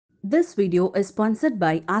This video is sponsored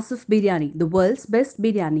by Asif Biryani, the world's best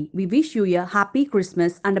biryani. We wish you a happy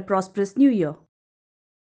Christmas and a prosperous New Year.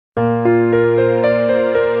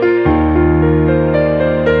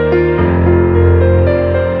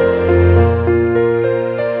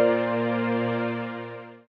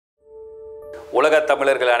 உலக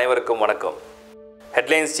தமிழர்கள் அனைவருக்கும் வணக்கம்.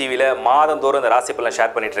 Headlines டிவியில் மாதந்தோறும் இந்த ராசி பலன்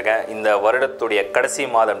ஷேர் பண்ணிகிட்ருக்கேன். இந்த வருடத்துடைய கடைசி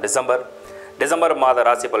மாதம் டிசம்பர் மாத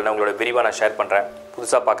ராசி பலனை உங்களோட விரிவாக நான் ஷேர் பண்ணுறேன்.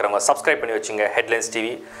 புதுசாக பார்க்குறவங்க சப்ஸ்கிரைப் பண்ணி வச்சுங்க ஹெட்லைன்ஸ்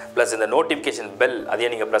டிவி. ப்ளஸ் இந்த நோட்டிஃபிகேஷன் பெல்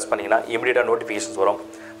அதையும் நீங்கள் ப்ரெஸ் பண்ணிங்கன்னா இமீடியட்டாக நோட்டிஃபிகேஷன்ஸ் வரும்.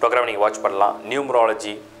 ப்ரோக்ராம் நீங்கள் வாட்ச் பண்ணலாம்.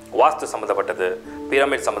 நியூமராலஜி, வாஸ்து சம்மந்தப்பட்டது,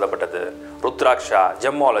 பிரமிட் சம்மந்தப்பட்டது, ருத்ராட்சா,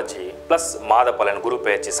 ஜெம்மாலஜி, ப்ளஸ் மாத பலன், குரு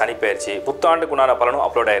பயிற்சி, சனி பயிற்சி, புத்தாண்டுக்கு உண்டான பலனும்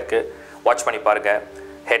அப்லோட் ஆகிருக்கு. வாட்ச் பண்ணி பாருங்கள்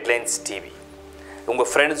ஹெட்லைன்ஸ் டிவி. உங்கள்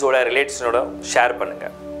ஃப்ரெண்ட்ஸோட ரிலேட்டிவ்ஸோட ஷேர்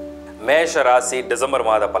பண்ணுங்கள். மேஷ ராசி டிசம்பர்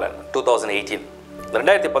மாத பலன் 2018.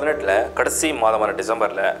 2018 கடைசி மாதமான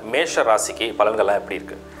டிசம்பரில் மேஷ ராசிக்கு பலன்கள்லாம் எப்படி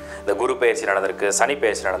இருக்குது? இந்த குரு பயிற்சி நடந்திருக்கு, சனி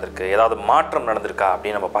பயிற்சி நடந்திருக்கு, ஏதாவது மாற்றம் நடந்திருக்கா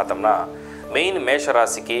அப்படின்னு நம்ம பார்த்தோம்னா, மெயின் மேஷ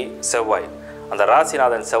ராசிக்கு செவ்வாய், அந்த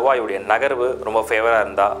ராசிநாதன் செவ்வாயுடைய நகர்வு ரொம்ப ஃபேவராக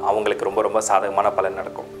இருந்தால் அவங்களுக்கு ரொம்ப ரொம்ப சாதகமான பலன்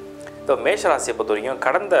நடக்கும். இப்போ மேஷ ராசியை பொறுத்த வரைக்கும்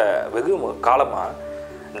கடந்த வெகு காலமாக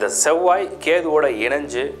இந்த செவ்வாய் கேதுவோட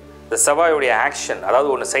இணைஞ்சு இந்த செவ்வாயுடைய ஆக்ஷன், அதாவது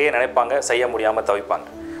ஒன்று செய்ய நினைப்பாங்க, செய்ய முடியாமல் தவிப்பாங்க.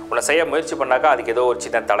 ஒன்று செய்ய முயற்சி பண்ணாக்கா அதுக்கு ஏதோ ஒரு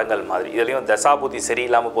சின்ன தடங்கள் மாதிரி. இதுலேயும் தசாபுத்தி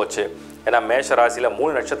சரியில்லாமல் போச்சு. ஏன்னா மேஷ ராசியில் 3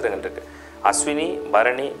 நட்சத்திரங்கள் இருக்குது. அஸ்வினி,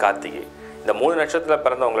 பரணி, கார்த்திகை. இந்த 3 நட்சத்திரத்தில்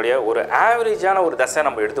பிறந்தவங்களுடைய ஒரு ஆவரேஜான ஒரு தசை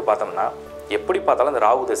நம்ம எடுத்து பார்த்தோம்னா, எப்படி பார்த்தாலும் இந்த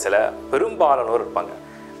ராகு தசையில் பெரும்பாலானோர் இருப்பாங்க.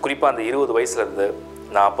 குறிப்பாக அந்த 20 வயசுலேருந்து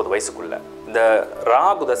 40 வயசுக்குள்ளே இந்த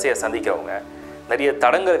ராகு தசையை சந்திக்கிறவங்க நிறைய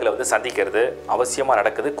தடங்கல்களை சந்திக்கிறது அவசியமாக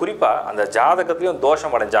நடக்குது. குறிப்பாக அந்த ஜாதகத்துலேயும்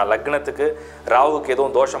தோஷம் அடைஞ்சால், லக்னத்துக்கு ராகுக்கு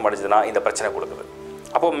எதுவும் தோஷம் அடைஞ்சதுன்னா இந்த பிரச்சனை கொடுக்குது.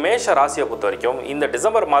 அப்போது மேஷ ராசியை பொறுத்த வரைக்கும் இந்த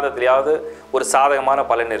டிசம்பர் மாதத்துலையாவது ஒரு சாதகமான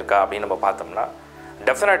பலன் இருக்கா அப்படின்னு நம்ம பார்த்தோம்னா,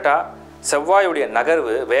 டெஃபினட்டாக செவ்வாயுடைய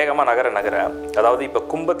நகர்வு வேகமாக நகர, அதாவது இப்போ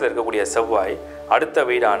கும்பத்தில் இருக்கக்கூடிய செவ்வாய் அடுத்த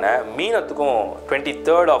வீடான மீனத்துக்கும்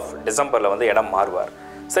 23rd டிசம்பரில் இடம் மாறுவார்.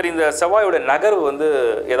 சரி, இந்த செவ்வாயோட நகர்வு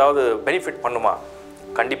ஏதாவது பெனிஃபிட் பண்ணுமா?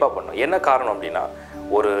 கண்டிப்பாக பண்ணும். என்ன காரணம் அப்படின்னா,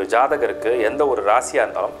 ஒரு ஜாதகருக்கு எந்த ஒரு ராசியாக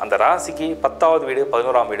இருந்தாலும் அந்த ராசிக்கு 10வது வீடு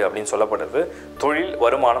 11ஆம் வீடு அப்படின்னு சொல்லப்படுறது தொழில்,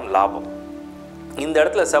 வருமானம், லாபம். இந்த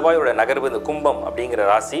இடத்துல செவ்வாயோட நகர்வு இந்த கும்பம் அப்படிங்கிற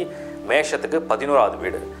ராசி மேஷத்துக்கு 11வது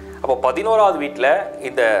வீடு. அப்போ 11வது வீட்டில்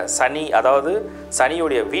இந்த சனி, அதாவது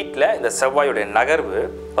சனியுடைய வீட்டில் இந்த செவ்வாயுடைய நகர்வு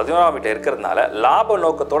 11ஆம் வீட்டில் இருக்கிறதுனால லாப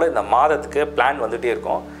நோக்கத்தோடு இந்த மாதத்துக்கு பிளான் வந்துகிட்டே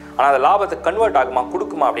இருக்கும். ஆனால் அந்த லாபத்துக்கு கன்வெர்ட் ஆகுமா,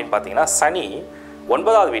 கொடுக்குமா அப்படின்னு பார்த்தீங்கன்னா, சனி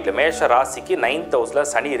 9வது வீட்டில் மேஷ ராசிக்கு 9th ஹவுஸில்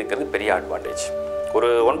சனி இருக்கிறது பெரிய அட்வான்டேஜ். ஒரு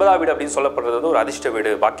 9வது வீடு அப்படின்னு சொல்லப்படுறது ஒரு அதிர்ஷ்ட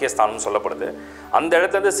வீடு, பாக்கியஸ்தானம்னு சொல்லப்படுது. அந்த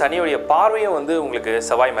இடத்துலேருந்து சனியுடைய பார்வையும் உங்களுக்கு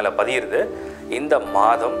செவ்வாய் மேலே பதியிருது. இந்த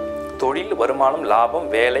மாதம் தொழில், வருமானம், லாபம்,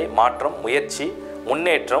 வேலை, மாற்றம், முயற்சி,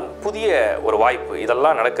 முன்னேற்றம், புதிய ஒரு வாய்ப்பு,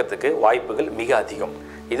 இதெல்லாம் நடக்கிறதுக்கு வாய்ப்புகள் மிக அதிகம்.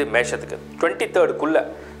 இது மேஷத்துக்கு 23rd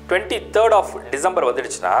டிசம்பர்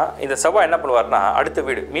வந்துடுச்சுன்னா இந்த செவ்வாய் என்ன பண்ணுவார்னா அடுத்த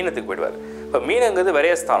வீடு மீனத்துக்கு போயிடுவார். இப்போ மீனங்கிறது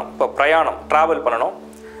விரயஸ்தானம். இப்போ பிரயாணம், ட்ராவல் பண்ணணும்,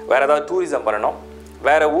 வேறு ஏதாவது டூரிசம் பண்ணணும்,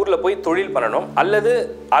 வேறு ஊரில் போய் தொழில் பண்ணணும், அல்லது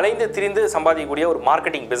அலைந்து திரிந்து சம்பாதிக்கக்கூடிய ஒரு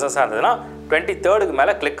மார்க்கெட்டிங் பிஸ்னஸாக இருந்ததுன்னா 23rd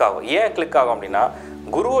மேலே கிளிக் ஆகும். ஏன் கிளிக் ஆகும் அப்படின்னா,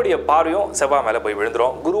 குருவோடைய பார்வையும் செவ்வாய் மேலே போய்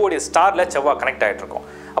விழுந்துடும். குருவோடைய ஸ்டாரில் செவ்வாய் கனெக்ட் ஆகிட்டு இருக்கும்.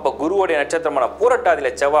 அப்போ குருவோடைய நட்சத்திரமான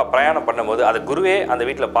பூரட்டாதியில் செவ்வாய் பிரயாணம் பண்ணும்போது அது குருவே அந்த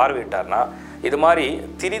வீட்டில் பார்வையிட்டார்னா, இது மாதிரி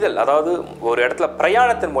திரிதல், அதாவது ஒரு இடத்துல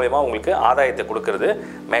பிரயாணத்தின் மூலமா உங்களுக்கு ஆதாயத்தை கொடுக்கறது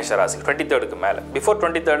மேஷராசி 23rd மேலே. பிஃபோர்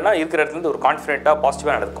 23rd இருக்கிற இடத்துலேருந்து ஒரு கான்ஃபிடென்ட்டாக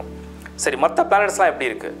பாசிட்டிவாக நடக்கும். சரி, மற்ற பிளானட்ஸ்லாம் எப்படி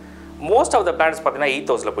இருக்குது? மோஸ்ட் ஆஃப் த பிளானட்ஸ் பார்த்தீங்கன்னா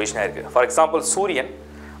 8th ஹவுஸில் பொசிஷனாக இருக்குது. ஃபார் எக்ஸாம்பிள் சூரியன்,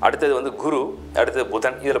 அடுத்தது குரு, அடுத்தது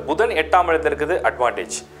புதன். இதில் புதன் 8ஆம் இடத்துல இருக்குது,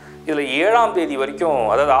 அட்வான்டேஜ். இதில் 7ஆம் தேதி வரைக்கும்,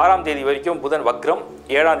 அதாவது 6ஆம் தேதி வரைக்கும் புதன் வக்ரம்,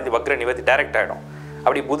 7ஆம் தேதி வக்ர நிவர்த்தி டைரக்ட் ஆகிடும்.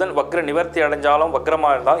 அப்படி புதன் வக்ர நிவர்த்தி அடைஞ்சாலும்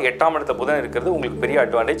வக்ரமாக இருந்தாலும் 8ஆம் இடத்துல புதன் இருக்கிறது உங்களுக்கு பெரிய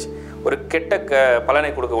அட்வான்டேஜ். ஒரு கெட்ட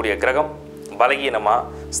பலனை கொடுக்கக்கூடிய கிரகம் பலகீனமாக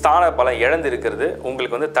ஸ்தான பலன் இழந்து இருக்கிறது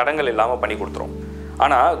உங்களுக்கு தடங்கள் இல்லாமல் பண்ணி கொடுத்துரும்.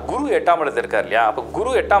 ஆனால் குரு 8ஆம் இடத்துல இருக்கார் இல்லையா? அப்போ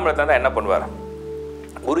குரு 8ஆம் இடத்துல இருந்தால் என்ன பண்ணுவார்?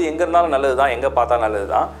 குரு எங்கே இருந்தாலும் நல்லது தான், எங்கே பார்த்தாலும் நல்லது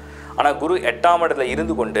தான். ஆனால் குரு 8ஆம் இடத்துல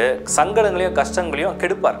இருந்து கொண்டு சங்கடங்களையும் கஷ்டங்களையும்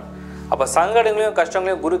கெடுப்பார். அப்போ சங்கடங்களையும்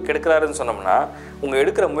கஷ்டங்களையும் குரு கெடுக்கிறாருன்னு சொன்னோம்னா, உங்கள்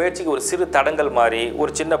எடுக்கிற முயற்சிக்கு ஒரு சிறு தடங்கள் மாதிரி,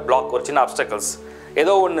 ஒரு சின்ன பிளாக், ஒரு சின்ன அப்டக்கிள்ஸ்,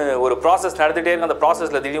 ஏதோ ஒன்று ஒரு ப்ராசஸ் நடந்துகிட்டே இருக்கும். அந்த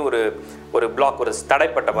ப்ராசஸில் திடீர்னு ஒரு பிளாக், ஒரு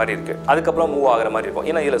தடைப்பட்ட மாதிரி இருக்குது. அதுக்கப்புறம் மூவ் ஆகிற மாதிரி இருக்கும்.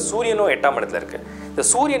 ஏன்னா இதில் சூரியனும் 8ஆம் இடத்துல இருக்குது. இந்த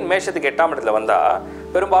சூரியன் மேஷத்துக்கு 8ஆம் இடத்துல வந்தால்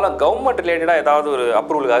பெரும்பாலும் கவர்மெண்ட் ரிலேட்டடாக ஏதாவது ஒரு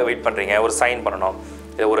அப்ரூவலுக்காக வெயிட் பண்ணுறீங்க, ஒரு சைன் பண்ணணும்,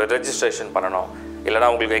 ஒரு ரெஜிஸ்ட்ரேஷன் பண்ணணும், இல்லைனா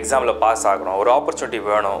உங்களுக்கு எக்ஸாமில் பாஸ் ஆகணும், ஒரு ஆப்பர்ச்சுனிட்டி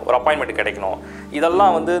வேணும், ஒரு அப்பாயின்மெண்ட் கிடைக்கணும்.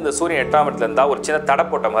 இதெல்லாம் இந்த சூரியன் 8ஆம் இடத்துல இருந்தால் ஒரு சின்ன தடை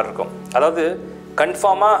போட்ட மாதிரி இருக்கும். அதாவது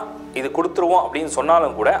கன்ஃபார்மாக இது கொடுத்துருவோம் அப்படின்னு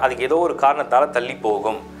சொன்னாலும் கூட அதுக்கு ஏதோ ஒரு காரணத்தால் தள்ளி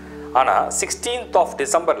போகும். ஆனால் 16th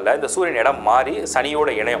டிசம்பரில் இந்த சூரியன் இடம் மாறி சனியோட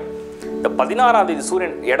இணையும். இந்த 16ஆம் தேதி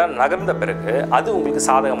சூரியன் இடம் நகர்ந்த பிறகு அது உங்களுக்கு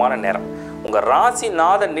சாதகமான நேரம். உங்கள்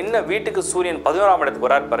ராசிநாதன் நின்ன வீட்டுக்கு சூரியன் 11ஆம் இடத்துக்கு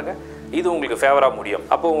வராரு பாருங்க, இது உங்களுக்கு ஃபேவராக முடியும்.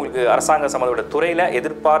 அப்போ உங்களுக்கு அரசாங்க சம்மந்தப்பட்ட துறையில்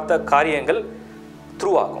எதிர்பார்த்த காரியங்கள்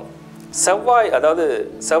த்ரூ ஆகும். செவ்வாய், அதாவது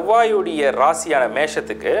செவ்வாயுடைய ராசியான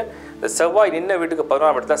மேஷத்துக்கு இந்த செவ்வாய் நின்ன வீட்டுக்கு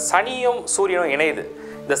 11ஆம் இடத்துல சனியும் சூரியனும் இணையுது.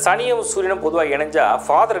 இந்த சனியும் சூரியனும் பொதுவாக இணைஞ்சால்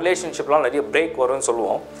ஃபாதர் ரிலேஷன்ஷிப்லாம் நிறைய பிரேக் வரும்னு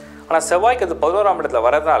சொல்லுவோம். ஆனால் செவ்வாய்க்கு அது 11ஆம் இடத்துல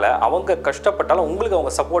வர்றதுனால அவங்க கஷ்டப்பட்டாலும் உங்களுக்கு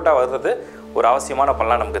அவங்க சப்போர்ட்டாக வர்றது ஒரு அவசியமான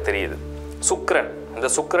பலனாக நமக்கு தெரியுது. சுக்கிரன், இந்த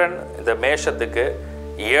சுக்கிரன் இந்த மேஷத்துக்கு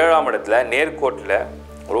 7ஆம் இடத்துல நேர்கோட்டில்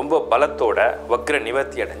ரொம்ப பலத்தோட வக்ர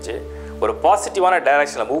நிவர்த்தி அடைஞ்சு ஒரு பாசிட்டிவான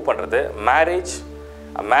டைரக்ஷனில் மூவ் பண்ணுறது மேரேஜ்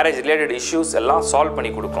ரிலேட்டட் இஷ்யூஸ் எல்லாம் சால்வ்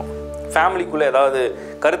பண்ணி கொடுக்கும். ஃபேமிலிக்குள்ளே ஏதாவது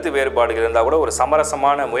கருத்து வேறுபாடுகள் இருந்தால் கூட ஒரு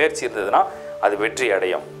சமரசமான முயற்சி இருந்ததுன்னா அது வெற்றி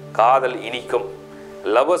அடையும். காதல் இனிக்கும்.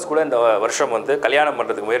 லவ்வர்ஸ் கூட இந்த வருஷம் கல்யாணம்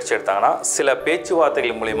பண்ணுறதுக்கு முயற்சி எடுத்தாங்கன்னா சில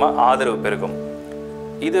பேச்சுவார்த்தைகள் மூலிமா ஆதரவு பெருகும்.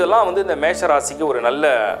 இதெல்லாம் இந்த மேஷ ராசிக்கு ஒரு நல்ல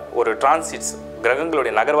ஒரு டிரான்சிட்ஸ்,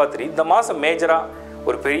 கிரகங்களுடைய நகர்வாத்திரி. இந்த மாதம் மேஜராக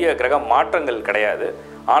ஒரு பெரிய கிரக மாற்றங்கள் கிடையாது.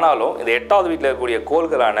 ஆனாலும் இந்த 8வது வீட்டில் இருக்கக்கூடிய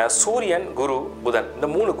கோள்களான சூரியன், குரு, புதன், இந்த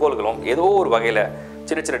 3 கோள்களும் ஏதோ ஒரு வகையில்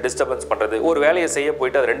சின்ன சின்ன டிஸ்டர்பன்ஸ் பண்ணுறது. ஒரு வேலையை செய்ய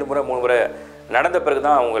போயிட்டு அது 2 முறை 3 முறை நடந்த பிறகு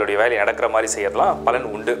தான் அவங்களுடைய வேலையை நடக்கிற மாதிரி செய்யறதுலாம் பலன்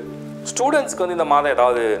உண்டு. ஸ்டூடெண்ட்ஸ்க்கு இந்த மாதம்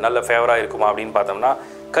ஏதாவது நல்ல ஃபேவராக இருக்குமா அப்படின்னு பார்த்தோம்னா,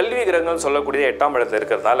 கல்வி கிரகங்கள் சொல்லக்கூடிய 8ஆம் இடத்துல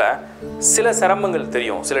இருக்கிறதுனால சில சிரமங்கள்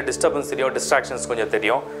தெரியும், சில டிஸ்டர்பன்ஸ் தெரியும், டிஸ்ட்ராக்ஷன்ஸ் கொஞ்சம்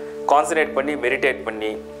தெரியும். கான்சன்ட்ரேட் பண்ணி மெடிடேட்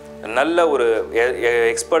பண்ணி நல்ல ஒரு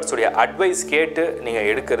எக்ஸ்பர்ட்ஸுடைய அட்வைஸ் கேட்டு நீங்கள்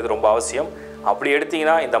எடுக்கிறது ரொம்ப அவசியம். அப்படி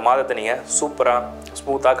எடுத்தீங்கன்னா இந்த மாதத்தை நீங்கள் சூப்பராக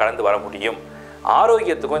ஸ்மூத்தாக கடந்து வர முடியும்.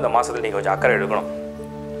 ஆரோக்கியத்துக்கும் இந்த மாதத்தில் நீங்கள் கொஞ்சம் அக்கறை எடுக்கணும்.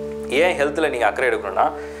 ஏன் ஹெல்த்தில் நீங்கள் அக்கறை எடுக்கணும்னா,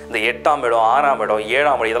 இந்த 8ஆம் இடம், 6ஆம் இடம்,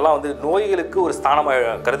 7ஆம் இடம் இதெல்லாம் நோய்களுக்கு ஒரு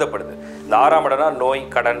ஸ்தானமாக கருதப்படுது. இந்த 6ஆம் இடம்னா நோய்,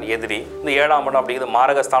 கடன், எதிரி. இந்த 7ஆம் இடம் அப்படிங்கிறது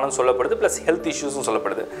மாரகஸ்தானம் சொல்லப்படுது, ப்ளஸ் ஹெல்த் இஷ்யூஸும்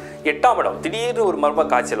சொல்லப்படுது. 8ஆம் இடம் திடீர்னு ஒரு மர்ம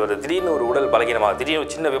காய்ச்சல் வருது, திடீர்னு ஒரு உடல் பலகீனமாக, திடீர்னு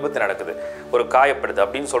ஒரு சின்ன விபத்து நடக்குது, ஒரு காயப்படுது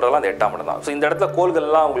அப்படின்னு சொல்கிறதெல்லாம் அந்த 8ஆம் இடம் தான். ஸோ இந்த இடத்துல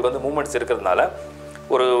கோள்கள்லாம் உங்களுக்கு மூமெண்ட்ஸ் இருக்கிறதுனால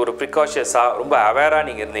ஒரு ப்ரிகாஷியஸாக ரொம்ப அவேராக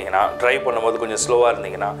நீங்கள் இருந்தீங்கன்னா, ட்ரைவ் பண்ணும்போது கொஞ்சம் ஸ்லோவாக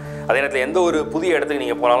இருந்தீங்கன்னா, அதே நேரத்தில் எந்த ஒரு புதிய இடத்துக்கு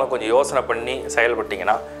நீங்கள் போனாலும் கொஞ்சம் யோசனை பண்ணி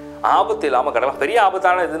செயல்பட்டிங்கன்னா ஆபத்து இல்லாமல் கடலாம். பெரிய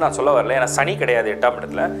ஆபத்தான இது நான் சொல்ல வரல, ஏன்னா சனி கிடையாது 8ஆம்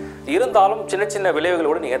இடத்துல. இருந்தாலும் சின்ன சின்ன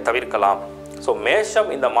விளைவுகளோடு நீங்கள் தவிர்க்கலாம். ஸோ மேஷம்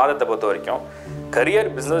இந்த மாதத்தை பொறுத்த வரைக்கும் கரியர்,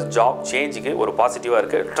 பிஸ்னஸ், ஜாப் சேஞ்சுக்கு ஒரு பாசிட்டிவாக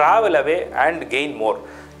இருக்குது. Travel away and gain more,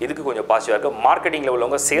 இதுக்கு கொஞ்சம் பாசிட்டிவாக இருக்குது. மார்க்கெட்டிங்கில்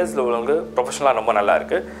உள்ளவங்க, சேல்ஸில் உள்ளவங்க, ப்ரொஃபஷனலாக ரொம்ப நல்லா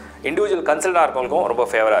இருக்குது. இண்டிவிஜுவல் கன்சல்டாக இருக்கவங்களுக்கும் ரொம்ப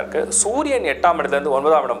ஃபேவராக இருக்குது. சூரியன் 8ஆம் இடத்துலேருந்து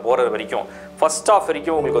 9ஆம் இடம் போகிறது வரைக்கும் ஃபர்ஸ்ட் ஆஃப்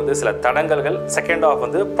வரைக்கும் உங்களுக்கு சில தடங்கல்கள், செகண்ட் ஆஃப்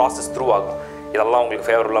ப்ராசஸ் த்ரூ ஆகும். இதெல்லாம் உங்களுக்கு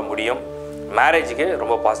ஃபேவரபுளாக முடியும். மேரேஜுக்கு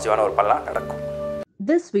ரொம்ப பாசிட்டிவான ஒரு பலனாக நடக்கும்.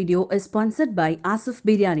 This video is sponsored by Asif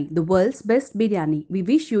Biryani, the world's best biryani. We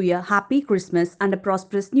wish you a happy Christmas and a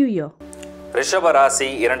prosperous New Year. ரிஷப ராசி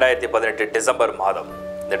 2018 டிசம்பர் மாதம்.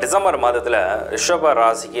 இந்த டிசம்பர் மாதத்தில் ரிஷப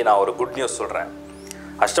ராசிக்கு நான் ஒரு குட் நியூஸ் சொல்கிறேன்.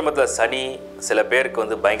 அஷ்டமத்தில் சனி சில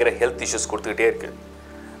பேருக்கு பயங்கர ஹெல்த் இஷ்யூஸ் கொடுத்துக்கிட்டே இருக்குது,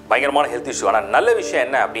 பயங்கரமான ஹெல்த் இஷ்யூ. ஆனால் நல்ல விஷயம்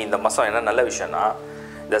என்ன அப்படி இந்த மாதம் என்ன நல்ல விஷயம்னா,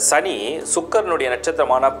 இந்த சனி சுக்கரனுடைய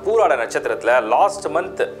நட்சத்திரமான பூராட நட்சத்திரத்தில் last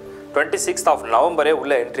month 26th of November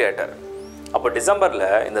உள்ள என்ட்ரி ஆகிட்டார். அப்போ டிசம்பரில்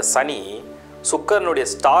இந்த சனி சுக்கரனுடைய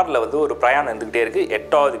ஸ்டாரில் ஒரு பிரயாணம் இருந்துக்கிட்டே இருக்குது.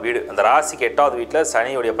 8வது வீடு, அந்த ராசிக்கு 8வது வீட்டில்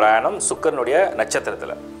சனியுடைய பிரயாணம் சுக்கரனுடைய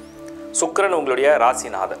நட்சத்திரத்தில். சுக்கரன் உங்களுடைய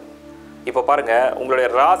ராசிநாதன். இப்போ பாருங்கள், உங்களுடைய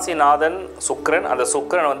ராசிநாதன் சுக்கரன், அந்த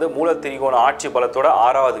சுக்கரன் மூலத்திரிகோண ஆட்சி பலத்தோட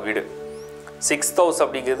 6வது வீடு. 6th house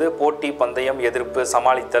அப்படிங்கிறது போட்டி, பந்தயம், எதிர்ப்பு,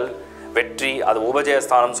 சமாளித்தல், வெற்றி, அது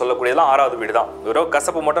உபஜயஸ்தானம் சொல்லக்கூடியதெல்லாம் 6வது வீடு தான். வெறும்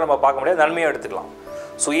கசப்பு மட்டும் நம்ம பார்க்க முடியாது, நன்மையாக எடுத்துக்கலாம்.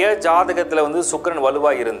 சுய ஜாதகத்தில் சுக்கரன்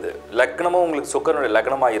வலுவாக இருந்து லக்னமும் உங்களுக்கு சுக்கரனுடைய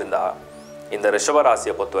லக்னமாக இருந்தால் இந்த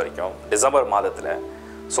ரிஷபராசியை பொறுத்த வரைக்கும் டிசம்பர் மாதத்தில்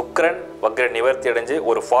சுக்கரன் வக்ர நிவர்த்தி அடைஞ்சு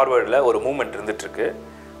ஒரு ஃபார்வேர்டில் ஒரு மூமெண்ட் இருந்துகிட்ருக்கு.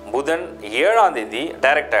 புதன் 7ஆம் தேதி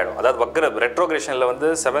டைரக்ட் ஆகிடும், அதாவது வக்ர ரெட்ரோகிரேஷனில்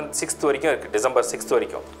 6th வரைக்கும் இருக்குது, டிசம்பர் 6th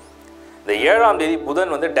வரைக்கும். இந்த 7ஆம் தேதி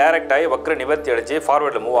புதன் டைரக்ட் ஆகி வக்ர நிவர்த்தி அடைஞ்சு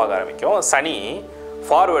ஃபார்வேர்டில் மூவ் ஆக ஆரம்பிக்கும். சனி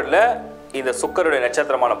ஃபார்வேர்டில் இந்த சுக்கரனுடைய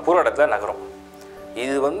நட்சத்திரமான பூராடத்தில் நகரும்.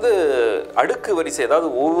 இது அடுக்கு வரிசை, அதாவது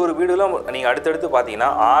ஒவ்வொரு வீடுகளும் நீங்கள் அடுத்தடுத்து பார்த்தீங்கன்னா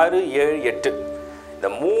 6, 7, 8 இந்த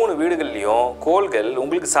 3 வீடுகள்லையும் கோள்கள்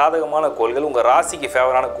உங்களுக்கு சாதகமான கோள்கள், உங்கள் ராசிக்கு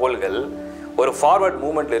ஃபேவரான கோள்கள் ஒரு ஃபார்வர்ட்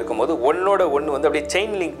மூமெண்ட்டில் இருக்கும்போது ஒன்றோட ஒன்று அப்படியே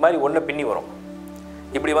செயின் லிங்க் மாதிரி ஒன்று பின்னி வரும்.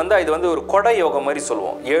 இப்படி வந்தால் இது ஒரு கொடை யோகம் மாதிரி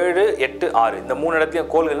சொல்லுவோம். 7, 8, 6 இந்த 3 இடத்துலையும்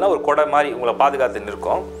கோள்கள்னால் ஒரு கொடை மாதிரி உங்களை பாதுகாத்து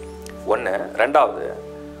நிற்கும். ஒன்று. ரெண்டாவது,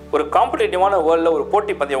 ஒரு காம்படிட்டிவான வேர்ல்டில் ஒரு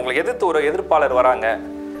போட்டி பந்தயம், உங்களுக்கு எதிர்த்து ஒரு எதிர்ப்பாளர் வராங்க,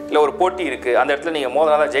 இல்லை ஒரு போட்டி இருக்குது, அந்த இடத்துல நீங்கள்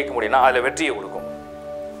மோதலாக தான் ஜெயிக்க முடியும்னா அதில் வெற்றியை கொடுக்கும்.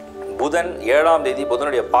 புதன் 7ஆம் தேதி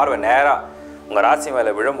புதனுடைய பார்வை நேராக உங்கள் ராசி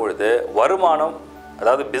மேலே விழும்பொழுது வருமானம்,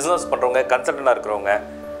 அதாவது பிஸ்னஸ் பண்ணுறவங்க, கன்சல்டண்டாக இருக்கிறவங்க,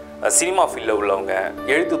 சினிமா ஃபீல்டில் உள்ளவங்க,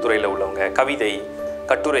 எழுத்துத்துறையில் உள்ளவங்க, கவிதை,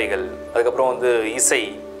 கட்டுரைகள், அதுக்கப்புறம் இசை,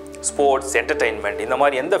 ஸ்போர்ட்ஸ், என்டர்டெயின்மெண்ட், இந்த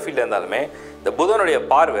மாதிரி எந்த ஃபீல்டில் இருந்தாலுமே இந்த புதனுடைய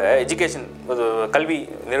பார்வை எஜுகேஷன், கல்வி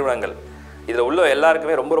நிறுவனங்கள், இதில் உள்ள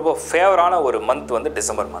எல்லாருக்குமே ரொம்ப ரொம்ப ஃபேவரான ஒரு மந்த் வந்து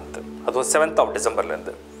டிசம்பர் மந்த்து. அதுவும் 7th of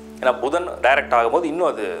Decemberலேருந்து. ஏன்னா புதன் டைரக்ட் ஆகும்போது இன்னும்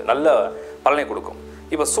அது நல்ல பலனை கொடுக்கும்.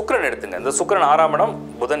 இப்போ சுக்கிரன் எடுத்துங்க. இந்த சுக்கிரன் 6ஆம் இடம்,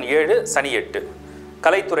 புதன் 7, சனி 8.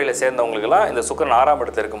 கலைத்துறையில் சேர்ந்தவங்களுக்கெல்லாம் இந்த சுக்கிரன் 6ஆம்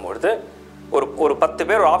இடத்துல இருக்கும்பொழுது ஒரு 10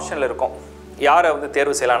 பேர் ஒரு ஆப்ஷனில் இருக்கும். யாரை வந்து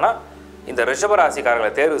தேர்வு செய்யலாம்னா இந்த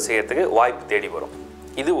ரிஷபராசிக்காரர்களை தேர்வு செய்யறதுக்கு வாய்ப்பு தேடி வரும்.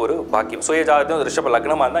 இது ஒரு பாக்கியம். சுய ஜாதகத்தையும் ரிஷப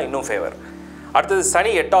லக்னமாக இருந்தால் இன்னும் ஃபேவர். அடுத்தது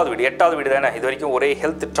சனி 8வது வீடு. 8வது வீடு தானே இது வரைக்கும் ஒரே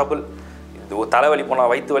ஹெல்த் ட்ரபிள். இது தலைவலி போனால்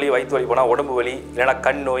வயிற்று வலி போனால் உடம்பு வலி, இல்லைனா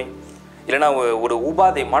கண் நோய், இல்லைனா ஒரு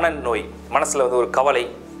உபாதை மனநோய், மனசில் வந்து ஒரு கவலை,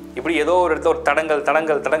 இப்படி ஏதோ ஒரு இடத்துல ஒரு தடங்கள்.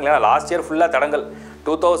 ஏன்னா லாஸ்ட் இயர் ஃபுல்லாக தடங்கள்.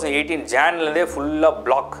 2018 ஜான்லேருந்தே ஃபுல்லாக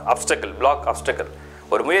பிளாக் அப்ஸ்டக்கல்.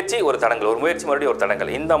 ஒரு முயற்சி ஒரு தடங்கள், ஒரு முயற்சி மறுபடியும் ஒரு தடங்கள்.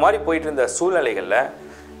 இந்த மாதிரி போயிட்டு இருந்த சூழ்நிலைகளில்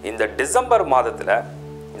இந்த டிசம்பர் மாதத்தில்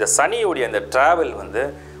இந்த சனியுடைய இந்த ட்ராவல் வந்து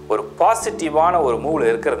ஒரு பாசிட்டிவான ஒரு மூவில்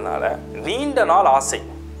இருக்கிறதுனால நீண்ட நாள் ஆசை,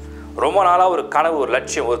 ரொம்ப நாளாக ஒரு கனவு, ஒரு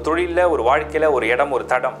லட்சியம், ஒரு தொழிலில், ஒரு வாழ்க்கையில் ஒரு இடம், ஒரு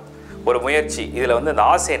தடம், ஒரு முயற்சி, இதில் வந்து அந்த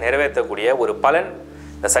ஆசையை நிறைவேற்றக்கூடிய ஒரு பலன்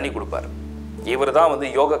இந்த சனி கொடுப்பார். இவர் தான் வந்து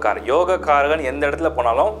யோகக்காரகன். எந்த இடத்துல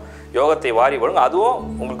போனாலும் யோகத்தை வாரி விடுங்க. அதுவும்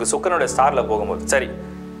உங்களுக்கு சுக்கிரனுடைய ஸ்டாரில் போகும்போது. சரி,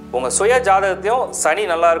 உங்கள் சுய ஜாதகத்தையும் சனி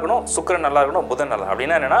நல்லா இருக்கணும், சுக்கிரன் நல்லா இருக்கணும், புதன் நல்லா.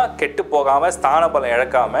 அப்படின்னா என்னென்னா கெட்டு போகாமல், ஸ்தான பலம்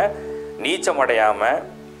இழக்காமல், நீச்சம் அடையாமல்,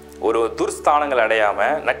 ஒரு துர்ஸ்தானங்கள்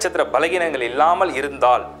அடையாமல், நட்சத்திர பலகீனங்கள் இல்லாமல்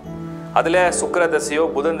இருந்தால், அதில் சுக்கிர தசையோ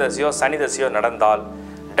புதன் தசையோ சனி தசையோ நடந்தால்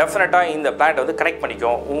டெஃபினட்டாக இந்த பிளானட் வந்து கனெக்ட்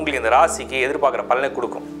பண்ணிக்கும். உங்களுக்கு இந்த ராசிக்கு எதிர்பார்க்குற பலனை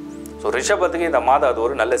கொடுக்கும். ஸோ ரிஷபத்துக்கு இந்த மாதம் அது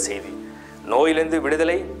ஒரு நல்ல செய்தி. நோயிலேருந்து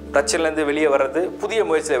விடுதலை, பிரச்சனைலேருந்து வெளியே வர்றது, புதிய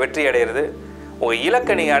முயற்சியில் வெற்றி அடைகிறது, உங்கள்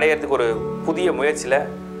இலக்கை நீங்கள் அடையிறதுக்கு ஒரு புதிய முயற்சியில்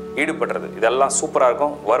ஈடுபடுறது, இதெல்லாம் சூப்பராக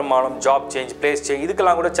இருக்கும். வருமானம், ஜாப் சேஞ்ச், பிளேஸ் சேஞ்ச்,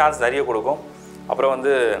 இதுக்கெல்லாம் கூட சான்ஸ் நிறைய கொடுக்கும். அப்புறம்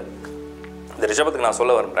வந்து இந்த ரிஷபத்துக்கு நான்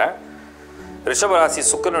சொல்ல விரும்புகிறேன், ரிஷபராசி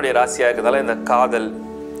சுக்கிரனுடைய ராசியாக இருக்கிறதால இந்த காதல்,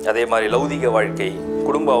 அதே மாதிரி லௌதிக வாழ்க்கை,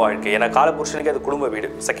 குடும்ப வாழ்க்கை, ஏன்னா காலபுருஷனுக்கு அது குடும்ப வீடு,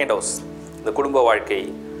 செகண்ட் ஹவுஸ். இந்த குடும்ப வாழ்க்கை,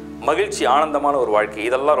 மகிழ்ச்சி, ஆனந்தமான ஒரு வாழ்க்கை,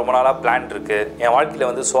 இதெல்லாம் ரொம்ப நாளாக பிளான் இருக்குது. என் வாழ்க்கையில்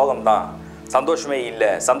வந்து சோகம் தான், சந்தோஷமே இல்லை,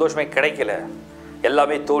 சந்தோஷமே கிடைக்கல,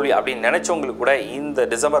 எல்லாமே தோல்வி அப்படின்னு நினச்சவங்களுக்கு கூட இந்த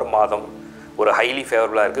டிசம்பர் மாதம் ஒரு ஹைலி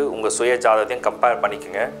ஃபேவரபுளாக இருக்குது. உங்கள் சுய ஜாதகத்தையும் கம்பேர்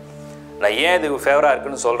பண்ணிக்கோங்க. நான் ஏன் இது ஃபேவராக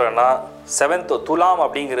இருக்குதுன்னு சொல்கிறேன்னா, 7th துலாம்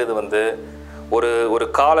அப்படிங்கிறது வந்து ஒரு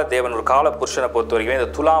கால தேவன், ஒரு கால புருஷனை பொறுத்த வரைக்கும்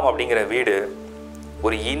இந்த துலாம் அப்படிங்கிற வீடு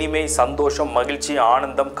ஒரு இனிமை, சந்தோஷம், மகிழ்ச்சி,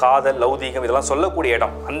 ஆனந்தம், காதல், லௌதீகம், இதெல்லாம் சொல்லக்கூடிய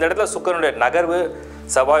இடம். அந்த இடத்துல சுக்கிரனுடைய நகர்வு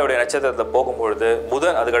செவ்வாயுடைய நட்சத்திரத்தை போகும்பொழுது,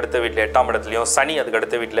 புதன் அதுக்கு அடுத்த வீட்டில் 8ஆம் இடத்துலையும், சனி அதுக்கு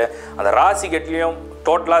அடுத்த வீட்டில், அந்த ராசி கெட்லேயும்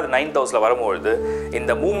டோட்டலாக அது 9th ஹவுஸில் வரும்பொழுது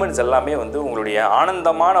இந்த மூமெண்ட்ஸ் எல்லாமே வந்து உங்களுடைய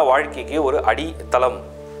ஆனந்தமான வாழ்க்கைக்கு ஒரு அடித்தளம்,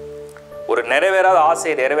 ஒரு நிறைவேறாத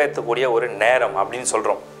ஆசையை நிறைவேற்றக்கூடிய ஒரு நேரம் அப்படின்னு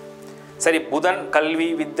சொல்கிறோம். சரி, புதன் கல்வி,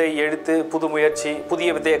 வித்தை, எழுத்து, புது முயற்சி, புதிய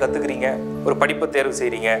வித்தையை கற்றுக்குறீங்க, ஒரு படிப்பை தேர்வு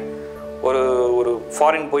செய்கிறீங்க, ஒரு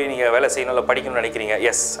ஃபாரின் போய் நீங்கள் வேலை செய்யணும், இல்லை படிக்கணும்னு நினைக்கிறீங்க,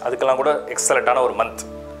 எஸ், அதுக்கெல்லாம் கூட எக்ஸலண்ட்டான ஒரு month.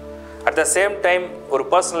 At the same time ஒரு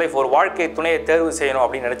பர்சனல் லைஃப், ஒரு வாழ்க்கை துணையை தேர்வு செய்யணும்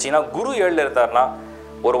அப்படின்னு நினச்சிங்கன்னா, குரு 7ல் இருந்தார்னா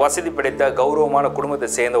ஒரு வசதி படைத்த கௌரவமான குடும்பத்தை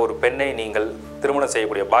சேர்ந்த ஒரு பெண்ணை நீங்கள் திருமணம்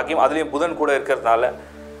செய்யக்கூடிய பாக்கியம். அதுலேயும் புதன் கூட இருக்கிறதுனால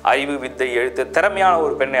அறிவு, வித்தை, எழுத்து, திறமையான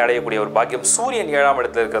ஒரு பெண்ணை அடையக்கூடிய ஒரு பாக்கியம். சூரியன் 7ஆம்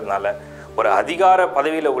இடத்துல இருக்கிறதுனால ஒரு அதிகார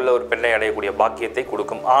பதவியில் உள்ள ஒரு பெண்ணை அடையக்கூடிய பாக்கியத்தை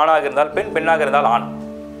கொடுக்கும். ஆணாக இருந்தால் பெண், பெண்ணாக இருந்தால் ஆண்,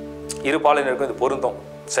 இரு பாலினருக்கும் இது பொருந்தும்.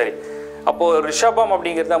 சரி, அப்போது ரிஷபம்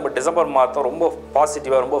அப்படிங்கிறது நம்ம டிசம்பர் மாதம் ரொம்ப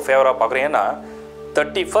பாசிட்டிவாக, ரொம்ப ஃபேவராக பார்க்குறோம். ஏன்னா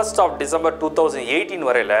 31st of December 2018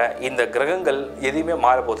 வரையில் இந்த கிரகங்கள் எதுவுமே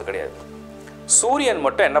மாறப்போது கிடையாது. சூரியன்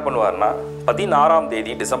மட்டும் என்ன பண்ணுவார்னா 16ஆம்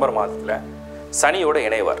தேதி டிசம்பர் மாதத்தில் சனியோட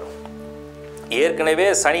இணைவார். ஏற்கனவே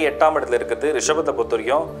சனி 8ஆம் இடத்துல இருக்கிறது ரிஷபத்தை பொறுத்த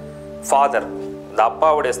வரைக்கும் ஃபாதர், இந்த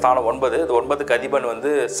அப்பாவுடைய ஸ்தானம் 9, இந்த 9க்கு அதிபன்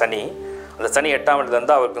வந்து சனி. அந்த சனி 8ஆம் இடத்துல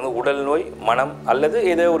இருந்தால் அவருக்கு வந்து உடல் நோய், மனம் அல்லது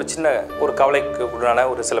ஏதோ ஒரு சின்ன ஒரு கவலைக்கு உண்டான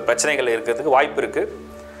ஒரு சில பிரச்சனைகள் இருக்கிறதுக்கு வாய்ப்பு இருக்குது.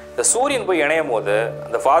 இந்த சூரியன் போய் இணையும் போது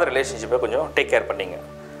அந்த ஃபாதர் ரிலேஷன்ஷிப்பை கொஞ்சம் டேக் கேர் பண்ணிங்க.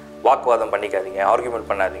 வாக்குவாதம் பண்ணிக்காதீங்க, ஆர்கியூமெண்ட்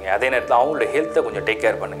பண்ணாதீங்க. அதே நேரத்தில் அவங்களோட ஹெல்த்தை கொஞ்சம் டேக்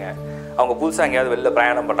கேர் பண்ணுங்கள். அவங்க புதுசாக எங்கேயாவது வெளில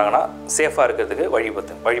பிரயாணம் பண்ணுறாங்கன்னா சேஃபாக இருக்கிறதுக்கு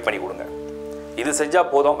வழி பண்ணி கொடுங்க. இது செஞ்சால்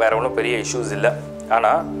போதும், வேறு ஒன்றும் பெரிய இஷ்யூஸ் இல்லை.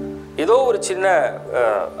 ஆனால் ஏதோ ஒரு சின்ன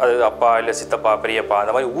அது அப்பா இல்லை சித்தப்பா, பெரியப்பா,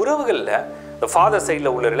 அந்த மாதிரி உறவுகளில் இந்த ஃபாதர்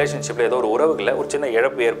சைடில் உள்ள ரிலேஷன்ஷிப்பில் ஏதோ ஒரு உறவுகளில் ஒரு சின்ன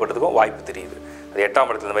இழப்பு ஏற்படுறதுக்கும் வாய்ப்பு தெரியுது. அது 8ஆம்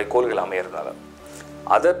இடத்துல இந்த மாதிரி கோள்கள் அமையறதுனால.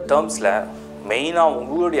 அதர் டேர்ம்ஸில் மெயினாக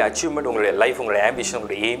உங்களுடைய அச்சீவ்மெண்ட், உங்களுடைய லைஃப், உங்களுடைய ஆம்பிஷன்,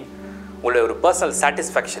 உங்களுடைய எய்ம், உங்களுடைய ஒரு பர்சனல்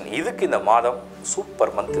சாட்டிஸ்ஃபேக்ஷன், இதுக்கு இந்த மாதம்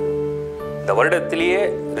சூப்பர் மந்த்து. இந்த வருடத்திலேயே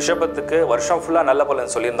ரிஷபத்துக்கு வருஷம் ஃபுல்லாக நல்ல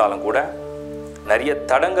பலன் சொல்லியிருந்தாலும் கூட நிறைய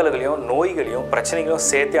தடங்கல்களையும், நோய்களையும், பிரச்சனைகளையும்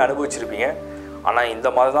சேர்த்து அனுபவிச்சிருப்பீங்க. ஆனால் இந்த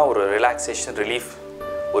மாதம் தான் ஒரு ரிலாக்ஸேஷன், ரிலீஃப்,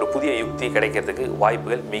 ஒரு புதிய யுக்தி கிடைக்கிறதுக்கு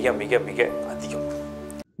வாய்ப்புகள் மிக மிக மிக அதிகம்.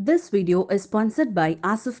 This video is sponsored by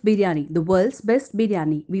Asif Biryani, the world's best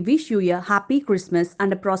biryani. We wish you a happy Christmas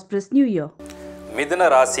and a prosperous New Year. மிதுன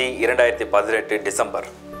ராசி 2018 டிசம்பர்.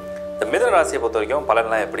 இந்த மிதுன ராசியை பொறுத்த வரைக்கும்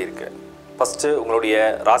பலன்லாம் எப்படி இருக்கு? ஃபர்ஸ்ட் உங்களுடைய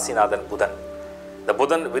ராசிநாதன் புதன். இந்த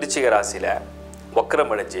புதன் விருச்சிக ராசியில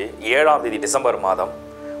வக்ரம் அடைஞ்சு 7ஆம் தேதி டிசம்பர் மாதம்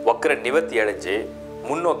வக்ர நிவர்த்தி அடைஞ்சு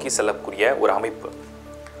முன்னோக்கி செல்லக்கூடிய ஒரு அமைப்பு.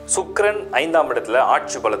 சுக்கிரன் 5ஆம் இடத்துல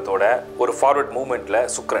ஆட்சி பலத்தோட ஒரு ஃபார்வர்ட் மூவ்மெண்ட்ல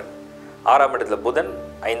சுக்கிரன், 6ஆம் இடத்துல புதன்,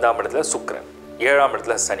 5ஆம் இடத்துல சுக்கிரன், 7ஆம்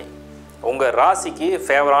இடத்துல சனி. உங்கள் ராசிக்கு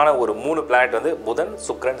ஃபேவரான ஒரு 3 பிளானட் வந்து புதன்,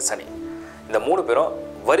 சுக்கிரன், சனி. இந்த 3 பேரும்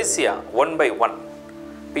வரிசையாக 1 by 1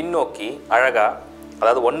 பின்னோக்கி அழகாக,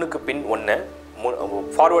 அதாவது ஒன்றுக்கு பின் ஒன்று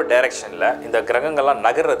ஃபார்வர்ட் டைரக்ஷனில் இந்த கிரகங்கள்லாம்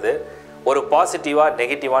நகர்றது ஒரு பாசிட்டிவாக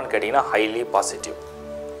நெகட்டிவான்னு கேட்டிங்கன்னா ஹைலி பாசிட்டிவ்.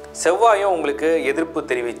 செவ்வாயும் உங்களுக்கு எதிர்ப்பு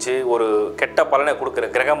தெரிவித்து ஒரு கெட்ட பலனை கொடுக்குற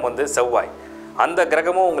கிரகம் வந்து செவ்வாய். அந்த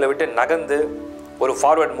கிரகமும் உங்களை விட்டு நகர்ந்து ஒரு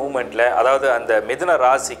ஃபார்வர்ட் மூவ்மெண்ட்டில், அதாவது அந்த மிதுன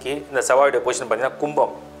ராசிக்கு இந்த செவ்வாயுடைய பொசிஷன் பார்த்தீங்கன்னா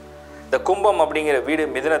கும்பம். இந்த கும்பம் அப்படிங்கிற வீடு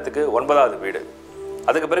மிதுனத்துக்கு 9வது வீடு.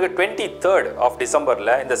 அதுக்கு பிறகு 23rd ஆஃப்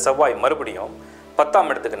டிசம்பரில் இந்த செவ்வாய் மறுபடியும்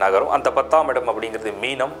 10ஆம் இடத்துக்கு நகரும். அந்த 10ஆம் இடம் அப்படிங்கிறது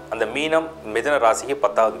மீனம். அந்த மீனம் மிதுன ராசிக்கு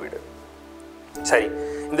 10வது வீடு. சரி,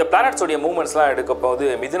 இந்த பிளானட்ஸோடைய மூவ்மெண்ட்ஸ்லாம் எடுக்க போது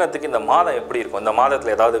மிதுனத்துக்கு இந்த மாதம் எப்படி இருக்கும்? இந்த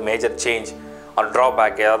மாதத்தில் ஏதாவது மேஜர் சேஞ்ச் ஆர்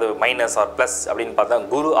ட்ராபேக், ஏதாவது மைனஸ் ஆர் ப்ளஸ் அப்படின்னு பார்த்தா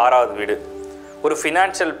குரு 6வது வீடு. ஒரு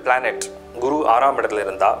ஃபினான்ஷியல் பிளானட் குரு 6ஆம் இடத்துல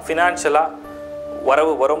இருந்தால் ஃபினான்ஷியலாக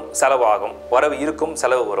வரவு வரும், செலவாகும், வரவு இருக்கும்,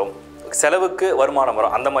 செலவு வரும், செலவுக்கு வருமானம்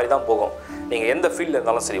வரும், அந்த மாதிரி தான் போகும். நீங்கள் எந்த ஃபீல்டில்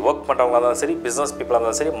இருந்தாலும் சரி, ஒர்க் பண்ணுறவங்க இருந்தாலும் சரி, பிஸ்னஸ் பீப்புளாக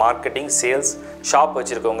இருந்தாலும் சரி, மார்க்கெட்டிங், சேல்ஸ், ஷாப்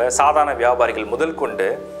வச்சுருக்கவங்க, சாதாரண வியாபாரிகள் முதல் கொண்டு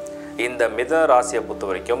இந்த மிதுன ராசியை பொறுத்த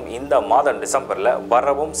வரைக்கும் இந்த மாதம் டிசம்பரில்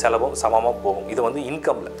வரவும் செலவும் சமமாக போகும். இது வந்து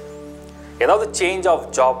இன்கமில் ஏதாவது change of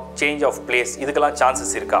job, change of place, இதுக்கெல்லாம்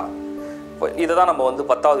சான்சஸ் இருக்கா? இதை தான் நம்ம வந்து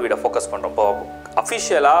 10வது வீடை ஃபோக்கஸ் பண்ணுறோம். இப்போ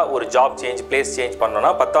அஃபிஷியலாக ஒரு ஜாப் சேஞ்ச், பிளேஸ் சேஞ்ச் பண்ணோன்னா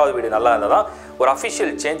 10வது வீடு நல்லா இருந்தால் தான் ஒரு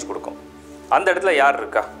அஃபிஷியல் சேஞ்ச் கொடுக்கும். அந்த இடத்துல யார்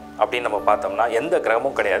இருக்கா அப்படின்னு நம்ம பார்த்தோம்னா எந்த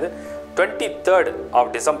கிரகமும் கிடையாது. 23rd ஆஃப்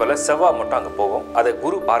டிசம்பரில் செவ்வாய் மட்டும் அங்கே போகும். அதை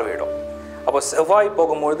குரு பார்வையிடும். அப்போ செவ்வாய்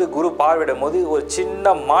போகும்பொழுது, குரு பார்வையிடும் போது ஒரு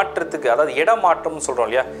சின்ன மாற்றத்துக்கு, அதாவது இடம் மாற்றம்னு சொல்கிறோம்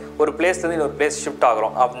இல்லையா, ஒரு பிளேஸ்லேருந்து இன்னொரு பிளேஸ் ஷிஃப்ட்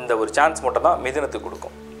ஆகிறோம், அந்த ஒரு சான்ஸ் மட்டும் தான் மிதுனத்துக்கு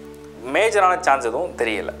கொடுக்கும். மேஜரான சான்ஸ் எதுவும்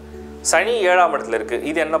தெரியலை. சனி 7ஆம் இடத்துல இருக்குது.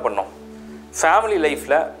 இது என்ன பண்ணும்? ஃபேமிலி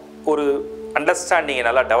லைஃப்பில் ஒரு அண்டர்ஸ்டாண்டிங்கை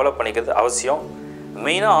நல்லா டெவலப் பண்ணிக்கிறது அவசியம்.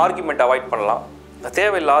 மெயினாக ஆர்குமெண்ட் அவாய்ட் பண்ணலாம்.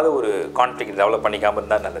 தேவையில்லாத ஒரு கான்ஃப்ளிக்ட் டெவலப் பண்ணிக்காமல்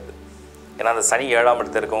இருந்தால் நல்லது. ஏன்னா அந்த சனி 7ஆம்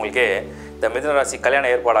இடத்துல இருக்கவங்களுக்கே இந்த மிதுன ராசி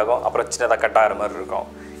கல்யாணம் ஏற்பாடாகும், அப்புறம் சின்னதாக கட்டாகிற மாதிரி இருக்கும்.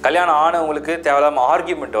 கல்யாணம் ஆனவங்களுக்கு தேவையில்லாமல்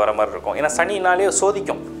ஆர்குமெண்ட் வர மாதிரி இருக்கும். ஏன்னா சனினாலே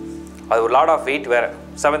சோதிக்கும். அது ஒரு லாட் ஆஃப் வெயிட் வேறு.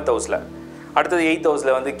 7th ஹவுஸில், அடுத்தது 8th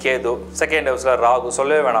ஹவுஸில் வந்து கேது, 2nd ஹவுஸில் ராகு.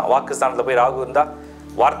 சொல்லவே வேணாம், வாக்குஸ்தானத்தில் போய் ராகு இருந்தால்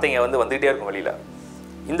வார்த்தைங்க வந்துகிட்டே இருக்கும் வெளியில்.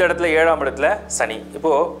 இந்த இடத்துல 7ஆம் இடத்துல சனி.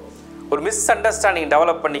 இப்போது ஒரு மிஸ் அண்டர்ஸ்டாண்டிங்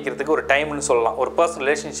டெவலப் பண்ணிக்கிறதுக்கு ஒரு டைம்னு சொல்லலாம். ஒரு பர்சனல்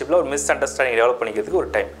ரிலேஷன்ஷிப்பில் ஒரு மிஸ் அண்டர்ஸ்டாண்டிங் டெவலப் பண்ணிக்கிறதுக்கு ஒரு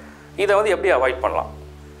டைம். இதை வந்து எப்படி அவாய்ட் பண்ணலாம்?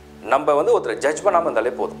 நம்ம வந்து ஒருத்தர் ஜட்ஜ் பண்ணாமல்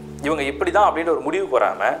இருந்தாலே போதும். இவங்க இப்படி தான் அப்படின்ற ஒரு முடிவுக்கு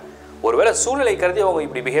வராமல், ஒருவேளை சூழ்நிலை கருதி அவங்க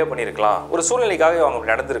இப்படி பிஹேவ் பண்ணியிருக்கலாம், ஒரு சூழ்நிலைக்காக அவங்க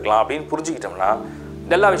இப்படி நடந்திருக்கலாம் அப்படின்னு புரிஞ்சுக்கிட்டோம்னா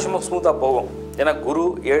எல்லா விஷயமும் ஸ்மூத்தாக போகும். ஏன்னா குரு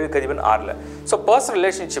 7க்கு அதிபன் 6ல். ஸோ பர்சனல்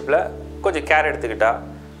ரிலேஷன்ஷிப்பில் கொஞ்சம் கேர் எடுத்துக்கிட்டால்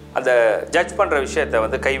அந்த ஜட்ஜ் பண்ணுற விஷயத்தை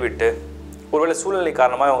வந்து கைவிட்டு, ஒருவேளை சூழ்நிலை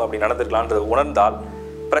காரணமாக அவங்க அப்படி நடந்திருக்கலான்றது உணர்ந்தால்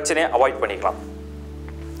பிரச்சனையை அவாய்ட் பண்ணிக்கலாம்.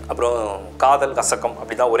 அப்புறம் காதல் கசக்கம்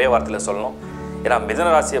அப்படி தான் ஒரே வார்த்தையில் சொல்லணும். ஏன்னா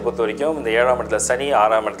மிதுன ராசியை பொறுத்த வரைக்கும் இந்த 7ஆம் இடத்துல சனி,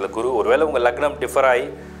 6ஆம் இடத்துல குரு. ஒருவேளை உங்கள் லக்னம் டிஃபர் ஆகி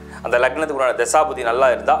அந்த லக்னத்துக்கு உண்டான தசாபுதி நல்லா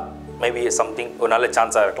இருந்தால் மேபி சம்திங் ஒரு நல்ல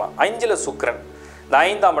சான்ஸாக இருக்கலாம். 5ல் சுக்கிரன். இந்த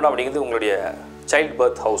 5ஆம் இடம் அப்படிங்கிறது உங்களுடைய சைல்ட்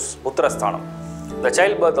பர்த் ஹவுஸ், புத்திரஸ்தானம். இந்த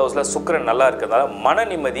சைல்ட் பர்த் ஹவுஸில் சுக்கிரன் நல்லா இருக்கிறதுனால மன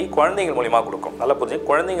நிம்மதி குழந்தைகள் மூலிமா கொடுக்கும். நல்லா புரிஞ்சு,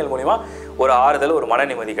 குழந்தைகள் மூலிமா ஒரு ஆறுதல், ஒரு மன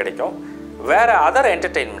நிம்மதி கிடைக்கும். வேறு அதர்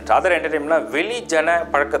என்டர்டெயின்மெண்ட்னா வெளி ஜன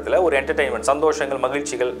பழக்கத்தில் ஒரு என்டர்டெயின்மெண்ட், சந்தோஷங்கள்,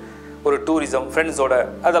 மகிழ்ச்சிகள், ஒரு டூரிசம், ஃப்ரெண்ட்ஸோட,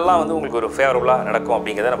 அதெல்லாம் வந்து உங்களுக்கு ஒரு ஃபேவரபுளாக நடக்கும்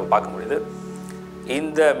அப்படிங்கிறத நம்ம பார்க்க முடியுது.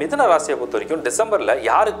 இந்த மிதுன ராசியை பொறுத்த வரைக்கும் டிசம்பரில்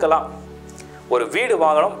யாருக்கெல்லாம் ஒரு வீடு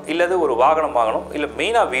வாங்கணும், இல்லது ஒரு வாகனம் வாங்கணும், இல்லை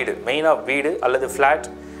மெயினாக வீடு அல்லது ஃப்ளாட்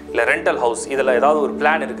இல்லை ரெண்டல் ஹவுஸ், இதில் ஏதாவது ஒரு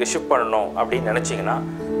பிளான் இருக்குது, ஷிஃப்ட் பண்ணணும் அப்படின்னு நினச்சிங்கன்னா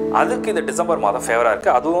அதுக்கு இந்த டிசம்பர் மாதம் ஃபேவராக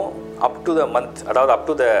இருக்குது. அதுவும் அப் டு த மந்த், அதாவது அப்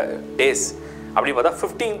டு த டேஸ் அப்படின்னு பார்த்தா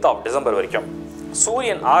 15th ஆஃப் டிசம்பர் வரைக்கும்.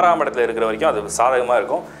 சூரியன் 6ஆம் இடத்துல இருக்கிற வரைக்கும் அது சாதகமாக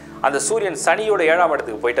இருக்கும். அந்த சூரியன் சனியோட 7ஆம்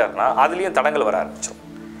இடத்துக்கு போயிட்டாருன்னா அதுலேயும் தடங்கள் வர ஆரம்பிச்சிடும்.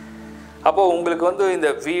 அப்போது உங்களுக்கு வந்து இந்த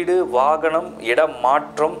வீடு, வாகனம், இடம்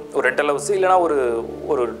மாற்றம், ஒரு ரெண்டல் ஹவுஸ், இல்லைனா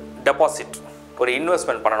ஒரு டெபாசிட், ஒரு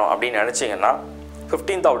இன்வெஸ்ட்மெண்ட் பண்ணணும் அப்படின்னு நினச்சிங்கன்னா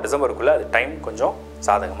 15th ஆஃப் டிசம்பருக்குள்ளே அது டைம் கொஞ்சம்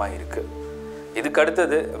சாதகமாக இருக்குது. இதுக்கு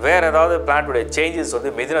அடுத்தது வேறு ஏதாவது பிளான்ட்டுடைய சேஞ்சஸ்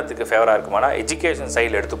வந்து மிதுனத்துக்கு ஃபேவராக இருக்குமானா எஜுகேஷன்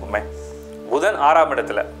சைடில் எடுத்துப்போமே. புதன் 6ஆம்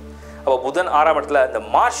இடத்துல. அப்போ புதன் 6ஆம் இடத்துல இந்த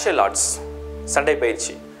மார்ஷியல் ஆர்ட்ஸ், சண்டை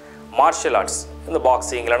பயிற்சி, மார்ஷியல் ஆர்ட்ஸ், இந்த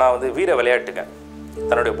பாக்ஸிங், இல்லைனா வந்து வீர விளையாட்டுங்க,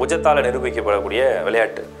 தன்னுடைய புஜத்தால் நிரூபிக்கப்படக்கூடிய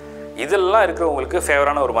விளையாட்டு, இதெல்லாம் இருக்கிறவங்களுக்கு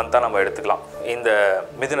ஃபேவரான ஒரு மந்தாக நம்ம எடுத்துக்கலாம் இந்த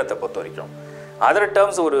மிதுனத்தை பொறுத்த வரைக்கும். அதர்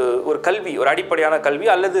டேர்ம்ஸ் ஒரு கல்வி, ஒரு அடிப்படையான கல்வி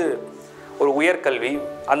அல்லது ஒரு உயர்கல்வி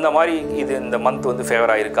அந்த மாதிரி இது இந்த மந்த் வந்து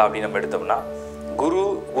ஃபேவராக இருக்கா அப்படின்னு நம்ம எடுத்தோம்னா, குரு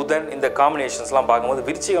புதன் இந்த காம்பினேஷன்ஸ்லாம் பார்க்கும்போது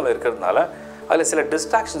விருச்சிகமில் இருக்கிறதுனால அதில் சில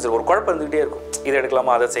டிஸ்ட்ராக்ஷன்ஸ் ஒரு குழப்பம் இருந்துகிட்டே இருக்கும். இதை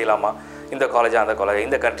எடுக்கலாமா, அதை செய்யலாமா, இந்த காலேஜ் அந்த காலேஜ்,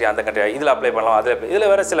 இந்த கண்ட்ரி அந்த கண்ட்ரி, இதில் அப்ளை பண்ணலாம், அதில் இதில்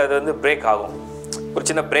வேறு சில இது வந்து பிரேக் ஆகும். ஒரு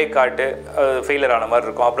சின்ன பிரேக் ஆகிட்டு ஃபெயிலியர் ஆன மாதிரி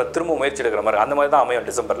இருக்கும். அப்புறம் திரும்ப முயற்சி எடுக்கிற மாதிரி அந்த மாதிரி தான் அமையும்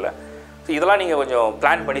டிசம்பரில். ஸோ இதெல்லாம் நீங்கள் கொஞ்சம்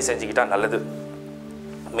பிளான் பண்ணி செஞ்சுக்கிட்டால் நல்லது.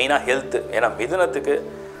 மெயினாக ஹெல்த்து. ஏன்னா மிதுனத்துக்கு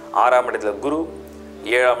 6ஆம் இடத்துல குரு,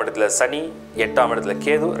 7ஆம் இடத்துல சனி, 8ஆம் இடத்துல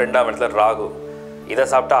கேது, 2ஆம் இடத்துல ராகு. இதை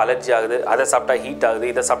சாப்பிட்டா அலர்ஜி ஆகுது, அதை சாப்பிட்டா ஹீட் ஆகுது,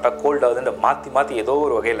 இதை சாப்பிட்டா கோல்ட் ஆகுதுன்ற மாற்றி ஏதோ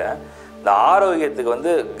ஒரு வகையில் இந்த ஆரோக்கியத்துக்கு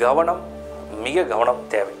வந்து மிக கவனம்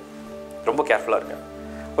தேவை. ரொம்ப கேர்ஃபுல்லாக இருக்கு.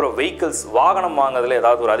 அப்புறம் வெஹிக்கிள்ஸ், வாகனம் வாங்குறதுல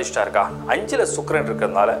ஏதாவது ஒரு அதிர்ஷ்டம் இருக்கா? 5ல் சுக்கிரன்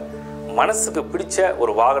இருக்கிறதுனால மனசுக்கு பிடிச்ச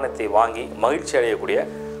ஒரு வாகனத்தை வாங்கி மகிழ்ச்சி அடையக்கூடிய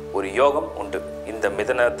ஒரு யோகம் உண்டு இந்த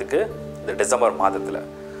மிதுனத்துக்கு இந்த டிசம்பர் மாதத்தில்.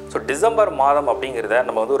 ஸோ டிசம்பர் மாதம் அப்படிங்கிறத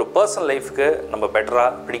நம்ம வந்து ஒரு பர்சனல் லைஃபுக்கு நம்ம பெட்டராக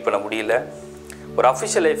ப்ரிடிக்ட் பண்ண முடியல. ஒரு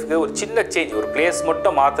அஃபிஷியல் லைஃபுக்கு ஒரு சின்ன சேஞ்ச், ஒரு பிளேஸ்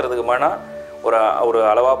மட்டும் மாற்றுறதுக்கு வேணால் ஒரு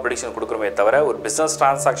அளவாக ப்ரிடிக்ஷன் கொடுக்குறோமே தவிர ஒரு பிஸ்னஸ்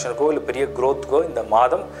ட்ரான்சாக்ஷனுக்கோ இல்லை பெரிய க்ரோத்துக்கோ இந்த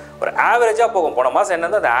மாதம் ஒரு ஆவரேஜாக போகும். போன மாதம்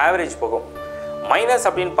என்னென்னா அந்த ஆவரேஜ் போகும். மைனஸ்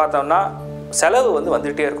அப்படின்னு பார்த்தோம்னா செலவு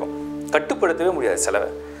வந்துகிட்டே இருக்கும். கட்டுப்படுத்தவே முடியாது. செலவு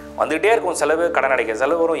வந்துகிட்டே இருக்கும். செலவு, கடன் அடைக்க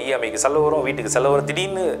செலவு வரும், இஎம்ஐக்கு செலவு வரும், வீட்டுக்கு செலவு வரும்,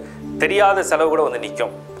 திடீர்னு தெரியாத செலவு கூட வந்து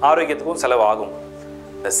நிற்கும். ஆரோக்கியத்துக்கும் செலவு ஆகும்.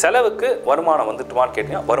 இந்த செலவுக்கு வருமானம் வந்துட்டுமான்னு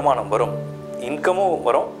கேட்டிங்கன்னா வருமானம் வரும், இன்கமும்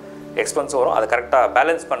வரும், எக்ஸ்பென்ஸும் வரும். அதை கரெக்டாக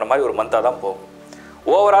பேலன்ஸ் பண்ணுற மாதிரி ஒரு மந்தாக தான் போகும்.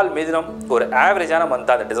 ஓவரால் மிதுனம் ஒரு ஆவரேஜான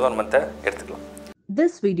மந்தாக அந்த டிசம்பர் மந்த்தை எடுத்துக்கலாம்.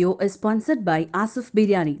 This video is sponsored by Asif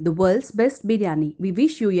Biryani, the world's best biryani. We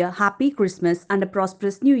wish you a happy Christmas and a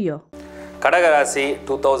prosperous new year. கடக ராசி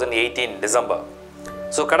 2018 டிசம்பர்.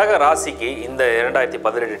 ஸோ கடக ராசிக்கு இந்த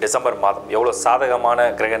 2018 டிசம்பர் மாதம் எவ்வளோ சாதகமான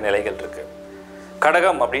கிரக நிலைகள் இருக்குது.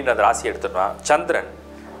 கடகம் அப்படின்ற அந்த ராசி எடுத்தோம்னா சந்திரன்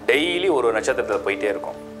டெய்லி ஒரு நட்சத்திரத்தில் போயிட்டே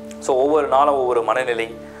இருக்கும். ஸோ ஒவ்வொரு நாளும் ஒவ்வொரு மனநிலை,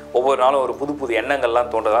 ஒவ்வொரு நாளும் ஒரு புது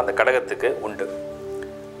எண்ணங்கள்லாம் தோன்றதான் அந்த கடகத்துக்கு உண்டு.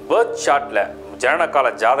 பர்த் சார்ட்டில் ஜனனகால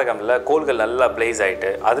ஜாதகமில் கோள்கள் நல்லா பிளேஸ் ஆகிட்டு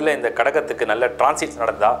அதில் இந்த கடகத்துக்கு நல்ல டிரான்சிட்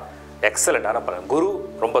நடந்தால் எக்ஸலண்ட்டான பலன். குரு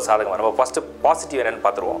ரொம்ப சாதகமாக. நம்ம ஃபஸ்ட்டு பாசிட்டிவ் என்னென்னு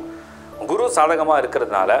பார்த்துருவோம். குரு சாதகமாக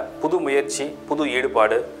இருக்கிறதுனால புது முயற்சி, புது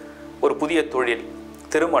ஈடுபாடு, ஒரு புதிய தொழில்,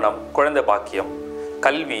 திருமணம், குழந்தை பாக்கியம்,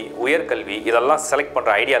 கல்வி, உயர்கல்வி இதெல்லாம் செலக்ட்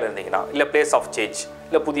பண்ணுற ஐடியாவில் இருந்தீங்கன்னா, இல்லை பிளேஸ் ஆஃப் சேஞ்ச்,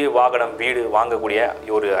 இல்லை புதிய வாகனம், வீடு வாங்கக்கூடிய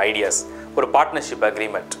ஒரு ஐடியாஸ், ஒரு பார்ட்னர்ஷிப்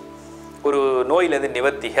அக்ரிமெண்ட், ஒரு நோயிலேருந்து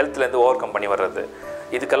நிவர்த்தி, ஹெல்த்லேருந்து ஓவர் கம் பண்ணி வர்றது,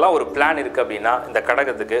 இதுக்கெல்லாம் ஒரு பிளான் இருக்குது அப்படின்னா இந்த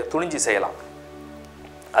கடகத்துக்கு துணிஞ்சு செய்யலாம்.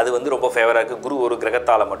 அது ரொம்ப ஃபேவராக இருக்குது குரு ஒரு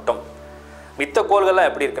கிரகத்தால் மட்டும். மித்த கோள்கள்லாம்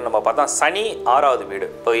எப்படி இருக்குன்னு நம்ம பார்த்தா சனி 6வது வீடு.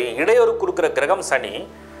 இப்போ இடையூறு கொடுக்குற கிரகம் சனி,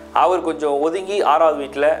 அவர் கொஞ்சம் ஒதுங்கி 6வது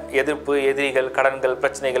வீட்டில் எதிர்ப்பு, எதிரிகள், கடன்கள்,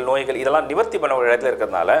 பிரச்சனைகள், நோய்கள் இதெல்லாம் நிவர்த்தி பண்ண ஒரு இடத்துல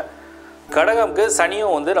இருக்கிறதுனால கடகம்க்கு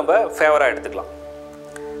சனியும் நம்ம ஃபேவராக எடுத்துக்கலாம்.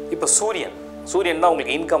 இப்போ சூரியன் தான்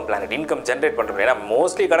உங்களுக்கு இன்கம் பிளானட், இன்கம் ஜென்ரேட் பண்ணுறது. ஏன்னா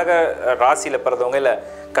மோஸ்ட்லி கடக ராசியில் பிறந்தவங்க இல்லை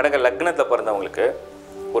கடக லக்னத்தில் பிறந்தவங்களுக்கு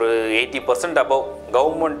ஒரு 80% அபவ்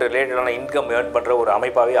கவர்மெண்ட் ரிலேட்டடான இன்கம் ஏர்ன் பண்ணுற ஒரு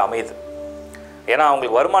அமைப்பாகவே அமையுது. ஏன்னா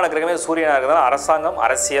அவங்களுக்கு வருமான கிரகமே சூரியனாக இருக்கிறதால அரசாங்கம்,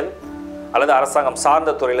 அரசியல் அல்லது அரசாங்கம்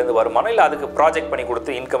சார்ந்த துறையிலேருந்து வருமானம், இல்லை அதுக்கு ப்ராஜெக்ட் பண்ணி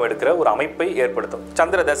கொடுத்து இன்கம் எடுக்கிற ஒரு அமைப்பை ஏற்படுத்தும்.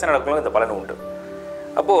 சந்திர தசை நடக்கணும் இந்த பலன் உண்டு.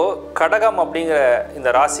 அப்போது கடகம் அப்படிங்கிற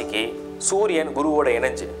இந்த ராசிக்கு சூரியன் குருவோட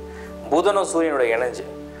இணைஞ்சு, புதனும் சூரியனோட இணைஞ்சு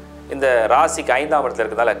இந்த ராசிக்கு 5ஆம் இடத்துல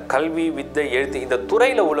இருக்கிறதால கல்வி, வித்தை, எழுத்து இந்த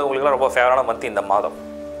துறையில் உள்ளவங்களுக்குலாம் ரொம்ப ஃபேவரான மந்த் இந்த மாதம்.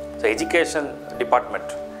 ஸோ எஜுகேஷன்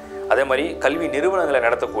டிபார்ட்மெண்ட், அதே மாதிரி கல்வி நிறுவனங்களை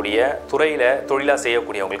நடத்தக்கூடிய துறையில் தொழிலாக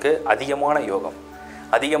செய்யக்கூடியவங்களுக்கு அதிகமான யோகம்,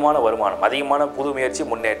 அதிகமான வருமானம், அதிகமான புது முயற்சி,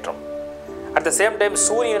 முன்னேற்றம். அட் த சேம் டைம்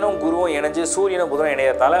சூரியனும் குருவும் இணைஞ்சு சூரியனும் புதனும்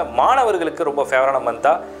இணையறதுனால மாணவர்களுக்கு ரொம்ப ஃபேவரான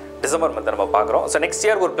மந்தாக டிசம்பர் மந்த்தை நம்ம பார்க்குறோம். ஸோ நெக்ஸ்ட்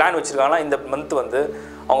இயர் ஒரு பிளான் வச்சுருக்காங்கன்னா இந்த மந்த்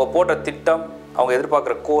அவங்க போட்ட திட்டம், அவங்க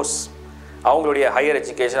எதிர்பார்க்குற கோர்ஸ், அவங்களுடைய ஹையர்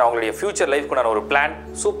எஜுகேஷன், அவங்களுடைய ஃப்யூச்சர் லைஃப்க்குண்டான ஒரு பிளான்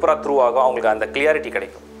சூப்பராக த்ரூ ஆகும். அவங்களுக்கு அந்த கிளியாரிட்டி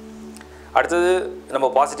கிடைக்கும். அடுத்தது நம்ம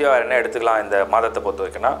பாசிட்டிவாக என்ன எடுத்துக்கலாம் இந்த மாதத்தை பொறுத்த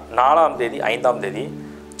வரைக்கும்னா 4ஆம் தேதி 5ஆம் தேதி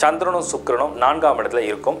சந்திரனும் சுக்கிரனும் 4ஆம் இடத்துல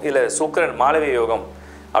இருக்கும். இதில் சுக்கிரன் மாலவிய யோகம்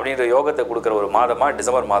அப்படின்ற யோகத்தை கொடுக்குற ஒரு மாதமாக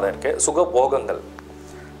டிசம்பர் மாதம் இருக்குது.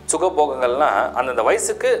 சுகபோகங்கள்னால் அந்தந்த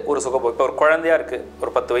வயசுக்கு ஒரு சுகபோகம். இப்போ ஒரு குழந்தையாக இருக்குது,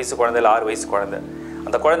 ஒரு 10 வயசு குழந்தை, இல்லை 6 வயசு குழந்தை,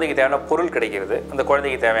 அந்த குழந்தைக்கு தேவையான பொருள் கிடைக்கிறது, அந்த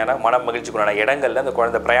குழந்தைக்கு தேவையான மன மகிழ்ச்சிக்குண்டான இடங்களில் அந்த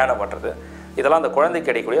குழந்தை பிரயாணம் பண்ணுறது, இதெல்லாம் அந்த குழந்தைக்கு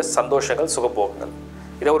கிடைக்கக்கூடிய சந்தோஷங்கள், சுகபோகங்கள்.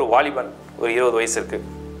 இதே ஒரு வாலிபன் ஒரு 20 வயசு இருக்குது,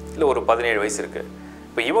 இல்லை ஒரு 17 வயசு இருக்குது.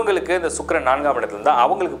 இப்போ இவங்களுக்கு இந்த சுக்கிரன் 4ஆம் இடத்துல இருந்தால்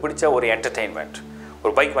அவங்களுக்கு பிடிச்ச ஒரு என்டர்டெயின்மெண்ட்,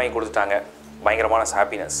 ஒரு பைக் வாங்கி கொடுத்துட்டாங்க, பயங்கரமான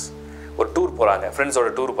ஹாப்பினஸ், ஒரு டூர் போகிறாங்க, ஃப்ரெண்ட்ஸோட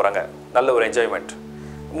டூர் போகிறாங்க, நல்ல ஒரு என்ஜாய்மெண்ட்.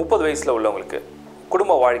 30 வயசில் உள்ளவங்களுக்கு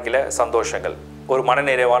குடும்ப வாழ்க்கையில் சந்தோஷங்கள், ஒரு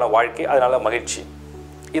மனநிறைவான வாழ்க்கை, அதனால் மகிழ்ச்சி.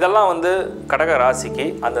 இதெல்லாம் கடக ராசிக்கு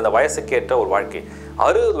அந்தந்த வயசுக்கு ஏற்ற ஒரு வாழ்க்கை.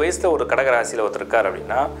 60 வயசில் ஒரு கடக ராசியில் ஒருத்தர் இருக்கார்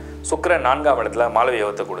அப்படின்னா சுக்கிரன் 4ஆம் இடத்துல மாலவ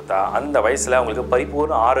யோகத்தை கொடுத்தா அந்த வயசில் அவங்களுக்கு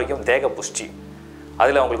பரிபூர்ண ஆரோக்கியம், தேக புஷ்டி,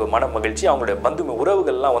 அதில் அவங்களுக்கு மன மகிழ்ச்சி, அவங்களுடைய பந்து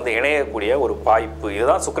உறவுகள்லாம் வந்து இணையக்கூடிய ஒரு வாய்ப்பு.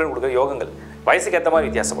 இதுதான் சுக்கிரன் கொடுக்குற யோகங்கள். வயசுக்கு ஏற்ற மாதிரி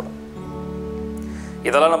வித்தியாசப்படும்.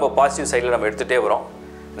 இதெல்லாம் நம்ம பாசிட்டிவ் சைடில் நம்ம எடுத்துகிட்டே வரோம்.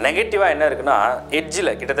 நெகட்டிவாக என்ன இருக்குன்னா,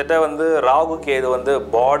 எட்ஜில் கிட்டத்தட்ட வந்து ராகு கேது வந்து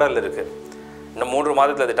பார்டரில் இருக்குது. இன்னும் 3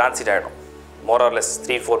 மாதத்தில் அது டிரான்சிட் ஆகிடும். மோரார்லெஸ்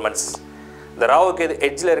 3-4 months. இந்த ராகு கேது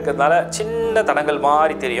எட்ஜில் இருக்கிறதுனால சின்ன தடங்கள்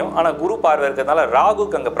மாதிரி தெரியும். ஆனால் குரு பார்வை இருக்கிறதுனால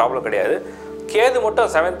ராகுக்கு அங்கே ப்ராப்ளம் கிடையாது. கேது மட்டும்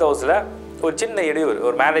 7th ஹவுஸில் ஒரு சின்ன இடையூறு,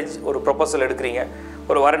 ஒரு மேரேஜ், ஒரு ப்ரொபோசல் எடுக்கிறீங்க,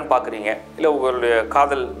 ஒரு வரன் பார்க்குறீங்க, இல்லை உங்களுடைய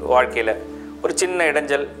காதல் வாழ்க்கையில் ஒரு சின்ன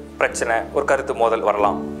இடைஞ்சல், பிரச்சனை, ஒரு கருத்து மோதல்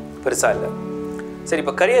வரலாம். பெருசாக இல்லை. சரி,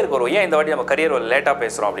 இப்போ கரியருக்கு வருவோம். ஏன் இந்த வாட்டி நம்ம கரியர் லேட்டாக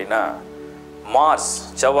பேசுகிறோம் அப்படின்னா, மார்ஸ்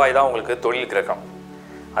செவ்வாய் தான் உங்களுக்கு தொழில் கிரகம்.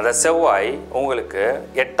 அந்த செவ்வாய் உங்களுக்கு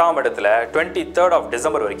 8ஆம் இடத்துல 23rd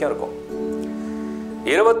டிசம்பர் வரைக்கும் இருக்கும்.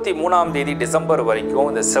 23ஆம் தேதி டிசம்பர் வரைக்கும்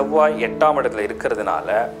இந்த செவ்வாய் 8ஆம் இடத்துல இருக்கிறதுனால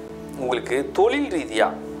உங்களுக்கு தொழில்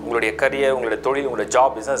ரீதியாக உங்களுடைய கரியர், உங்களுடைய தொழில், உங்களுடைய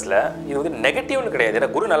ஜாப், பிஸ்னஸில் இது வந்து நெகட்டிவ்னு கிடையாது. ஏன்னா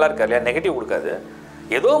குரு நல்லா இருக்கார் இல்லையா, நெகட்டிவ் கொடுக்காது.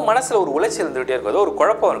 ஏதோ மனசில் ஒரு உளைச்சல் இருந்துகிட்டே இருக்கும், ஏதோ ஒரு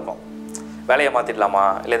குழப்பம் இருக்கும். வேலையை மாற்றிடலாமா,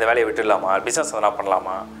 இல்லை இந்த வேலையை விட்டுடலாமா, பிஸ்னஸ் எதனா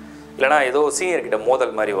பண்ணலாமா, இல்லைனா ஏதோ சீனியர்கிட்ட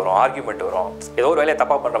மோதல் மாதிரி வரும், ஆர்கியூமெண்ட் வரும், ஏதோ ஒரு வேலையை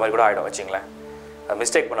தப்பாக பண்ணுற மாதிரி கூட ஆகிடும் வச்சிங்களேன்.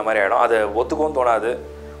 மிஸ்டேக் பண்ண மாதிரி ஆகிடும். அது ஒத்துக்கவும் தோணாது,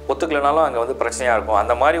 ஒத்துக்கலைனாலும் அங்கே வந்து பிரச்சனையாக இருக்கும்.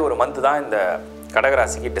 அந்த மாதிரி ஒரு மந்த் தான் இந்த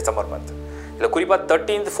கடகராசிக்கு டிசம்பர் மந்த். இதில் குறிப்பாக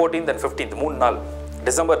 13th, 14th and 15th 3 நாள்,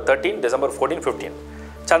 டிசம்பர் 13, டிசம்பர் 14, 15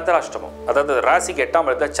 சந்திராஷ்டமம். அதாவது ராசிக்கு 8ஆம்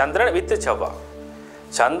இடத்துல சந்திரன் வித்து செவ்வாய்.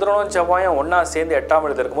 சந்திரனும் செவ்வாயும் ஒன்றா சேர்ந்து 8ஆம்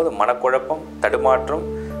இடத்துல இருக்கும்போது மனக்குழப்பம், தடுமாற்றம்,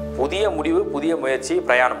 புதிய முடிவு, புதிய முயற்சி,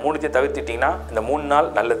 பிரயாணம் 3த்தையும் தவிர்த்துட்டிங்கன்னா இந்த 3 நாள்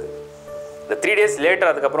நல்லது. இந்த 3 days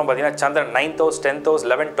லேட்டர் அதுக்கப்புறம் பார்த்தீங்கன்னா சந்திரன் 9th house, 10th house,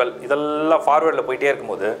 11, 12 இதெல்லாம் ஃபார்வேர்டில் போயிட்டே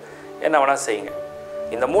இருக்கும்போது என்ன வேணால் செய்யுங்க.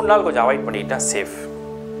 இந்த 3 நாள் கொஞ்சம் அவாய்ட் பண்ணிட்டா சேஃப்.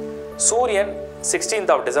 சூரியன்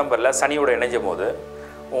 16th டிசம்பரில் சனியோட இணைஞ்சும் போது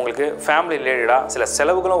உங்களுக்கு ஃபேமிலி ரிலேட்டடாக சில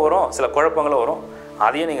செலவுகளும் வரும், சில குழப்பங்களும் வரும்.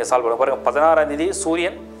 அதையும் நீங்கள் சால்வ் பண்ண பாருங்கள். 16ஆம் தேதி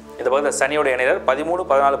சூரியன் இந்த பக்கத்தில் சனியோட இணையர், 13,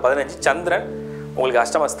 14, 15 சந்திரன் உங்களுக்கு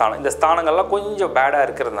அஷ்டம ஸ்தானம். இந்த ஸ்தானங்கள்லாம் கொஞ்சம் பேடாக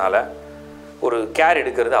இருக்கிறதுனால ஒரு கேர்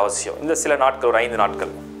எடுக்கிறது அவசியம் இந்த சில நாட்கள், ஒரு 5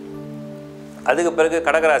 நாட்கள். அதுக்கு பிறகு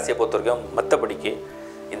கடகராசியை பொறுத்த வரைக்கும் மற்றபடிக்கு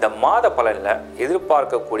இந்த மாத பலனில்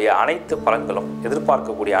எதிர்பார்க்கக்கூடிய அனைத்து பலன்களும்,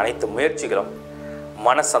 எதிர்பார்க்கக்கூடிய அனைத்து முயற்சிகளும்,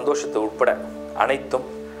 மன சந்தோஷத்தை உட்பட அனைத்தும்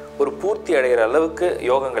ஒரு பூர்த்தி அடைகிற அளவுக்கு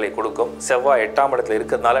யோகங்களை கொடுக்கும். செவ்வாய் 8ஆம் இடத்துல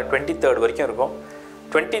இருக்கிறதுனால 23rd வரைக்கும் இருக்கும்.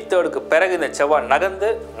 23rd பிறகு இந்த செவ்வாய் நகர்ந்து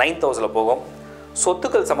 9th ஹவுஸில் போகும்.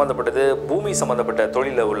 சொத்துக்கள் சம்மந்தப்பட்டது, பூமி சம்மந்தப்பட்ட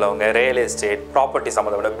தொழிலில் உள்ளவங்க, ரியல் எஸ்டேட், ப்ராப்பர்ட்டி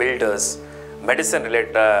சம்மந்தப்பட்ட பில்டர்ஸ், மெடிசன்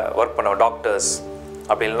ரிலேட்டட் ஒர்க் பண்ண டாக்டர்ஸ்,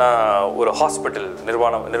 அப்படின்னா ஒரு ஹாஸ்பிட்டல்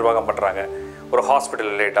நிர்வாகம் பண்ணுறாங்க, ஒரு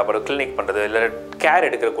ஹாஸ்பிட்டல் ரிலேட்டாக ஒரு கிளினிக் பண்ணுறது, இல்லை கேர்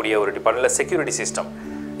எடுக்கக்கூடிய ஒரு டிபார்ட்மெண்ட்டில் செக்யூரிட்டி சிஸ்டம்,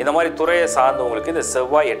 இந்த மாதிரி துறையை சார்ந்தவங்களுக்கு இந்த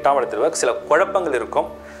செவ்வாய் 8ஆம் இடத்துல சில குழப்பங்கள் இருக்கும்.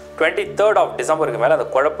 23rd டிசம்பருக்கு மேலே அந்த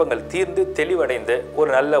குழப்பங்கள் தீர்ந்து தெளிவடைந்து ஒரு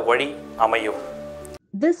நல்ல வழி அமையும்.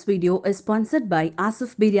 This video is sponsored by Asif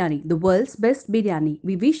Biryani, the world's best biryani.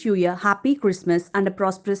 We wish you a happy Christmas and a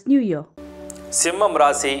prosperous New Year. சிம்மம்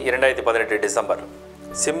ராசி 2018 டிசம்பர்.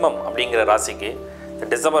 சிம்மம் அப்படிங்கிற ராசிக்கு இந்த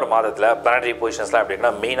டிசம்பர் மாதத்தில் பிளானரி பொசிஷன்ஸ்லாம்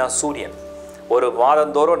எப்படின்னா, மெயினாக சூரியன் ஒரு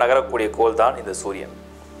மாதந்தோறும் நகரக்கூடிய கோள் தான் இந்த சூரியன்.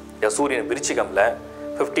 இந்த சூரியன் விருச்சிகமில்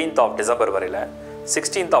 15th டிசம்பர் வரையில்,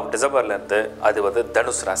 16th டிசம்பர்லேருந்து அது வந்து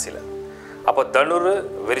தனுஷ் ராசியில். அப்போ தனுரு,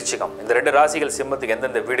 விருச்சிகம் இந்த 2 ராசிகள் சிம்மத்துக்கு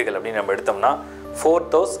எந்தெந்த வீடுகள் அப்படின்னு நம்ம எடுத்தோம்னா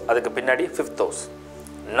 4th house, அதுக்கு பின்னாடி 5th house.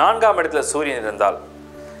 4ஆம் இடத்துல சூரியன் இருந்தால்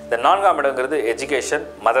இந்த 4ஆம் இடங்கிறது எஜுகேஷன்,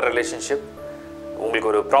 மதர் ரிலேஷன்ஷிப், உங்களுக்கு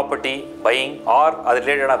ஒரு ப்ராப்பர்ட்டி பையிங் ஆர் அது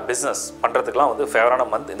ரிலேட்டடான பிஸ்னஸ் பண்ணுறதுக்கெலாம் வந்து ஃபேவரான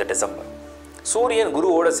மந்த் இந்த டிசம்பர். சூரியன்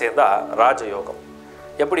குருவோடு சேர்ந்தால் ராஜயோகம்.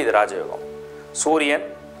 எப்படி இது ராஜயோகம்? சூரியன்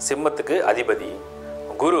சிம்மத்துக்கு அதிபதி,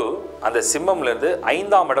 குரு அந்த சிம்மம்லேருந்து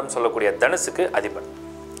 5ஆம் இடம் சொல்லக்கூடிய தனுசுக்கு அதிபன்.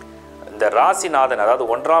 இந்த ராசிநாதன் அதாவது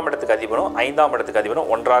 1ஆம் இடத்துக்கு அதிபனும் 5ஆம் இடத்துக்கு அதிபனும்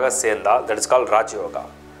ஒன்றாக சேர்ந்தால் that is call Raja Yoga.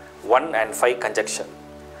 1 and 5 conjunction.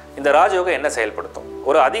 இந்த ராஜயோகம் என்ன செயல்படுத்தும்?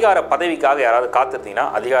 ஒரு அதிகார பதவிக்காக யாராவது காத்திருந்தீங்கன்னா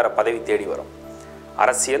அதிகார பதவி தேடி வரும்.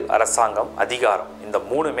 அரசியல், அரசாங்கம், அதிகாரம் இந்த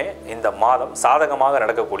 3மே இந்த மாதம் சாதகமாக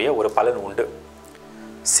நடக்கக்கூடிய ஒரு பலன் உண்டு.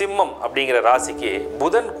 சிம்மம் அப்படிங்கிற ராசிக்கு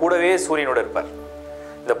புதன் கூடவே சூரியனோடு இருப்பார்.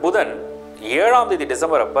 இந்த புதன் 7ஆம் தேதி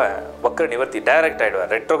டிசம்பர் அப்போ வக்ர நிவர்த்தி டைரக்ட்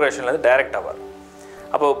ஆகிடுவார். ரெட்ரோகிரேஷன்லேருந்து டைரக்ட் ஆவார்.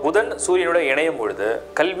 அப்போ புதன் சூரியனோட இணையும் பொழுது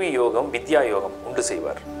கல்வி யோகம், வித்யா யோகம் உண்டு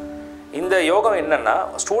செய்வார். இந்த யோகம் என்னென்னா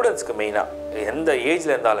ஸ்டூடெண்ட்ஸ்க்கு மெயினாக எந்த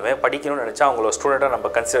ஏஜில் இருந்தாலுமே படிக்கணும்னு நினச்சா அவங்கள ஸ்டூடெண்ட்டாக நம்ம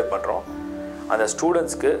கன்சிடர் பண்ணுறோம். அந்த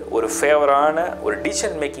ஸ்டூடெண்ட்ஸ்க்கு ஒரு ஃபேவரான ஒரு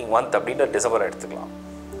டிசிஷன் மேக்கிங் மந்த் அப்படின்ற டிசம்பரை எடுத்துக்கலாம்.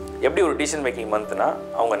 எப்படி ஒரு டிசிஷன் மேக்கிங் மந்த்னா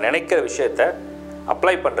அவங்க நினைக்கிற விஷயத்தை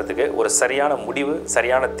அப்ளை பண்ணுறதுக்கு ஒரு சரியான முடிவு,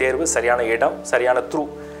 சரியான தேர்வு, சரியான இடம், சரியான த்ரூ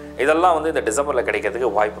இதெல்லாம் வந்து இந்த டிசம்பரில்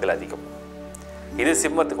கிடைக்கிறதுக்கு வாய்ப்புகள் அதிகம். இது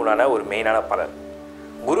சிம்மத்துக்குண்டான ஒரு மெயினான பலன்.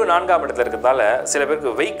 குரு 4ஆம் இடத்துல இருக்கிறதால சில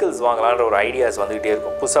பேருக்கு வெஹிக்கிள்ஸ் வாங்கலான்ற ஒரு ஐடியாஸ் வந்துக்கிட்டே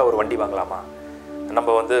இருக்கும். புதுசாக ஒரு வண்டி வாங்கலாமா, நம்ம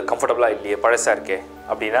வந்து கம்ஃபர்டபுளாக இல்லையே, பழசாக இருக்கே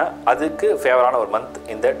அப்படின்னா அதுக்கு ஃபேவரான ஒரு மந்த்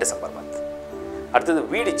இந்த டிசம்பர் மந்த். அடுத்தது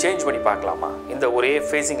வீடு சேஞ்ச் பண்ணி பார்க்கலாமா, இந்த ஒரே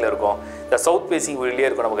ஃபேஸிங்கில் இருக்கும், இந்த சவுத் ஃபேஸிங் வீட்லேயே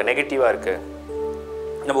இருக்கும், நமக்கு நெகட்டிவாக இருக்குது,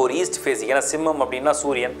 நம்ம ஒரு ஈஸ்ட் ஃபேஸிங், ஏன்னா சிம்மம் அப்படின்னா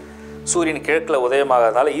சூரியன் கிழக்கில்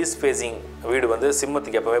உதயமாகிறதுனால ஈஸ்ட் ஃபேஸிங் வீடு வந்து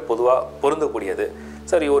சிம்மத்துக்கு எப்போவுமே பொதுவாக பொருந்தக்கூடியது.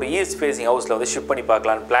 சரி, ஒரு ஈஸ்ட் ஃபேஸிங் ஹவுஸில் வந்து ஷிஃப்ட் பண்ணி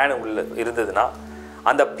பார்க்கலான்னு பிளான் உள்ள இருந்ததுன்னா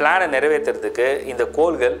அந்த பிளானை நிறைவேற்றுறதுக்கு இந்த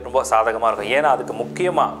கோள்கள் ரொம்ப சாதகமாக இருக்கும். ஏன்னா அதுக்கு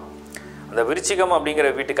முக்கியமாக அந்த விருச்சிகம் அப்படிங்கிற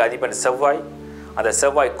வீட்டுக்கு அதிபன் செவ்வாய், அந்த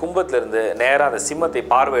செவ்வாய் கும்பத்திலிருந்து நேராக அந்த சிம்மத்தை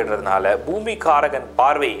பார்வையிடுறதுனால பூமிக்காரகன்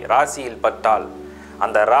பார்வை ராசியில் பட்டால்,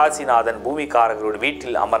 அந்த ராசிநாதன் பூமிக்காரகரோட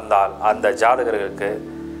வீட்டில் அமர்ந்தால் அந்த ஜாதகர்களுக்கு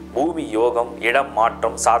பூமி யோகம், இடம்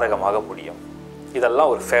மாற்றம் சாதகமாக முடியும்.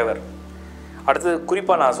 இதெல்லாம் ஒரு ஃபேவர். அடுத்தது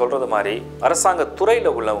குறிப்பாக நான் சொல்கிறது மாதிரி அரசாங்க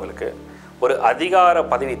துறையில் உள்ளவங்களுக்கு ஒரு அதிகார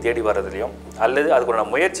பதவி தேடி வர்றதுலையும் அல்லது அதுக்குள்ள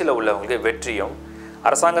முயற்சியில் உள்ளவங்களுக்கு வெற்றியும்,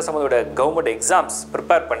 அரசாங்க சம்மந்தோட கவர்மெண்ட் எக்ஸாம்ஸ்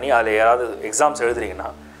ப்ரிப்பேர் பண்ணி அதில் யாராவது எக்ஸாம்ஸ் எழுதுறீங்கன்னா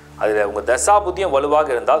அதில் உங்கள் தசாபுத்தியம் வலுவாக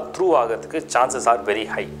இருந்தால் த்ரூ ஆகிறதுக்கு சான்சஸ் ஆர் வெரி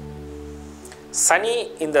ஹை. சனி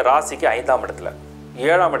இந்த ராசிக்கு 5ஆம் இடத்துல,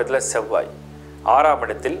 7ஆம் இடத்துல செவ்வாய், 6ஆம்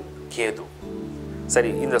இடத்தில் கேது. சரி,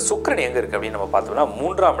 இந்த சுக்கிரன் எங்கே இருக்குது அப்படின்னு நம்ம பார்த்தோம்னா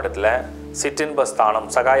 3ஆம் இடத்துல சிற்றின்பஸ்தானம்,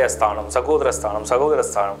 சகாயஸ்தானம்,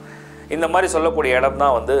 சகோதரஸ்தானம் இந்த மாதிரி சொல்லக்கூடிய இடம்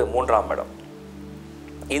தான் வந்து 3ஆம் இடம்.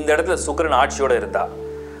 இந்த இடத்துல சுக்கிரன் ஆட்சியோடு இருந்தால்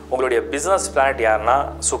உங்களுடைய பிஸ்னஸ் பிளானட் யாருன்னா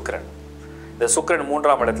சுக்கிரன். இந்த சுக்கிரன்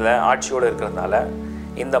 3ஆம் இடத்துல ஆட்சியோடு இருக்கிறதுனால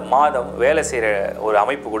இந்த மாதம் வேலை செய்கிற ஒரு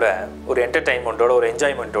அமைப்பு கூட ஒரு என்டர்டெயின்மெண்ட்டோட, ஒரு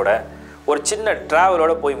என்ஜாய்மெண்ட்டோட, ஒரு சின்ன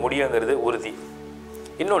ட்ராவலோட போய் முடியுங்கிறது உறுதி.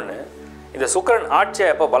 இன்னொன்று, இந்த சுக்கிரன் ஆட்சியை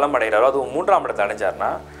எப்போ பலம் அடைகிறாரோ, அதுவும் 3ஆம் இடத்தை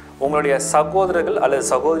அடைஞ்சார்னா உங்களுடைய சகோதரர்கள் அல்லது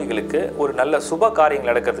சகோதரிகளுக்கு ஒரு நல்ல சுப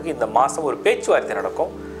காரியங்கள் நடக்கிறதுக்கு இந்த மாதம் ஒரு பேச்சுவார்த்தை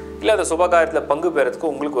நடக்கும். இல்லை அந்த சுப காரியத்தில் பங்கு பெறதுக்கு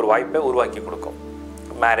உங்களுக்கு ஒரு வாய்ப்பை உருவாக்கி கொடுக்கும்.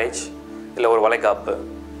 மேரேஜ், இல்லை ஒரு வளைகாப்பு,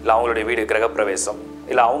 இல்லை அவங்களுடைய வீடு கிரகப்பிரவேசம்,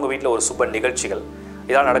 இல்லை அவங்க வீட்டில் ஒரு சுப நிகழ்ச்சிகள்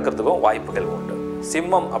இதெல்லாம் நடக்கிறதுக்கும் வாய்ப்புகள் உண்டு.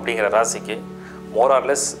 சிம்மம் அப்படிங்கிற ராசிக்கு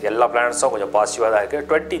மோரார்லெஸ் எல்லா பிளானட்ஸும் கொஞ்சம் பாசிட்டிவாக தான் இருக்குது.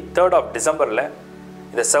 23rd of December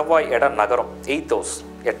இந்த செவ்வாய் இடம் நகரும். 8th house,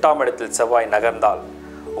 8ஆம் இடத்தில் செவ்வாய் நகர்ந்தால்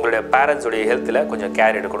உங்களுடைய பேரண்ட்ஸுடைய ஹெல்த்தில் கொஞ்சம்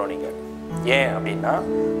கேர் எடுக்கணும் நீங்கள். ஏன் அப்படின்னா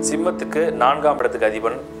சிம்மத்துக்கு 4ஆம் இடத்துக்கு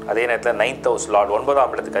அதிபன், அதே நேரத்தில் 9th house லார்ட்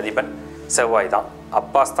 9ஆம் இடத்துக்கு அதிபன் செவ்வாய் தான்.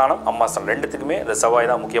 அப்பா ஸ்தானம், அம்மா ஸ்தானம் ரெண்டுத்துக்குமே இந்த செவ்வாய்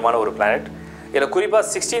தான் முக்கியமான ஒரு பிளானட். இதில் குறிப்பாக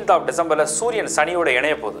 16th of December சூரியன் சனியோட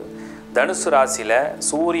இணைய போகுது. தனுசு ராசியில்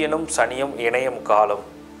சூரியனும் சனியும் இணையும் காலம்.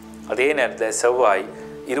 அதே நேரத்தில் செவ்வாய்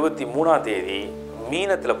 23ஆம் தேதி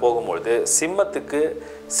மீனத்தில் போகும்பொழுது சிம்மத்துக்கு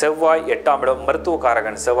செவ்வாய் 8ஆம் இடம்,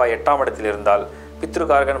 மருத்துவக்காரகன் செவ்வாய் 8ஆம் இடத்தில் இருந்தால்,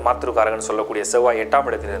 பித்ருக்காரகன் மாத்ருக்காரகன் சொல்லக்கூடிய செவ்வாய் 8ஆம்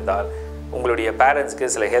இடத்தில் இருந்தால் உங்களுடைய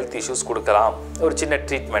பேரண்ட்ஸ்க்கு சில ஹெல்த் இஷ்யூஸ் கொடுக்கலாம். ஒரு சின்ன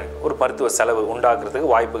ட்ரீட்மெண்ட், ஒரு மருத்துவ செலவு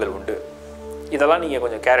உண்டாக்குறதுக்கு வாய்ப்புகள் உண்டு. இதெல்லாம் நீங்கள்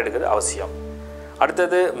கொஞ்சம் கேர் எடுக்கிறது அவசியம்.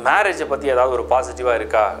 அடுத்தது மேரேஜை பற்றி ஏதாவது ஒரு பாசிட்டிவாக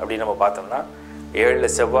இருக்கா அப்படின்னு நம்ம பார்த்தோம்னா 7ல்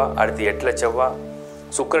செவ்வாய், அடுத்து 8ல் செவ்வாய்,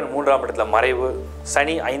 சுக்கிரன் 3ஆம் இடத்துல மறைவு,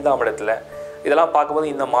 சனி 5ஆம் இடத்துல, இதெல்லாம் பார்க்கும்போது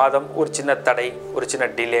இந்த மாதம் ஒரு சின்ன தடை, ஒரு சின்ன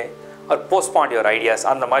டிலே, ஒரு போஸ்ட்பாண்ட் யுவர் ஐடியாஸ்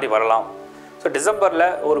அந்த மாதிரி வரலாம். ஸோ டிசம்பரில்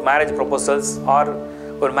ஒரு மேரேஜ் ப்ரொபோசல்ஸ் ஆர்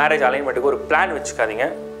ஒரு மேரேஜ் அலைன்மெண்ட்டுக்கு ஒரு பிளான் வச்சுக்காதீங்க.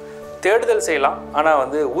 தேடுதல் செய்யலாம், ஆனால்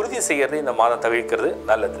வந்து உறுதி செய்கிறது இந்த மாதம் தவிர்க்கிறது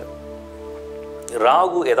நல்லது.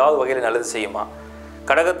 ராகு ஏதாவது வகையில் நல்லது செய்யுமா?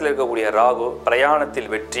 கடகத்தில் இருக்கக்கூடிய ராகு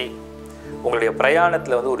பிரயாணத்தில் வெற்றி, உங்களுடைய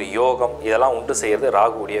பிரயாணத்தில் வந்து ஒரு யோகம், இதெல்லாம் உண்டு செய்கிறது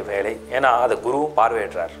ராகுடைய வேலை. ஏன்னா அதை குருவும்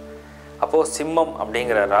பார்வையிடுறார். அப்போது சிம்மம்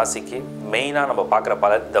அப்படிங்கிற ராசிக்கு மெயினாக நம்ம பார்க்குற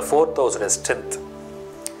பலன் இந்த 4th house ஸ்ட்ரென்த்,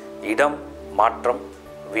 இடம் மாற்றம்,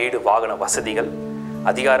 வீடு வாகன வசதிகள்,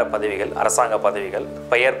 அதிகார பதவிகள், அரசாங்க பதவிகள்,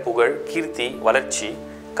 பெயர் புகழ், கீர்த்தி, வளர்ச்சி,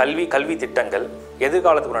 கல்வி திட்டங்கள்,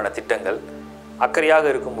 எதிர்காலத்துக்குண்டான திட்டங்கள், அக்கறையாக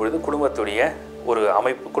இருக்கும் பொழுது குடும்பத்துடைய ஒரு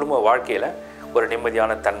அமைப்பு, குடும்ப வாழ்க்கையில் ஒரு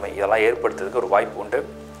நிம்மதியான தன்மை இதெல்லாம் ஏற்படுத்துறதுக்கு ஒரு வாய்ப்பு உண்டு.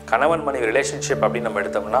 கணவன் மனைவி ரிலேஷன்ஷிப் அப்படின்னு நம்ம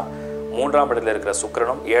எடுத்தோம்னா 3ஆம் இடத்துல இருக்கிற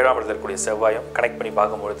சுக்கிரனும் 7ஆம் இடத்துல இருக்கக்கூடிய செவ்வாயும் கனெக்ட் பண்ணி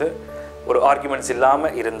பார்க்கும்பொழுது ஒரு ஆர்குமெண்ட்ஸ்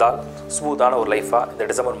இல்லாமல் இருந்தால் ஸ்மூத்தான ஒரு லைஃபாக இந்த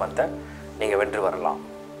டிசம்பர் மந்த்தை நீங்கள் வென்று வரலாம்.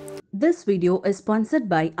 This video is sponsored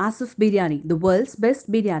by Asif Biryani, the world's best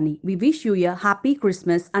biryani. We wish you a happy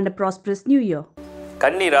Christmas and a prosperous New Year.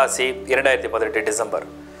 கன்னி ராசி 2018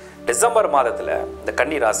 டிசம்பர் மாதத்தில் இந்த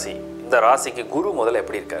கன்னி ராசி, இந்த ராசிக்கு குரு முதல்ல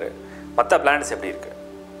எப்படி இருக்காரு, மற்ற பிளானட்ஸ் எப்படி இருக்குது,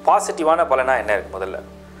 பாசிட்டிவான பலனா என்ன இருக்குது? முதல்ல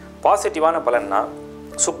பாசிட்டிவான பலன்னா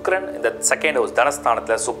சுக்கிரன் இந்த 2nd house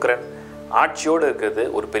தனஸ்தானத்தில் சுக்கிரன் ஆட்சியோடு இருக்கிறது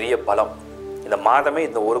ஒரு பெரிய பலம். இந்த மாதமே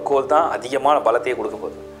இந்த ஒரு கோள் தான் அதிகமான பலத்தையே கொடுக்க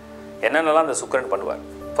போகுது. என்னென்னலாம் இந்த சுக்கிரன் பண்ணுவார்?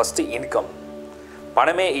 ஃபஸ்ட்டு இன்கம்,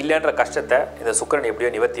 பணமே இல்லைன்ற கஷ்டத்தை இந்த சுக்கிரன்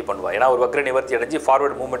எப்படியோ நிவர்த்தி பண்ணுவார். ஏன்னா ஒரு வக்ர நிவர்த்தி அடைஞ்சு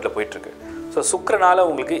ஃபார்வர்டு மூவ்மெண்ட்டில் போயிட்டுருக்கு. ஸோ சுக்கிரனால்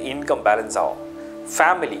உங்களுக்கு இன்கம் பேலன்ஸ் ஆகும்.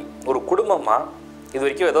 ஃபேமிலி, ஒரு குடும்பமாக இது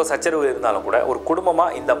வரைக்கும் ஏதோ சச்சரவு இருந்தாலும் கூட ஒரு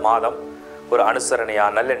குடும்பமாக இந்த மாதம் ஒரு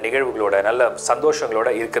அனுசரணையாக நல்ல நிகழ்வுகளோட நல்ல சந்தோஷங்களோட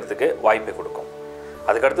இருக்கிறதுக்கு வாய்ப்பை கொடுக்கும்.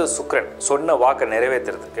 அதுக்கடுத்து சுக்கிரன் சொன்ன வாக்கை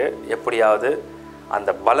நிறைவேற்றுறதுக்கு எப்படியாவது அந்த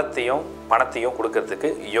பலத்தையும் பணத்தையும் கொடுக்கறதுக்கு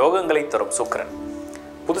யோகங்களை தரும் சுக்கிரன்.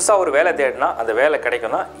 புதுசாக ஒரு வேலை தேடினா அந்த வேலை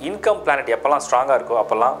கிடைக்கும்னா இன்கம் பிளானட் எப்போல்லாம் ஸ்ட்ராங்காக இருக்கோ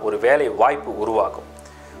அப்போல்லாம் ஒரு வேலை வாய்ப்பு உருவாகும்.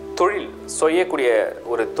 தொழில் செய்யக்கூடிய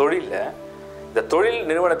ஒரு தொழிலில் இந்த தொழில்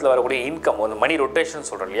நிறுவனத்தில் வரக்கூடிய இன்கம் ஒரு மணி ரொட்டேஷன்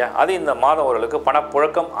சொல்கிறோம் இல்லையா, அது இந்த மாதம் ஓரளவுக்கு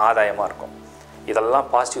பணப்புழக்கம் ஆதாயமாக இருக்கும். இதெல்லாம்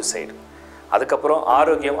பாசிட்டிவ் சைடு. அதுக்கப்புறம்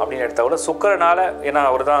ஆரோக்கியம் அப்படின்னு எடுத்தால் கூட சுக்கிரனால், ஏன்னா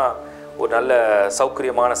அவர் தான் ஒரு நல்ல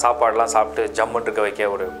சௌகரியமான சாப்பாடெலாம் சாப்பிட்டு ஜம்முன்னு இருக்க வைக்க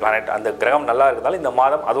ஒரு பிளானட், அந்த கிரகம் நல்லா இருக்கிறதால இந்த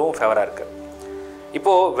மாதம் அதுவும் ஃபேவராக இருக்குது.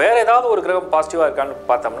 இப்போது வேறு ஏதாவது ஒரு கிரகம் பாசிட்டிவாக இருக்கான்னு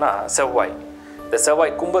பார்த்தோம்னா செவ்வாய். இந்த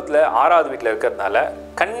செவ்வாய் கும்பத்தில் 6வது வீட்டில் இருக்கிறதுனால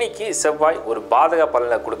கன்னிக்கு செவ்வாய் ஒரு பாதக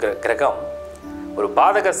பலனை கொடுக்குற கிரகம். ஒரு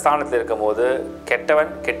பாதக ஸ்தானத்தில் இருக்கும் போது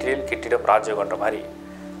கெட்டவன் கெட்டிடில் கெட்டிடம் ராஜயோகன்ற மாதிரி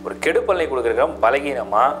ஒரு கெடு பலனை கொடுக்குற கிரகம்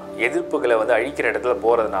பலகீனமாக எதிர்ப்புகளை அழிக்கிற இடத்துல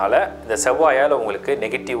போகிறதுனால இந்த செவ்வாயால் உங்களுக்கு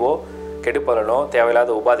நெகட்டிவோ கெடுப்பலனோ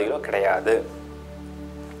தேவையில்லாத உபாதைகளோ கிடையாது.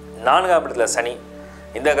 4ஆம் இடத்துல சனி.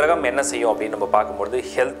 இந்த கிரகம் என்ன செய்யும் அப்படின்னு நம்ம பார்க்கும்பொழுது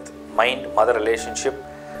ஹெல்த், மைண்ட், மதர் ரிலேஷன்ஷிப்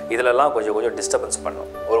இதிலெல்லாம் கொஞ்சம் டிஸ்டர்பன்ஸ்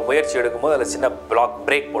பண்ணும். ஒரு முயற்சி எடுக்கும்போது அதில் சின்ன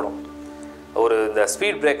பிரேக் போடும். ஒரு இந்த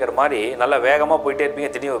ஸ்பீட் பிரேக்கர் மாதிரி நல்லா வேகமாக போயிட்டே இருப்பீங்க,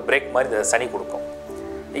 திடீர்னு ஒரு பிரேக் மாதிரி இந்த சனி கொடுக்கும்.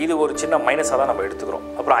 இது ஒரு சின்ன மைனஸாக தான் நம்ம எடுத்துக்கிறோம்.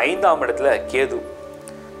 அப்புறம் 5ஆம் இடத்துல கேது.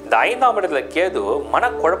 இந்த 5ஆம் இடத்துல கேது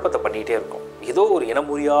மனக்குழப்பத்தை பண்ணிகிட்டே இருக்கும். ஏதோ ஒரு இனம்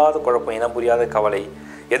புரியாத குழப்பம், இனம் புரியாத கவலை,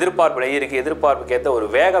 எதிர்பார்ப்பு இருக்குது, எதிர்பார்ப்புக்கு ஏற்ற ஒரு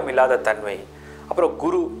வேகம் இல்லாத தன்மை. அப்புறம்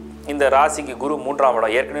குரு, இந்த ராசிக்கு குரு 3ஆம்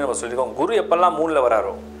இடம். ஏற்கனவே நம்ம சொல்லியிருக்கோம், குரு எப்பெல்லாம் 3ல்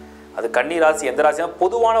வராரோ அது கன்னி ராசி எந்த ராசியாக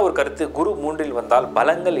பொதுவான ஒரு கருத்து, குரு 3ல் வந்தால்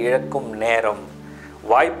பலங்கள் இழக்கும் நேரம்,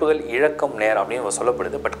 வாய்ப்புகள் இழக்கும் நேரம் அப்படின்னு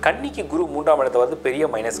சொல்லப்படுது. பட் கன்னிக்கு குரு 3ஆம் இடத்தை பெரிய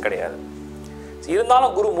மைனஸ் கிடையாது.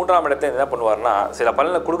 இருந்தாலும் குரு 3ஆம் இடத்தை என்ன பண்ணுவார்னா சில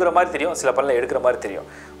பலனை கொடுக்குற மாதிரி தெரியும், சில பலனை எடுக்கிற மாதிரி தெரியும்.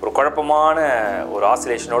 ஒரு குழப்பமான ஒரு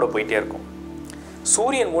ஆசிலேஷனோடு போயிட்டே இருக்கும்.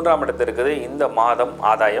 சூரியன் 3ஆம் இடத்துல இருக்குது. இந்த மாதம்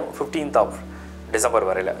ஆதாயம் 15th டிசம்பர்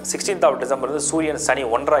வரையில். 16th டிசம்பர் சூரியன் சனி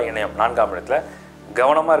ஒன்றாக இணையம் 4ஆம் இடத்துல.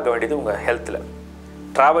 கவனமாக இருக்க வேண்டியது உங்கள் ஹெல்த்தில்.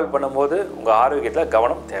 ட்ராவல் பண்ணும்போது உங்கள் ஆரோக்கியத்தில்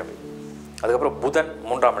கவனம் தேவை. அதுக்கப்புறம் புதன்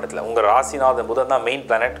 3ஆம் இடத்துல. உங்கள் ராசிநாதன் புதன் தான் மெயின்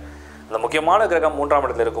பிளானட். அந்த முக்கியமான கிரகம் 3ஆம்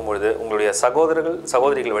இடத்துல இருக்கும்பொழுது உங்களுடைய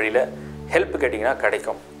சகோதரிகள் வழியில் ஹெல்ப் கேட்டிங்கன்னா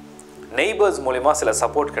கிடைக்கும். நெய்பர்ஸ் மூலிமா சில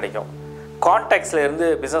சப்போர்ட் கிடைக்கும். கான்டாக்ட்ஸில் இருந்து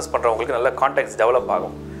பிஸ்னஸ் பண்ணுறவங்களுக்கு நல்ல கான்டாக்ட்ஸ் டெவலப்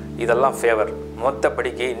ஆகும். இதெல்லாம் ஃபேவர்.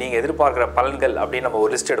 மொத்தப்படிக்கு நீங்கள் எதிர்பார்க்குற பலன்கள் அப்படின்னு நம்ம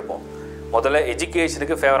ஒரு லிஸ்ட் எடுப்போம். முதல்ல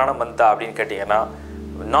எஜுகேஷனுக்கு ஃபேவரான மந்த்தா அப்படின்னு கேட்டிங்கன்னா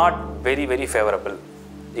நாட் வெரி ஃபேவரபிள்.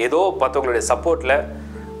 ஏதோ மற்றவங்களுடைய சப்போர்ட்டில்,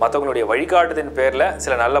 மற்றவங்களுடைய வழிகாட்டுதின் பேரில்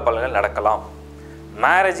சில நல்ல பலன்கள் நடக்கலாம்.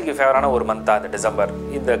 மேரேஜுக்கு ஃபேவரான ஒரு மந்த்தாக இந்த டிசம்பர்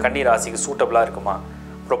இந்த கன்னி ராசிக்கு சூட்டபுளாக இருக்குமா?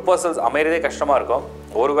 ப்ரொப்போசல்ஸ் அமைகிறதே கஷ்டமாக இருக்கும்.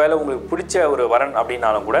 ஒருவேளை உங்களுக்கு பிடிச்ச ஒரு வரன்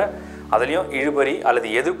அப்படின்னாலும் கூட அதுலேயும் இழுபறி அல்லது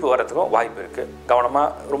எதிர்ப்பு வரத்துக்கும் வாய்ப்பு இருக்குது. கவனமாக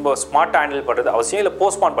ரொம்ப ஸ்மார்ட்டாக ஹேண்டில் பண்ணுறது அவசியம். இல்லை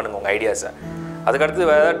போஸ்ட்பான் பண்ணுங்க உங்கள் ஐடியாஸை. அதுக்கடுத்து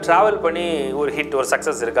வேறு ஏதாவது ட்ராவல் பண்ணி ஒரு ஹிட் ஒரு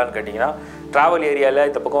சக்ஸஸ் இருக்கான்னு கேட்டிங்கன்னா ட்ராவல் ஏரியாவில்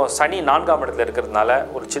இந்த பக்கம் சனி 4ஆம் இடத்துல இருக்கிறதுனால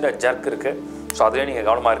ஒரு சின்ன ஜர்க் இருக்குது. ஸோ அதுலேயும் நீங்கள்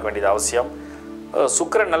கவனமாக இருக்க வேண்டியது அவசியம்.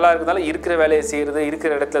 சுக்கிரன் நல்லா இருக்கிறதுனால இருக்கிற வேலையை செய்கிறது,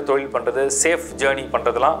 இருக்கிற இடத்துல தொழில் பண்ணுறது, சேஃப் ஜேர்னி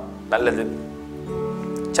பண்ணுறதுலாம் நல்லது.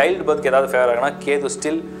 சைல்டு பர்த்க்கு ஏதாவது ஃபேவர் ஆகுனா Ketu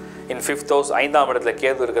still in 5th house 5ஆம் இடத்துல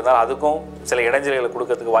கேது இருக்கிறதுனால அதுக்கும் சில இடைஞ்சல்களை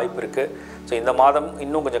கொடுக்கறதுக்கு வாய்ப்பு இருக்குது. ஸோ இந்த மாதம்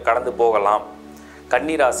இன்னும் கொஞ்சம் கடந்து போகலாம்.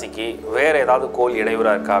 கன்னி ராசிக்கு வேறு ஏதாவது கோள்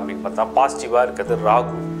இடையூறாக இருக்கா அப்படின்னு பார்த்தா பாசிட்டிவாக இருக்கிறது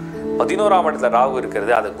ராகு. 11ஆம் இடத்துல ராகு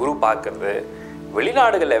இருக்கிறது, அதை குரு பார்க்கறது.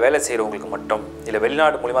 வெளிநாடுகளில் வேலை செய்கிறவங்களுக்கு மட்டும், இல்லை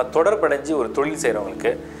வெளிநாடு மூலிமா தொடர்படைஞ்சு ஒரு தொழில்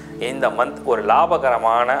செய்கிறவங்களுக்கு இந்த மந்த் ஒரு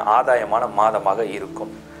லாபகரமான ஆதாயமான மாதமாக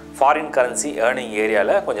இருக்கும். ஃபாரின் கரன்சி ஏர்னிங்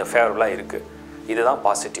ஏரியாவில் கொஞ்சம் ஃபேவரபுளாக இருக்குது. இதுதான்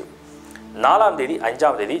பாசிட்டிவ். 4ஆம் தேதி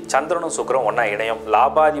 5ஆம் தேதி சந்திரனும் சுக்கிரனும் ஒன்றா இணையம்.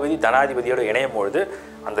 லாபாதிபதி தனாதிபதியோடு இணையும் பொழுது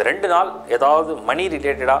அந்த 2 நாள் ஏதாவது மணி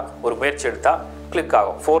ரிலேட்டடாக ஒரு முயற்சி எடுத்தால் கிளிக்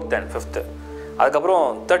ஆகும். 4th and 5th. அதுக்கப்புறம்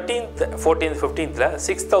 13th 14th 15th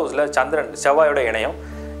 6th ஹவுஸில் சந்திரன் செவ்வாயோட இணையம்.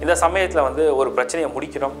 இந்த சமயத்தில் ஒரு பிரச்சனையை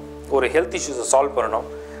முடிக்கணும், ஒரு ஹெல்த் இஷ்யூஸை சால்வ் பண்ணணும்,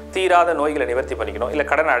 தீராத நோய்களை நிவர்த்தி பண்ணிக்கணும், இல்லை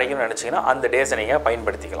கடன் அடைக்கணும்னு நினச்சிங்கன்னா அந்த டேஸை நீங்கள்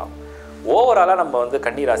பயன்படுத்திக்கலாம். ஓவராலாக நம்ம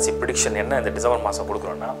கன்னி ராசி ப்ரிடிக்ஷன் என்ன இந்த டிசம்பர் மாதம்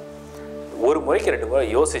கொடுக்குறோன்னா, ஒரு முறைக்கு 2 முறை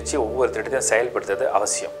யோசித்து ஒவ்வொரு திட்டத்தையும் செயல்படுத்துறது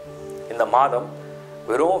அவசியம். இந்த மாதம்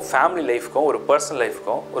வெறும் ஃபேமிலி லைஃப்க்கும் ஒரு பர்சனல்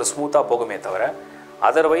லைஃப்க்கும் ஒரு ஸ்மூத்தாக போகுமே தவிர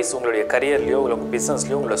அதர்வைஸ் உங்களுடைய கரியர்லையோ உங்கள்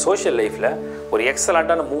பிஸ்னஸ்லையோ உங்களோட சோஷியல் லைஃப்பில் ஒரு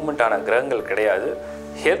எக்ஸலண்ட்டான மூவ்மெண்ட்டான கிரகங்கள் கிடையாது.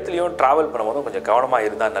 ஹெல்த்லேயும் ட்ராவல் பண்ணும்போதும் கொஞ்சம் கவனமாக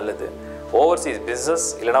இருந்தால் நல்லது. ஓவர்சீஸ் பிஸ்னஸ்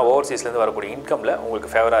இல்லைனா ஓவர்சீஸ்லேருந்து வரக்கூடிய இன்கமில்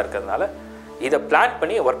உங்களுக்கு ஃபேவராக இருக்கிறதுனால இதை பிளான்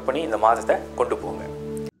பண்ணி ஒர்க் பண்ணி இந்த மாதத்தை கொண்டு போங்க.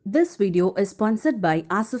 This video is sponsored by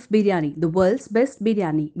Asif Biryani, the world's best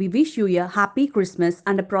biryani. We wish you a happy Christmas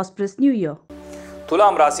and a prosperous New Year.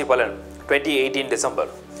 துலாம் ராசி பலன் 2018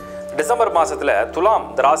 டிசம்பர் மாதத்தில் துலாம்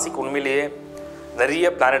இந்த ராசிக்கு உண்மையிலேயே நிறைய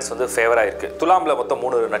பிளானட்ஸ் ஃபேவராக இருக்குது. துலாமில் மொத்தம்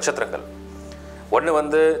 3 நட்சத்திரங்கள்.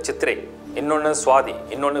 ஒன்று சித்திரை, இன்னொன்று சுவாதி,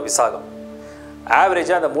 இன்னொன்று விசாகம்.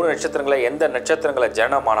 ஆவரேஜாக அந்த 3 நட்சத்திரங்களை எந்த நட்சத்திரங்களை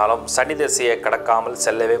ஜனனமானாலும் சனி திசையை கடக்காமல்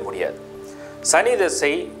செல்லவே முடியாது. சனி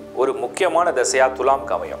திசை ஒரு முக்கியமான திசையாக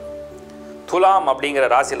துலாம்க்கு அமையும். துலாம் அப்படிங்கிற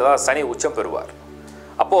ராசியில் தான் சனி உச்சம் பெறுவார்.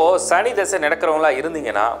 அப்போது சனி திசை நடக்கிறவங்களா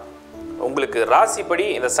இருந்தீங்கன்னா உங்களுக்கு ராசிப்படி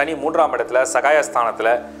இந்த சனி 3ஆம் இடத்துல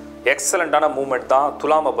சகாயஸ்தானத்தில் எக்ஸலண்ட்டான மூமெண்ட் தான்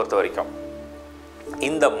துலாமை பொறுத்த வரைக்கும்.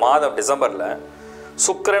 இந்த மாதம் டிசம்பரில்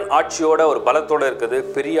சுக்கிரன் ஆட்சியோட ஒரு பலத்தோடு இருக்குது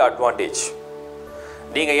பெரிய அட்வான்டேஜ்.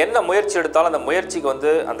 நீங்கள் என்ன முயற்சி எடுத்தாலும் அந்த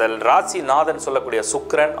முயற்சிக்கு அந்த ராசி நாதன் சொல்லக்கூடிய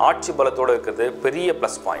சுக்கிரன் ஆட்சி பலத்தோடு இருக்கிறது பெரிய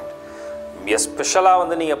ப்ளஸ் பாயிண்ட்.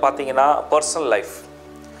 எஸ்பெஷலாக நீங்கள் பார்த்தீங்கன்னா personal life,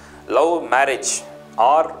 love, marriage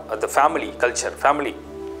or அந்த ஃபேமிலி கல்ச்சர், ஃபேமிலி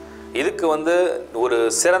இதுக்கு ஒரு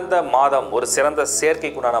சிறந்த மாதம், ஒரு சிறந்த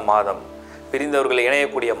சேர்க்கைக்குண்டான மாதம், பிரிந்தவர்களை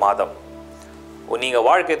இணையக்கூடிய மாதம். நீங்கள்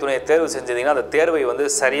வாழ்க்கை துணையை தேர்வு செஞ்சீங்கன்னா அந்த தேர்வை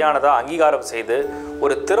சரியானதாக அங்கீகாரம் செய்து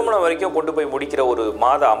ஒரு திருமணம் வரைக்கும் கொண்டு போய் முடிக்கிற ஒரு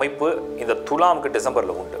மாத அமைப்பு இந்த துலாமுக்கு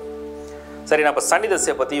டிசம்பரில் உண்டு. சரி, நான் இப்போ சனி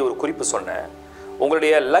தசையை பற்றி ஒரு குறிப்பு சொன்னேன்.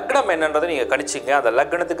 உங்களுடைய லக்னம் என்னன்றதை நீங்கள் கணிச்சிங்க. அந்த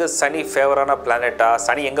லக்னத்துக்கு சனி ஃபேவரான பிளானெட்டாக,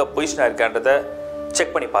 சனி எங்கே பொசிஷனாக இருக்கான்றதை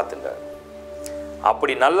செக் பண்ணி பார்த்துங்க.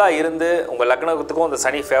 அப்படி நல்லா இருந்து உங்கள் லக்னத்துக்கும் அந்த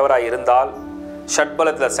சனி ஃபேவராக இருந்தால்,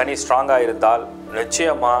 ஷட்பலத்தில் சனி ஸ்ட்ராங்காக இருந்தால்,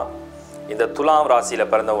 நிச்சயமாக இந்த துலாம்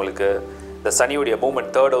ராசியில் பிறந்தவங்களுக்கு இந்த சனியுடைய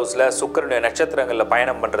மூமெண்ட் 3rd ஹவுஸில் சுக்கிரனுடைய நட்சத்திரங்களில்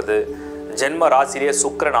பயணம் பண்ணுறது, ஜென்ம ராசியிலேயே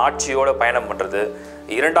சுக்கிரன் ஆட்சியோடு பயணம் பண்ணுறது,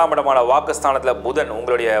 2ஆம் இடமான வாக்குஸ்தானத்தில் புதன்,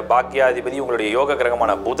 உங்களுடைய பாக்கியாதிபதி, உங்களுடைய யோக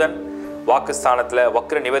கிரகமான புதன் வாக்குஸ்தானத்தில்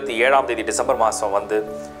வக்ர நிவர்த்தி 7ஆம் தேதி டிசம்பர் மாதம்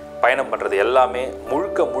பயணம் பண்ணுறது எல்லாமே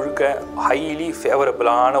முழுக்க முழுக்க ஹைலி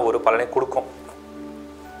ஃபேவரபிளான ஒரு பலனை கொடுக்கும்.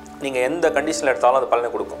 நீங்கள் எந்த கண்டிஷனில் எடுத்தாலும் அந்த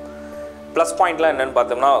பலனை கொடுக்கும். ப்ளஸ் பாயிண்ட்லாம் என்னென்னு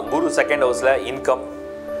பார்த்தோம்னா, குரு 2nd ஹவுஸில் இன்கம்,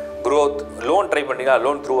 க்ரோத், லோன் ட்ரை பண்ணிங்கன்னா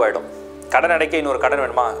லோன் த்ரூ ஆகிடும். கடன் அடைக்க இன்னொரு கடன்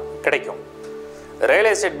வேணுமா, கிடைக்கும். ரியல்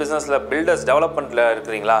எஸ்டேட் பிஸ்னஸில் பில்டர்ஸ் டெவலப்மெண்ட்டில்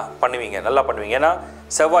இருக்கிறீங்களா, பண்ணுவீங்க, நல்லா பண்ணுவீங்க. ஏன்னா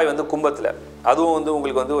செவ்வாய் கும்பத்தில், அதுவும்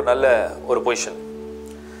உங்களுக்கு ஒரு நல்ல ஒரு பொசிஷன்.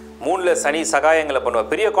 3ல் சனி சகாயங்களை பண்ணுவார்,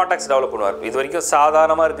 பெரிய கான்டாக்ட்ஸ் டெவலப் பண்ணுவார். இது வரைக்கும்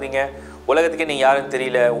சாதாரணமாக இருக்கிறீங்க, உலகத்துக்கே நீங்கள் யாருன்னு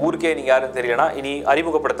தெரியல, ஊருக்கே நீங்கள் யாருன்னு தெரியலனா இனி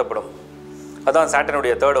அறிமுகப்படுத்தப்படும். அதுதான்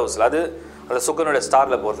சாட்டனுடைய 3rd ஹவுஸில், அது அந்த சுக்கிரனுடைய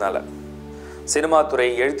ஸ்டாரில் போகிறதுனால. சினிமா துறை,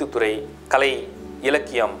 எழுத்துத்துறை, கலை,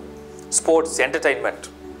 இலக்கியம், ஸ்போர்ட்ஸ், என்டர்டெயின்மெண்ட்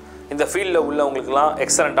இந்த ஃபீல்டில் உள்ளவங்களுக்குலாம்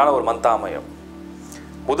எக்ஸலண்ட்டான ஒரு மந்தாக அமையும்.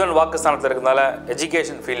 புதன் வாக்குஸ்தானத்தில் இருக்கிறதுனால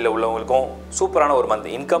எஜுகேஷன் ஃபீல்டில் உள்ளவங்களுக்கும் சூப்பரான ஒரு month.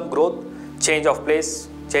 Income, growth, change of place,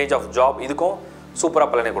 change of job, இதுக்கும் சூப்பராக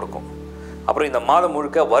பலனை கொடுக்கும். அப்புறம் இந்த மாதம்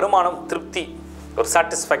முழுக்க வருமானம், திருப்தி, ஒரு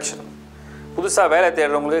சாட்டிஸ்ஃபேக்ஷன். புதுசாக வேலை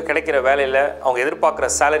தேடுறவங்களுக்கு கிடைக்கிற வேலையில் அவங்க எதிர்பார்க்குற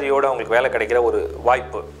சேலரியோடு அவங்களுக்கு வேலை கிடைக்கிற ஒரு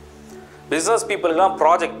வாய்ப்பு. பிஸ்னஸ் பீப்புளுக்கெலாம்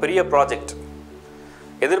ப்ராஜெக்ட், பெரிய ப்ராஜெக்ட்,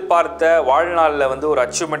 எதிர்பார்த்த வாழ்நாளில் ஒரு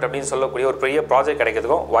அச்சீவ்மெண்ட் அப்படின்னு சொல்லக்கூடிய ஒரு பெரிய ப்ராஜெக்ட்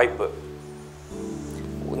கிடைக்கிறதுக்கும் வாய்ப்பு.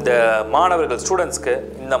 இந்த மாணவர்கள், ஸ்டூடெண்ட்ஸ்க்கு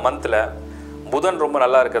இந்த மந்தில் புதன் ரொம்ப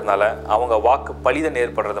நல்லா இருக்கிறதுனால அவங்க வாக்கு பலிதன்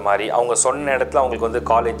ஏற்படுறது மாதிரி, அவங்க சொன்ன இடத்துல அவங்களுக்கு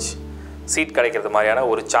காலேஜ் சீட் கிடைக்கிறது மாதிரியான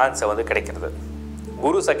ஒரு சான்ஸை கிடைக்கிறது.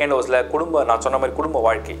 குரு 2nd ஹவுஸில் நான் சொன்ன மாதிரி குடும்ப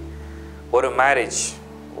வாழ்க்கை, ஒரு மேரேஜ்,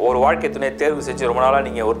 ஒரு வாழ்க்கை துணையை தேர்வு செஞ்சு ரொம்ப நாளாக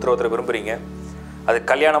நீங்கள் ஒருத்தர் விரும்புகிறீங்க, அது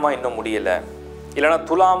கல்யாணமாக இன்னும் முடியலை. இல்லைனா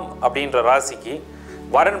துலாம் அப்படின்ற ராசிக்கு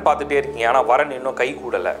வரன் பார்த்துட்டே இருக்கீங்க, ஆனால் வரன் இன்னும் கை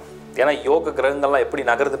கூடலை. ஏன்னா யோக கிரகங்கள்லாம் எப்படி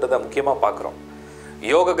நகர்ந்துட்டதை முக்கியமாக பார்க்குறோம்.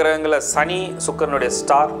 யோக கிரகங்களில் சனி சுக்கிரனுடைய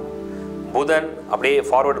ஸ்டார், புதன் அப்படியே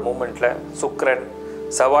ஃபார்வர்டு மூமெண்ட்டில், சுக்கிரன்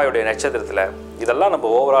செவ்வாயுடைய நட்சத்திரத்தில், இதெல்லாம் நம்ம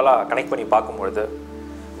ஓவராலாக கனெக்ட் பண்ணி பார்க்கும்பொழுது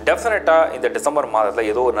டெஃபினட்டாக இந்த டிசம்பர் மாதத்தில்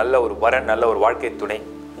ஏதோ ஒரு நல்ல ஒரு வரன், நல்ல ஒரு வாழ்க்கை துணை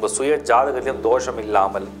உங்கள் சுய ஜாதகத்திலும் தோஷம்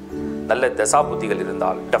இல்லாமல் நல்ல தசா புத்திகள்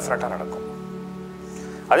இருந்தால் டெஃபினட்டாக நடக்கும்.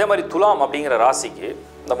 அதே மாதிரி துலாம் அப்படிங்கிற ராசிக்கு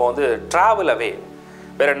நம்ம ட்ராவலவே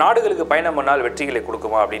வேறு நாடுகளுக்கு பயணம் பண்ணால் வெற்றிகளை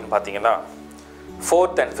கொடுக்குமா அப்படின்னு பார்த்தீங்கன்னா,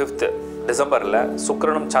 4th and 5th டிசம்பரில்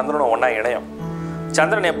சுக்கிரனும் சந்திரனும் ஒன்றா இணையும்.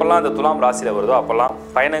 சந்திரன் எப்போல்லாம் இந்த துலாம் ராசியில் வருதோ அப்போல்லாம்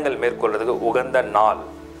பயணங்கள் மேற்கொள்றதுக்கு உகந்த நாள்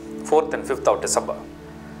 4th and 5th of December.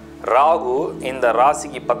 Rahu இந்த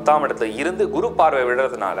ராசிக்கு 10ஆம் இடத்துல இருந்து குரு பார்வை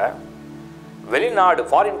விடுறதுனால வெளிநாடு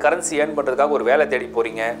ஃபாரின் கரன்சி ஏர்ன் பண்ணுறதுக்காக ஒரு வேலை தேடி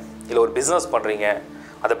போகிறீங்க, இல்லை ஒரு பிஸ்னஸ் பண்ணுறீங்க,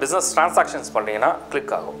 அந்த பிஸ்னஸ் டிரான்சாக்ஷன்ஸ் பண்ணுறீங்கன்னா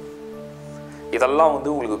கிளிக் ஆகும். இதெல்லாம்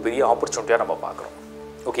உங்களுக்கு பெரிய ஆப்பர்ச்சுனிட்டியாக நம்ம பார்க்குறோம்.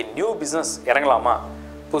 ஓகே, நியூ பிஸ்னஸ் இறங்கலாமா,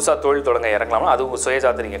 புதுசாக தொழில் தொடங்க இறங்கலாமா, அது உங்கள்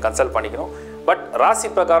சுயஜாத்தை நீங்கள் கன்சல்ட் பண்ணிக்கணும். பட் ராசி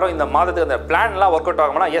பிரகாரம் இந்த மாதத்துக்கு அந்த பிளான்லாம் ஒர்க் அவுட்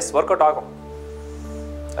ஆகும்னா எஸ், ஒர்க் அவுட் ஆகும்.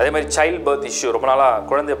 அதே மாதிரி சைல்ட் பர்த் இஷ்யூ, ரொம்ப நாளாக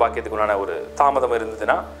குழந்தை பாக்கியத்துக்குண்டான ஒரு தாமதம்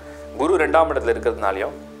இருந்ததுன்னா குரு 2ஆம் இடத்துல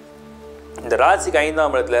இருக்கிறதுனாலையும், இந்த ராசிக்கு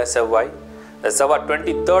 5ஆம் இடத்துல செவ்வாய்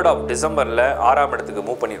 23rd of டிசம்பரில் 6ஆம் இடத்துக்கு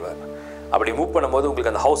மூவ் பண்ணிடுவார். அப்படி மூவ் பண்ணும்போது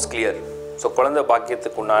உங்களுக்கு அந்த ஹவுஸ் கிளியர். ஸோ குழந்தை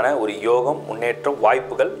பாக்கியத்துக்கு உண்டான ஒரு யோகம், முன்னேற்றம்,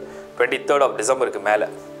 வாய்ப்புகள் 23rd of டிசம்பருக்கு மேலே.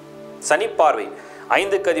 சனி பார்வை,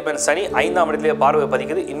 5க்கு அதிபன் சனி 5ஆம் இடத்துலேயே பார்வை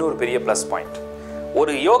பதிக்கிறது இன்னொரு பெரிய ப்ளஸ் பாயிண்ட்.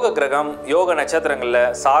 ஒரு யோக கிரகம் யோக நட்சத்திரங்களில்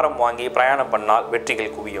சாரம் வாங்கி பிரயாணம் பண்ணால்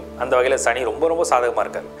வெற்றிகள் குவியும். அந்த வகையில் சனி ரொம்ப ரொம்ப சாதகமாக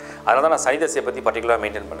இருக்கார். அதனால தான் நான் சனி தசையை பற்றி பர்டிகுலராக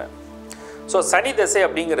மெயின்டைன் பண்ணேன். ஸோ சனி திசை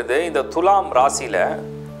அப்படிங்கிறது இந்த துலாம் ராசியில்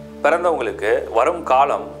பிறந்தவங்களுக்கு வரும்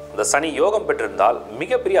காலம் இந்த சனி யோகம் பெற்றிருந்தால்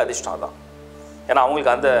மிகப்பெரிய அதிர்ஷ்டம் தான். ஏன்னா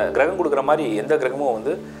அவங்களுக்கு அந்த கிரகம் கொடுக்குற மாதிரி எந்த கிரகமும்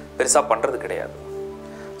வந்து பெருசாக பண்ணுறது கிடையாது.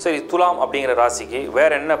 சரி, துலாம் அப்படிங்கிற ராசிக்கு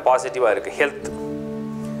வேறு என்ன பாசிட்டிவாக இருக்குது? ஹெல்த்.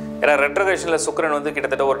 ஏன்னா ரெட்ரோகிரேஷனில் சுக்கிரன் வந்து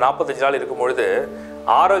கிட்டத்தட்ட ஒரு 45 நாள் இருக்கும் பொழுது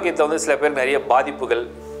ஆரோக்கியத்தில் வந்து சில பேர் நிறைய பாதிப்புகள்,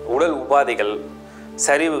 உடல் உபாதைகள்,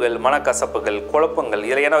 சரிவுகள், மனக்கசப்புகள், குழப்பங்கள்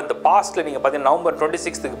இதில். ஏன்னா இந்த பாஸ்ட்டில் நீங்கள் பார்த்தீங்கன்னா நவம்பர்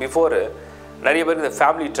 26க்கு பிஃபோர் நிறைய பேர் இந்த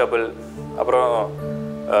ஃபேமிலி ட்ரபிள், அப்புறம்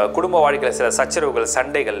குடும்ப வாழ்க்கையில் சில சச்சரவுகள்,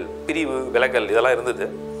 சண்டைகள், பிரிவு, விலகல் இதெல்லாம் இருந்தது.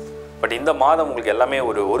 பட் இந்த மாதம் உங்களுக்கு எல்லாமே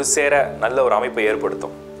ஒரு சேர நல்ல ஒரு அமைப்பை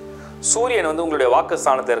ஏற்படுத்தும். சூரியன் வந்து உங்களுடைய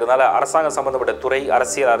வாக்குஸ்தானத்தில் இருக்கிறதுனால அரசாங்கம் சம்மந்தப்பட்ட துறை,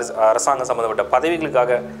 அரசாங்கம் சம்மந்தப்பட்ட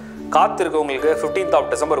பதவிகளுக்காக காத்திருக்கவங்களுக்கு 15th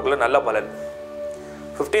டிசம்பருக்குள்ளே நல்ல பலன்.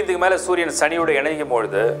 15க்கு மேலே சூரியன் சனியோடு இணைக்கும்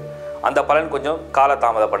பொழுது அந்த பலன் கொஞ்சம்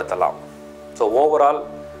காலதாமதப்படுத்தலாம். ஸோ ஓவரால்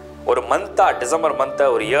ஒரு மந்த்தாக, டிசம்பர் மந்த்தை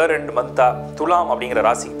ஒரு இயர் எண்ட் மந்த்தாக துலாம் அப்படிங்கிற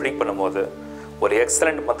ராசிக்கு ப்ரிடிக்ட் பண்ணும்போது ஒரு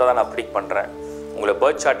எக்ஸலண்ட் மந்த்தை தான் நான் ப்ரிடிக்ட் பண்ணுறேன். உங்களை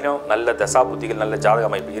பர்த் சார்ட்லையும் நல்ல தசா புத்திகள், நல்ல ஜாதக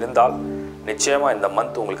அமைப்பு இருந்தால் நிச்சயமாக இந்த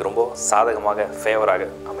மந்த் உங்களுக்கு ரொம்ப சாதகமாக, ஃபேவராக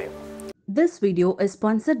அமையும். This video is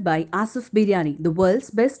sponsored by Asif Biryani, the world's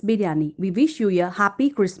best biryani. We wish you a happy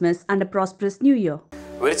Christmas and a prosperous New Year.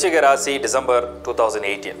 விருச்சிக ராசி டிசம்பர்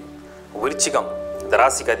 2018. விருச்சிகம், இந்த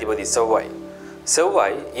ராசிக்கு அதிபதி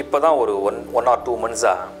செவ்வாய் இப்போ தான் ஒரு ஒன் ஆர் 2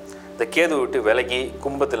 மந்த்ஸாக இந்த கேது விட்டு விலகி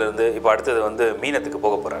கும்பத்திலிருந்து இப்போ அடுத்தது வந்து மீனத்துக்கு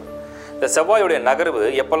போக போகிறார். இந்த செவ்வாயோடைய நகர்வு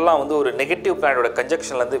எப்பெல்லாம் வந்து ஒரு நெகட்டிவ் பிளானோட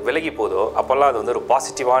கன்ஜெக்ஷன்லேருந்து விலகி போதோ அப்போல்லாம் அது வந்து ஒரு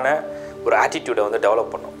பாசிட்டிவான ஒரு ஆட்டிடியூடை வந்து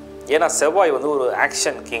டெவலப் பண்ணும். ஏன்னா செவ்வாய் வந்து ஒரு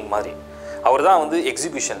ஆக்ஷன் கிங் மாதிரி. அவர் தான் வந்து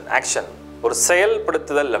எக்ஸிக்யூஷன், ஆக்ஷன், ஒரு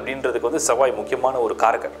செயல்படுத்துதல் அப்படின்றதுக்கு வந்து செவ்வாய் முக்கியமான ஒரு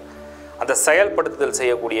காரகர். அந்த செயல்படுத்துதல்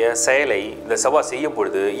செய்யக்கூடிய செயலை இந்த செவ்வாய் செய்யும்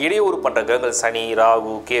பொழுது இடையூறு பண்ணுற கிரகங்கள் சனி,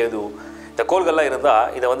 ராகு, கேது இந்த கோள்கள்லாம் இருந்தால்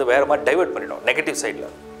இதை வந்து வேறு மாதிரி டைவெர்ட் பண்ணிடும் நெகட்டிவ் சைடில்.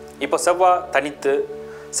 இப்போ செவ்வாய் தனித்து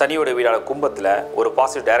சனியோட வீடான கும்பத்தில் ஒரு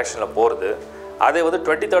பாசிட்டிவ் டைரக்ஷனில் போகிறது. அதை வந்து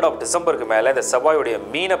 23rd டிசம்பருக்கு மேலே இந்த செவ்வாயுடைய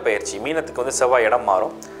மீன பயிற்சி, மீனத்துக்கு வந்து செவ்வாய் இடம்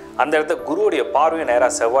மாறும். அந்த இடத்துல குருவுடைய பார்வையும்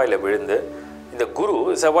நேராக செவ்வாயில் விழுந்து இந்த குரு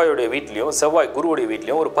செவ்வாயுடைய வீட்லேயும் செவ்வாய் குருவுடைய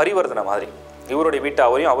வீட்லேயும் ஒரு பரிவர்த்தனை மாதிரி இவருடைய வீட்டை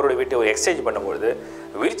அவருடைய வீட்டை ஒரு எக்ஸ்சேஞ்ச் பண்ணும்பொழுது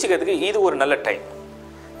விருச்சிகத்துக்கு இது ஒரு நல்ல டைம்.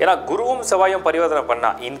 ஏன்னா குருவும் செவ்வாயும் பரிவர்த்தனை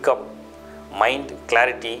பண்ணால் இன்கம், மைண்ட்,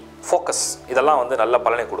 கிளாரிட்டி, ஃபோக்கஸ் இதெல்லாம் வந்து நல்ல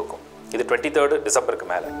பலனை கொடுக்கும். இது 23rd டிசம்பருக்கு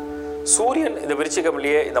மேலே. சூரியன் இந்த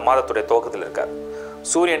விருச்சிகம்லேயே இந்த மாதத்துடைய துவக்கத்தில் இருக்கார்.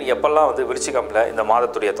 சூரியன் எப்பெல்லாம் வந்து விருச்சிகமில் இந்த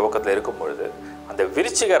மாதத்துடைய துவக்கத்தில் இருக்கும் பொழுது அந்த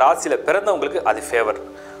விருச்சிக ராசியில் பிறந்தவங்களுக்கு அது ஃபேவர்.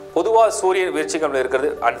 பொதுவாக சூரியன் விருச்சிகமில் இருக்கிறது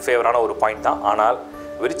அன்ஃபேவரான ஒரு பாயிண்ட் தான். ஆனால்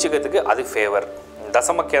விருச்சிகத்துக்கு அது ஃபேவர்.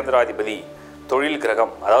 தசம கேந்திராதிபதி தொழில்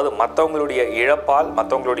கிரகம், அதாவது மற்றவங்களுடைய இழப்பால்,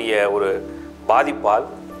 மற்றவங்களுடைய ஒரு பாதிப்பால்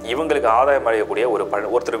இவங்களுக்கு ஆதாயம் அடையக்கூடிய ஒரு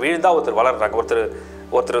ஒருத்தர் வீழ்ந்தால் ஒருத்தர் வளர்கிறாங்க,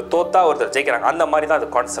 ஒருத்தர் தோத்தா ஒருத்தர் ஜெயிக்கிறாங்க. அந்த மாதிரி தான் அது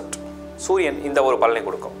கான்செப்ட். சூரியன் இந்த ஒரு பலனை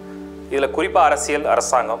கொடுக்கும். இதில் குறிப்பாக அரசியல்,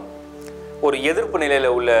 அரசாங்கம், ஒரு எதிர்ப்பு நிலையில்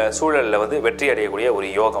உள்ள சூழலில் வந்து வெற்றி அடையக்கூடிய ஒரு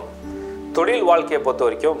யோகம். தொழில் வாழ்க்கையை பொறுத்த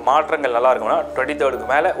வரைக்கும் மாற்றங்கள் நல்லா இருக்கும்னா 23rd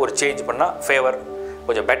மேலே ஒரு சேஞ்ச் பண்ணால் ஃபேவர்,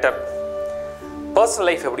 கொஞ்சம் பெட்டர். பர்சனல்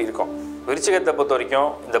லைஃப் எப்படி இருக்கும்? விருச்சிகத்தை பொறுத்த வரைக்கும்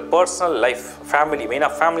இந்த பர்சனல் லைஃப், ஃபேமிலி,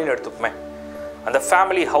 மெயினாக ஃபேமிலின்னு எடுத்துப்போமே. அந்த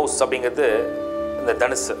ஃபேமிலி ஹவுஸ் அப்படிங்கிறது இந்த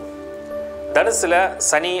தனுசில்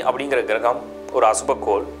சனி அப்படிங்கிற கிரகம் ஒரு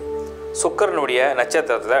அசுபக்கோள் சுக்கிரனுடைய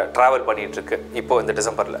நட்சத்திரத்தில் ட்ராவல் பண்ணிகிட்ருக்கு. இப்போது இந்த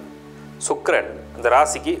டிசம்பரில் சுக்கிரன் இந்த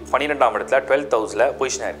ராசிக்கு 12ஆம் இடத்துல 12th ஹவுஸில்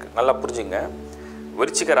பொசிஷனாக இருக்குது. நல்லா புரிஞ்சுங்க.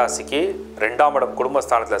 விருச்சிக ராசிக்கு 2ஆம் இடம்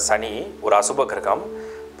குடும்பஸ்தானத்தில் சனி ஒரு அசுப கிரகம்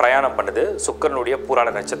பிரயாணம் பண்ணுது சுக்கிரனுடைய பூராட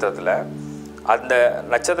நட்சத்திரத்தில். அந்த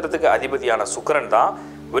நட்சத்திரத்துக்கு அதிபதியான சுக்கிரன் தான்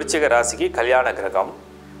விருச்சிக ராசிக்கு கல்யாண கிரகம்.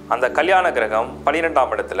 அந்த கல்யாண கிரகம்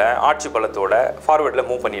 12ஆம் இடத்துல ஆட்சி பலத்தோட ஃபார்வர்டில்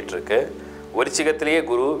மூவ் பண்ணிகிட்ருக்கு. விருச்சிகத்திலேயே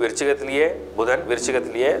குரு, விருச்சிகத்திலேயே புதன்,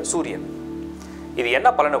 விருச்சிகத்திலேயே சூரியன். இது என்ன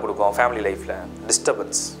பலனை கொடுக்கும் ஃபேமிலி லைஃப்பில்?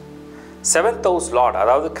 டிஸ்டர்பன்ஸ். 7th ஹவுஸ் லார்ட்,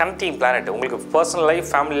 அதாவது கனெக்டிங் பிளானட். உங்களுக்கு personal life,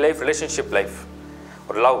 family life, relationship life,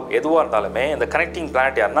 ஒரு லவ் எதுவாக இருந்தாலுமே இந்த கனெக்டிங்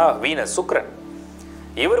பிளானட் யாருன்னா வீனஸ், சுக்கிரன்.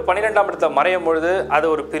 இவர் 12ஆம் இடத்துல மறையும் பொழுது அது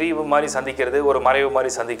ஒரு பிரிவு மாதிரி சந்திக்கிறது, ஒரு மறைவு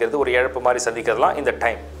மாதிரி சந்திக்கிறது, ஒரு இழப்பு மாதிரி சந்திக்கிறதுலாம் இந்த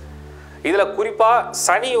டைம். இதில் குறிப்பாக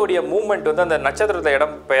சனியோடைய மூமெண்ட் வந்து அந்த நட்சத்திரத்தில்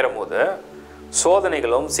இடம் பெயரும் போது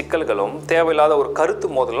சோதனைகளும் சிக்கல்களும் தேவையில்லாத ஒரு கருத்து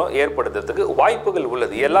மோதலும் ஏற்படுத்துறதுக்கு வாய்ப்புகள்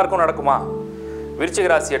உள்ளது. எல்லாருக்கும் நடக்குமா? விருச்சிக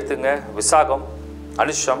ராசி எடுத்துங்க, விசாகம்,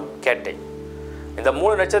 அனுஷம், கேட்டை, இந்த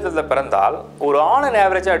 3 நட்சத்திரத்தில் பிறந்தால் ஒரு ஆணன்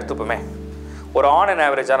ஆவரேஜாக எடுத்துப்போமே. ஒரு ஆணன்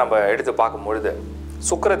ஆவரேஜாக நம்ம எடுத்து பார்க்கும்பொழுது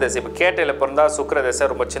சுக்கிர தசை, இப்போ கேட்டையில் பிறந்தால் சுக்கிர தசை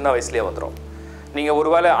ரொம்ப சின்ன வயசுலேயே வந்துடும். நீங்கள் ஒரு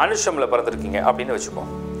வேளை அனுஷமில் பிறந்திருக்கீங்க அப்படின்னு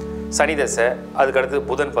வச்சுப்போம், சனி தசை, அதுக்கடுத்து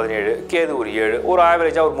புதன் 17, கேது ஒரு 7, ஒரு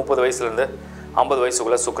ஆவரேஜாக ஒரு 30 வயசுலேருந்து 50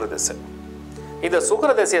 வயசுக்குள்ளே சுக்கிர தசை. இந்த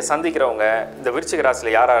சுக்கிர தசையை சந்திக்கிறவங்க இந்த விருச்சிக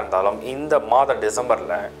ராசியில் யாராக இருந்தாலும் இந்த மாதம்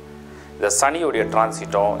டிசம்பரில் இந்த சனியுடைய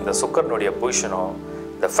டிரான்சிட்டும், இந்த சுக்கிரனுடைய பொசிஷனும்,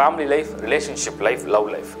 இந்த family life, relationship life, love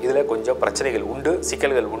life இதில் கொஞ்சம் பிரச்சனைகள் உண்டு,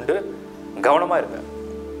 சிக்கல்கள் உண்டு. கவனமாக இருங்க.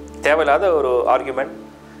 தேவையில்லாத ஒரு ஆர்கியூமெண்ட்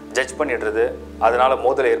ஜட்ஜ் பண்ணிடுறது, அதனால்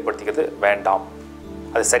மோதலை ஏற்படுத்திக்கிறது வேண்டாம்.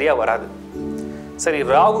 அது சரியாக வராது. சரி,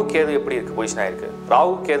 ராகு கேது எப்படி இருக்குது, பொசிஷனாக இருக்குது?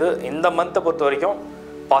 ராகு கேது இந்த மந்த்தை பொறுத்த வரைக்கும்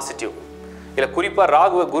பாசிட்டிவ். இல்லை குறிப்பாக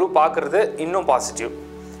ராகுவை குரு பார்க்குறது இன்னும் பாசிட்டிவ்.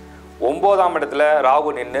 9ஆம் இடத்துல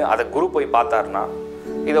ராகு நின்று அதை குரு போய் பார்த்தாருன்னா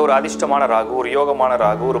இதை ஒரு அதிர்ஷ்டமான ராகு, ஒரு யோகமான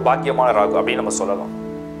ராகு, ஒரு பாக்கியமான ராகு அப்படின்னு நம்ம சொல்லலாம்.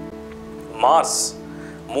 மார்ஸ்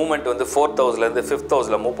மூமெண்ட் வந்து 4th ஹவுஸ்லேருந்து 5th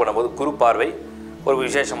ஹவுஸில் மூவ் பண்ணும்போது குரு பார்வை ஒரு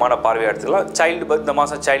விசேஷமான பார்வையாக எடுத்துக்கலாம். சைல்டு பர்த், இந்த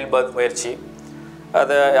மாதம் சைல்டு பர்த் முயற்சி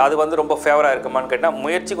அது வந்து ரொம்ப ஃபேவராக இருக்குமான்னு கேட்டால்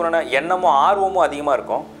முயற்சிக்குன்னு எண்ணமும் ஆர்வமும் அதிகமாக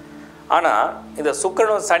இருக்கும். ஆனால் இந்த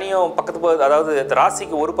சுக்கிரனும் சனியும் பக்கத்து, அதாவது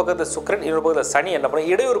ராசிக்கு ஒரு பக்கத்தில் சுக்கிரன், இன்னொரு பக்கத்தில் சனி என்ன பண்ணும்,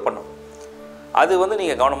 இடையூறு பண்ணும். அது வந்து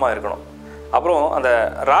நீங்கள் கவனமாக இருக்கணும். அப்புறம் அந்த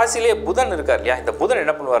ராசியிலே புதன் இருக்கார் இல்லையா, இந்த புதன்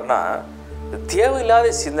என்ன பண்ணுவார்னா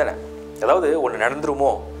தேவையில்லாத சிந்தனை, அதாவது ஒன்று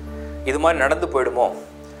நடந்துருமோ, இது மாதிரி நடந்து போயிடுமோ,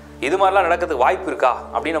 இது மாதிரிலாம் நடக்கிறதுக்கு வாய்ப்பு இருக்கா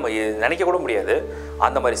அப்படின்னு நம்ம நினைக்க கூட முடியாது.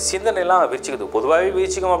 அந்த மாதிரி சிந்தனைலாம் விரிச்சிக்குது. பொதுவாகவே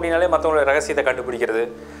விரிச்சிக்கும் அப்படின்னாலே மற்றவங்களோட ரகசியத்தை கண்டுபிடிக்கிறது,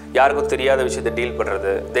 யாருக்கும் தெரியாத விஷயத்தை டீல்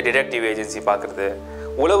பண்ணுறது, இந்த டிடெக்டிவ் ஏஜென்சி பார்க்குறது,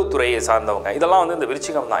 உளவுத்துறையை சார்ந்தவங்க, இதெல்லாம் வந்து இந்த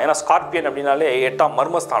விருச்சிகம் தான். ஏன்னா ஸ்கார்பியன் அப்படின்னாலே 8ஆம்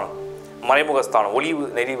மர்மஸ்தானம், மறைமுகஸ்தானம், ஒளிவு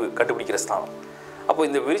நெறிவு கண்டுபிடிக்கிற ஸ்தானம். அப்போ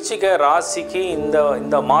இந்த விருச்சிக ராசிக்கு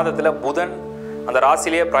இந்த மாதத்தில் புதன் அந்த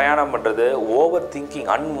ராசிலேயே பிரயாணம் பண்ணுறது, ஓவர் திங்கிங்,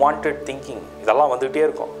 அன்வான்ட் திங்கிங் இதெல்லாம் வந்துகிட்டே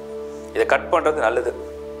இருக்கும். இதை கட் பண்ணுறது நல்லது.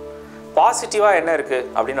 பாசிட்டிவாக என்ன இருக்குது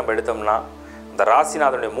அப்படின்னு நம்ம எடுத்தோம்னா இந்த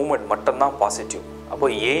ராசிநாதனுடைய மூமெண்ட் மட்டும்தான் பாசிட்டிவ். அப்போ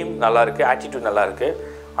எய்ம் நல்லா இருக்குது, ஆட்டிடியூட் நல்லா இருக்குது.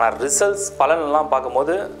 ஆனால் ரிசல்ட்ஸ் பலன்லாம்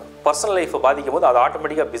பார்க்கும்போது பர்சனல் லைஃப்பை பாதிக்கும் போது அது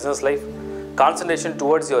ஆட்டோமேட்டிக்காக business life, concentration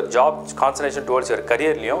towards your job, concentration towards your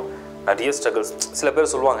கரியர்லேயும் நிறைய ஸ்ட்ரகிள்ஸ். சில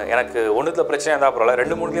பேர் சொல்லுவாங்க எனக்கு ஒன்றுத்தில் பிரச்சனையாக இருந்தால் பரவாயில்ல,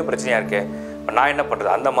 2-3லேயும் பிரச்சனையாக இருக்கேன், நான் என்ன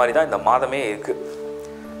பண்ணுறது, அந்த மாதிரி தான் இந்த மாதமே இருக்குது.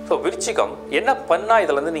 ஸோ விருச்சிகம் என்ன பண்ணால்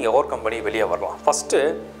இதில் வந்து நீங்கள் ஓவர் கம் பண்ணி வெளியே வரலாம். First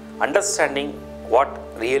understanding what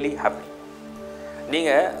really happening.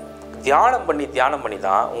 நீங்கள் தியானம் பண்ணி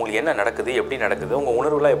தான் உங்களுக்கு என்ன நடக்குது, எப்படி நடக்குது, உங்கள்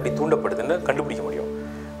உணர்வுலாம் எப்படி தூண்டப்படுதுன்னு கண்டுபிடிக்க முடியும்.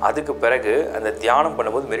 அதுக்கு பிறகு அந்த தியானம்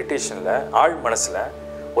பண்ணும்போது மெடிடேஷனில் ஆழ் மனசில்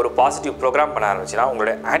ஒரு பாசிட்டிவ் ப்ரோக்ராம் பண்ண ஆரம்பிச்சுன்னா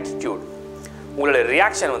உங்களோட ஆட்டிடியூட், உங்களோட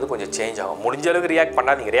ரியாக்ஷன் வந்து கொஞ்சம் சேஞ்ச் ஆகும். முடிஞ்ச அளவுக்கு ரியாக்ட்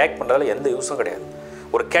பண்ணாதீங்க. ரியாக்ட் பண்ணுறதுல எந்த யூஸும் கிடையாது.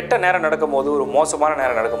 ஒரு கெட்ட நேரம் நடக்கும்போது, ஒரு மோசமான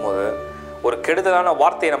நேரம் நடக்கும்போது, ஒரு கெடுதலான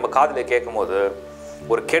வார்த்தையை நம்ம காதில் கேட்கும்போது,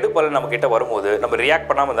 ஒரு கெடுபலன் நம்மக்கிட்ட வரும்போது நம்ம ரியாக்ட்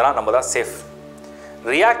பண்ணாமல் இருந்தாலும் நம்ம தான் சேஃப்.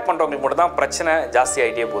 ரியாக்ட் பண்ணுறவங்களுக்கு மட்டும் தான் பிரச்சனை ஜாஸ்தி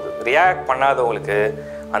ஆகிட்டே போகுது. ரியாக்ட் பண்ணாதவங்களுக்கு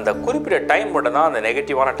அந்த குறிப்பிட்ட டைம் மட்டும் தான் அந்த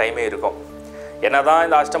நெகட்டிவான டைமே இருக்கும். என்ன தான்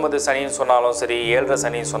இந்த அஷ்டமத்து சனின்னு சொன்னாலும் சரி, 7.5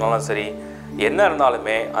 சனின்னு சொன்னாலும் சரி, என்ன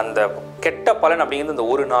இருந்தாலுமே அந்த கெட்ட பலன் அப்படிங்கிறது இந்த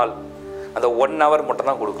ஒரு நாள், அந்த 1 hour மட்டும்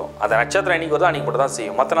தான் கொடுக்கும். அந்த நட்சத்திரம் அன்றைக்கி வருதோ அன்றைக்கி மட்டும் தான்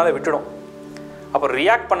செய்யும், மற்ற நாளை விட்டுடும். அப்போ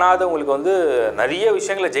ரியாக்ட் பண்ணாதவங்களுக்கு வந்து நிறைய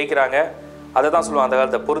விஷயங்களை ஜெயிக்கிறாங்க. அதை தான் சொல்லுவாங்க அந்த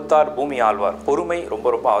காலத்தை பொறுத்தார் பூமி ஆழ்வார். பொறுமை ரொம்ப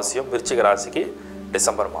ரொம்ப அவசியம் விருச்சிக ராசிக்கு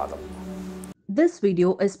டிசம்பர் மாதம். This video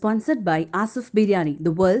is sponsored by Asif Biryani,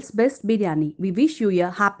 the world's best biryani. We wish you a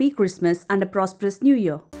happy Christmas and a prosperous New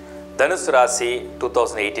Year. தனுசு ராசி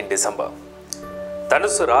 2018 டிசம்பர்.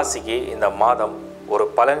 தனுசு ராசிக்கு இந்த மாதம் ஒரு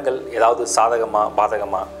பலன்கள் ஏதாவது சாதகமாக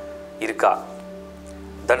பாதகமாக இருக்கா?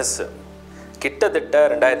 தனுசு கிட்டத்தட்ட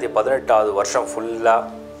 2018 வருஷம்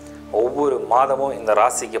ஃபுல்லாக ஒவ்வொரு மாதமும் இந்த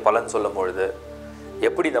ராசிக்கு பலன் சொல்லும் பொழுது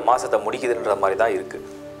எப்படி இந்த மாதத்தை முடிக்குதுன்ற மாதிரி தான் இருக்குது.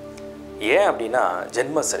 ஏன் அப்படின்னா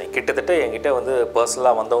ஜென்ம சனி கிட்டத்தட்ட என்கிட்ட வந்து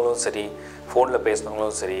பர்சனலாக வந்தவங்களும் சரி, ஃபோனில்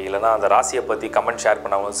பேசினவங்களும் சரி, இல்லைனா அந்த ராசியை பற்றி கமெண்ட் ஷேர்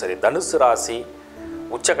பண்ணவங்களும் சரி, தனுசு ராசி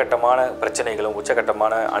உச்சகட்டமான பிரச்சனைகளும்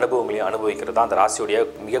உச்சகட்டமான அனுபவங்களையும் அனுபவிக்கிறது தான் அந்த ராசியுடைய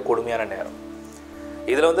மிக கொடுமையான நேரம்.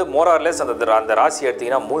 இதில் வந்து மோரார்லெஸ் அந்த ராசி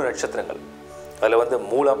எடுத்திங்கன்னா 3 நட்சத்திரங்கள். அதில் வந்து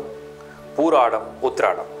மூலம், பூராடம்,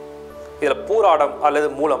 உத்திராடம். இதில் பூராடம் அல்லது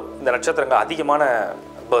மூலம் இந்த நட்சத்திரங்கள்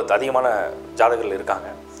அதிகமான ஜாதகர்கள் இருக்காங்க.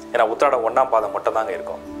 ஏன்னா உத்திராடம் 1ஆம் பாதம் மட்டும்தாங்க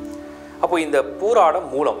இருக்கும். அப்போ இந்த பூராடம்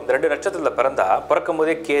மூலம் இந்த 2 நட்சத்திரத்தில் பிறக்கும்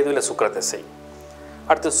போதே கேது இல்லை சுக்கிர திசை,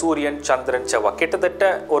 அடுத்து சூரியன், சந்திரன், செவ்வாய், கிட்டத்தட்ட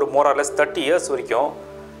ஒரு மோரார்லெஸ் 30 years வரைக்கும்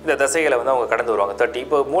இந்த திசைகளை வந்து அவங்க கடந்து வருவாங்க. 30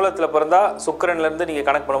 இப்போ மூலத்தில் பிறந்தால் சுக்கிரன்லேருந்து நீங்கள்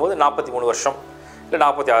கணக்கு பண்ணும்போது 43 வருஷம் இல்லை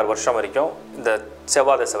 46 வருஷம் வரைக்கும் இந்த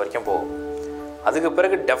செவ்வாய் திசை வரைக்கும் போகும். அதுக்கு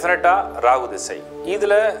பிறகு டெஃபினட்டாக ராகு திசை.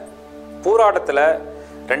 இதில் பூராடத்தில்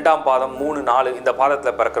 2ஆம் பாதம் 3, 4 இந்த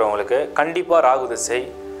பாதத்தில் பிறக்கிறவங்களுக்கு கண்டிப்பாக ராகு திசை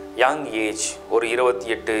யங் ஏஜ் ஒரு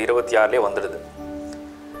 28, 26லே வந்துடுது.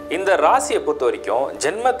 இந்த ராசியை பொறுத்த வரைக்கும்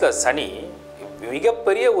ஜென்மத்தில் சனி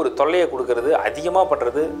மிகப்பெரிய ஒரு தொல்லையை கொடுக்கறது, அதிகமாக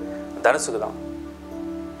பண்ணுறது தனுசுக்கு தான்.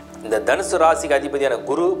 இந்த தனுசு ராசிக்கு அதிபதியான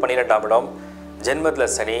குரு 12ஆம் இடம்,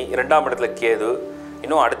 ஜென்மத்தில் சனி, 2ஆம் இடத்துல கேது.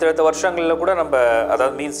 இன்னும் அடுத்தடுத்த வருஷங்களில் கூட நம்ம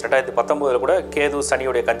அதாவது மீன்ஸ் 2019 கூட கேது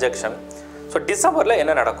சனியுடைய கன்ஜெக்ஷன். ஸோ டிசம்பரில்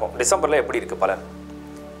என்ன நடக்கும், டிசம்பரில் எப்படி இருக்குது பலன்?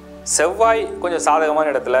 செவ்வாய் கொஞ்சம் சாதகமான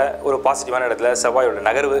இடத்துல, ஒரு பாசிட்டிவான இடத்துல செவ்வாயோட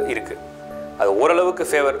நகர்வு இருக்குது. அது ஓரளவுக்கு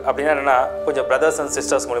ஃபேவர் அப்படின்னா என்னென்னா கொஞ்சம் பிரதர்ஸ் அண்ட்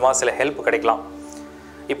சிஸ்டர்ஸ் மூலிமா சில ஹெல்ப் கிடைக்கலாம்.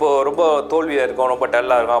 இப்போது ரொம்ப தோல்வியாக இருக்கும், ரொம்ப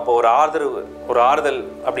டல்லாக இருக்கும், அப்போ ஒரு ஆறுதல்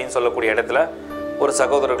அப்படின்னு சொல்லக்கூடிய இடத்துல ஒரு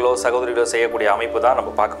சகோதரர்களோ சகோதரிகளோ செய்யக்கூடிய அமைப்பு தான்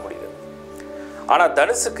நம்ம பார்க்க முடியுது. ஆனால்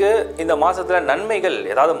தனுசுக்கு இந்த மாதத்தில் நன்மைகள்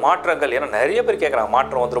ஏதாவது மாற்றங்கள், ஏன்னா நிறைய பேர் கேட்குறாங்க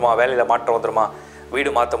மாற்றம் வந்துருமா, வேலையில் மாற்றம் வந்துருமா, வீடு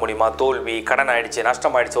மாற்ற முடியுமா, தோல்வி, கடன் ஆகிடுச்சு,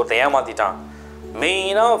 நஷ்டம் ஆகிடுச்சு, ஒருத்தன் ஏமாற்றிட்டான்.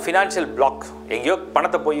 மெயினாக ஃபினான்ஷியல் பிளாக், எங்கேயோ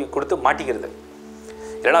பணத்தை போய் கொடுத்து மாட்டிக்கிறது,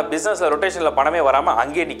 இல்லைனா பிஸ்னஸில் ரொட்டேஷனில் பணமே வராமல்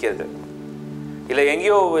அங்கேயே நிற்கிறது, இல்லை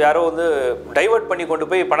எங்கேயோ யாரோ வந்து டைவெர்ட் பண்ணி கொண்டு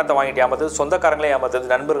போய் பணத்தை வாங்கிட்டு ஏமாத்துறது, சொந்தக்காரங்களே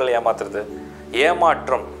ஏமாத்துறது, நண்பர்களை ஏமாத்துறது,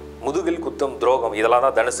 ஏமாற்றம், முதுகில் குத்தம், துரோகம், இதெல்லாம்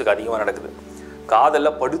தான் தனுசுக்கு அதிகமாக நடக்குது.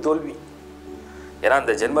 காதலில் படுதோல்வி, ஏன்னா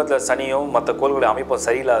இந்த ஜென்மத்தில் சனியும் மற்ற கோள்களை அமைப்பும்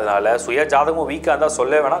சரியில்லாதனால சுய ஜாதகமும் வீக்காக இருந்தால்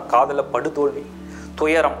சொல்ல வேணாம், காதலில் படுதோல்வி,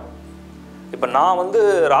 துயரம். இப்போ நான் வந்து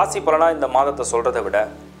ராசி பலனாக இந்த மாதத்தை சொல்கிறத விட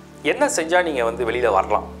என்ன செஞ்சால் நீங்கள் வந்து வெளியில்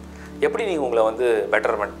வரலாம், எப்படி நீங்கள் உங்களை வந்து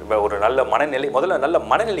பெட்டர்மெண்ட், ஒரு நல்ல மனநிலை, முதல்ல நல்ல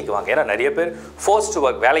மனநிலைக்கு வாங்க. ஏன்னா நிறைய பேர் ஃபோர்ஸ்டு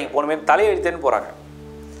ஒர்க், வேலைக்கு போகணுமே தலையெழுத்தேன்னு போகிறாங்க,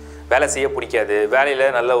 வேலை செய்ய பிடிக்காது, வேலையில்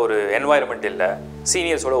நல்ல ஒரு என்வாயர்மெண்ட் இல்லை,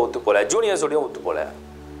 சீனியர்ஸோட ஒத்து போகல, ஜூனியர்ஸோடையும் ஒத்து போகல,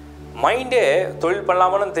 மைண்டே தொழில்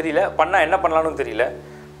பண்ணலாமான்னு தெரியல, பண்ணால் என்ன பண்ணலான்னு தெரியல,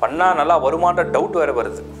 பண்ணால் நல்லா வருமான்ற டவுட் வேறு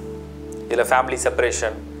வருது. இதில் ஃபேமிலி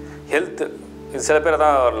செப்பரேஷன், ஹெல்த்து, இது சில பேர்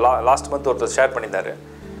தான் லாஸ்ட் மந்த் ஒருத்தர் ஷேர் பண்ணியிருந்தார்.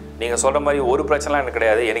 நீங்கள் சொல்கிற மாதிரி ஒரு பிரச்சனைலாம் எனக்கு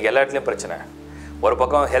கிடையாது, எனக்கு எல்லா இடத்துலையும் பிரச்சனை, ஒரு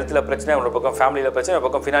பக்கம் ஹெல்த்தில் பிரச்சனை, ஒரு பக்கம் ஃபேமிலியில் பிரச்சனை, ஒரு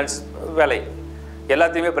பக்கம் ஃபினான்ஸ், வேலை,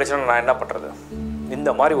 எல்லாத்தையுமே பிரச்சனை, நான் என்ன பண்ணுறது? இந்த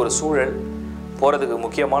மாதிரி ஒரு சூழல் போகிறதுக்கு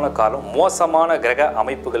முக்கியமான காரணம் மோசமான கிரக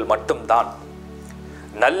அமைப்புகள் மட்டும்தான்.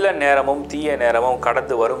 நல்ல நேரமும் தீய நேரமும்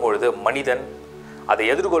கடந்து வரும்பொழுது மனிதன் அதை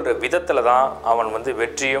எதிர்கொள்கிற விதத்தில் தான் அவன் வந்து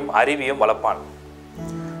வெற்றியும் அறிவியும் வளர்ப்பான்.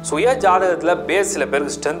 சுய ஜாதகத்தில் பேஸ் சில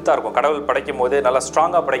பேருக்கு ஸ்ட்ரென்த்தாக இருக்கும், கடவுள் படைக்கும் போது நல்லா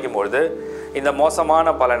ஸ்ட்ராங்காக படைக்கும் பொழுது இந்த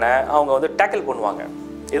மோசமான பலனை அவங்க வந்து டேக்கிள் பண்ணுவாங்க,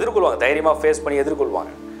 எதிர்கொள்வாங்க, தைரியமாக ஃபேஸ் பண்ணி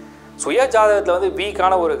எதிர்கொள்வாங்க. சுய ஜாதகத்தில் வந்து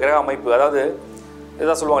வீக்கான ஒரு கிரக அமைப்பு, அதாவது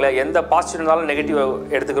இதான் சொல்லுவாங்களே, எந்த பாசிட்டிவ் இருந்தாலும் நெகட்டிவாக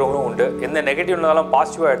எடுத்துக்கிறவங்களும் உண்டு, எந்த நெகட்டிவ் இருந்தாலும்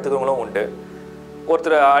பாசிட்டிவாக எடுத்துக்கிறவங்களும் உண்டு.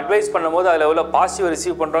 ஒருத்தர் அட்வைஸ் பண்ணும்போது அதில் உள்ள பாசிட்டிவை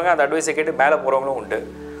ரிசீவ் பண்ணுறவங்க, அந்த அட்வைஸை கேட்டு மேலே போகிறவங்களும் உண்டு.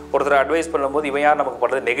 ஒருத்தர் அட்வைஸ் பண்ணும்போது இவன் யார் நமக்கு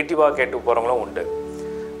பண்ணுறது நெகட்டிவாக கேட்டு போகிறவங்களும் உண்டு.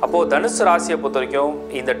 அப்போது தனுசு ராசியை பொறுத்த வரைக்கும்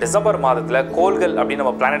இந்த டிசம்பர் மாதத்தில் கோள்கள் அப்படின்னு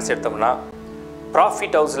நம்ம பிளானட்ஸ் எடுத்தோம்னா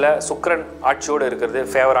ப்ராஃபிட் ஹவுஸில் சுக்கிரன் ஆட்சியோடு இருக்கிறது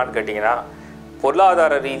ஃபேவரானு கேட்டிங்கன்னா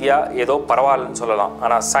பொருளாதார ரீதியாக ஏதோ பரவாயில்லன்னு சொல்லலாம்.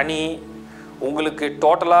 ஆனால் சனி உங்களுக்கு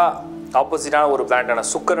டோட்டலாக ஆப்போசிட்டான ஒரு பிளானட்டான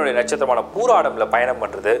சுக்கிரனுடைய நட்சத்திரமான பூராடமில் பயணம்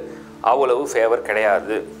பண்ணுறது அவ்வளவு ஃபேவர்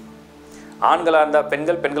கிடையாது. ஆண்களாக இருந்தால்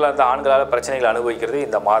பெண்கள், பெண்களாக இருந்தால் ஆண்களால் பிரச்சனைகளை அனுபவிக்கிறது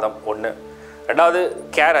இந்த மாதம் ஒன்று. ரெண்டாவது,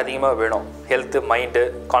 கேர் அதிகமாக வேணும், health, mind,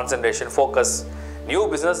 concentration, focus. New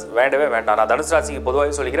business வேண்டவே வேண்டாம். நான் தனுசு ராசிக்கு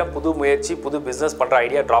பொதுவாக சொல்லிக்கிறேன், புது முயற்சி, புது பிஸ்னஸ் பண்ணுற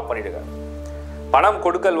ஐடியா ட்ராப் பண்ணிவிடுங்க. பணம்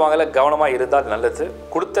கொடுக்கல் வாங்கல கவனமாக இருந்தால் நல்லது.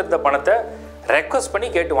 கொடுத்திருந்த பணத்தை ரெக்வஸ்ட் பண்ணி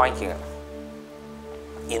கேட்டு வாங்கிக்கோங்க.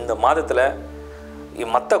 இந்த மாதத்தில்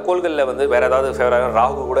மற்ற கோள்களில் வந்து வேறு ஏதாவது ஃபேவராக,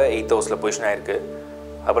 ராகு கூட 8th ஹவுஸில் பொசிஷன் ஆகிருக்கு.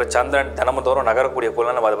 அப்புறம் சந்திரன் தினமந்தோறும் நகரக்கூடிய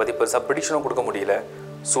கோள்லாம் நம்ம அதை பற்றி பெருசாக ப்ரிடிக்ஷனும் கொடுக்க முடியல.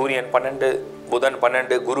 சூரியன் 12, புதன்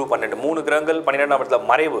 12, குரு 12, 3 கிரகங்கள் 12ஆம் இடத்துல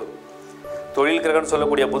மறைவு. தொழில் கிரகம்னு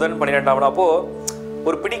சொல்லக்கூடிய புதன் 12ஆம் இடம். அப்போது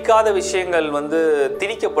ஒரு பிடிக்காத விஷயங்கள் வந்து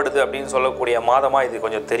திணிக்கப்படுது அப்படின்னு சொல்லக்கூடிய மாதமாக இது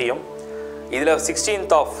கொஞ்சம் தெரியும். இதில்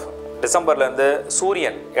 16th ஆஃப் டிசம்பர்லேருந்து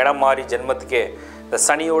சூரியன் இடம் மாறி ஜென்மத்துக்கே இந்த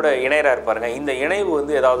சனியோட இணையராக இருப்பாருங்க. இந்த இணைவு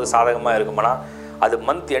வந்து ஏதாவது சாதகமாக இருக்குமானா அது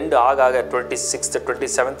மந்த் எண்டு ஆக 26th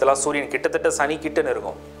 27th சூரியன் கிட்டத்தட்ட சனி கிட்ட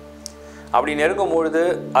நெருங்கும். அப்படி நெருங்கும் பொழுது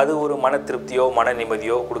அது ஒரு மன திருப்தியோ மன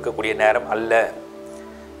நிம்மதியோ கொடுக்கக்கூடிய நேரம் அல்ல.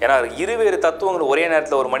 ஏன்னா இருவேறு தத்துவங்கள் ஒரே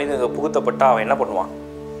நேரத்தில் ஒரு மனிதனுக்கு புகுத்தப்பட்டால் அவன் என்ன பண்ணுவான்?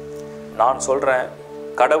 நான் சொல்கிறேன்,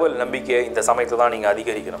 கடவுள் நம்பிக்கையை இந்த சமயத்தில் தான் நீங்கள்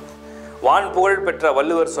அதிகரிக்கணும். வான் புகழ் பெற்ற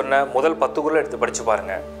வள்ளுவர் சொன்ன முதல் 10 குறள் எடுத்து படித்து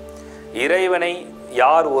பாருங்கள். இறைவனை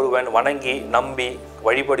யார் ஒருவன் வணங்கி நம்பி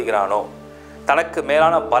வழிபடுகிறானோ, தனக்கு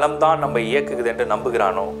மேலான பலம்தான் நம்ம இயக்குகுது என்று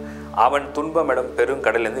நம்புகிறானோ, அவன் துன்பமிடம்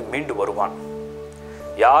பெருங்கடலிலிருந்து மீண்டு வருவான்.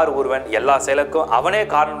 யார் ஒருவன் எல்லா செயலுக்கும் அவனே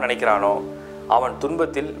காரணம் நினைக்கிறானோ, அவன்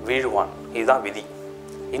துன்பத்தில் வீழுவான். இதுதான் விதி.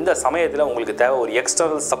 இந்த சமயத்தில் உங்களுக்கு தேவை ஒரு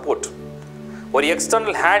எக்ஸ்டர்னல் சப்போர்ட், ஒரு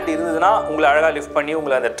எக்ஸ்டர்னல் ஹேண்ட் இருந்ததுன்னா உங்களை அழகாக லிஃப்ட் பண்ணி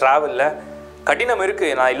உங்களை அந்த ட்ராவலில் கடினம்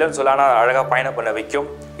இருக்குது, நான் இல்லைன்னு சொல்ல, ஆனால் அழகாக பயணம் பண்ண வைக்கும்,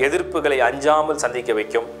 எதிர்ப்புகளை அஞ்சாமல் சந்திக்க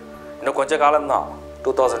வைக்கும். இன்னும் கொஞ்சம் காலம்தான்,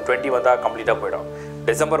 2020 வந்தால் கம்ப்ளீட்டாக போயிடும்.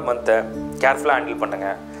 டிசம்பர் மந்த்தை கேர்ஃபுல்லாக ஹேண்டில்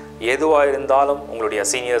பண்ணுங்கள். எதுவாக இருந்தாலும் உங்களுடைய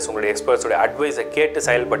சீனியர்ஸ், உங்களுடைய எக்ஸ்பர்ட்ஸோடைய அட்வைஸை கேட்டு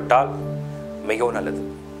செயல்பட்டால் மிகவும் நல்லது.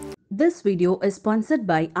 This video is sponsored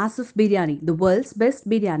by Asif Biryani, the world's best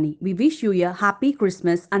biryani. We wish you a happy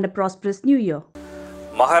Christmas and a prosperous New Year.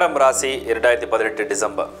 மகரம் ராசி 2018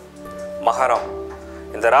 டிசம்பர். மகரம்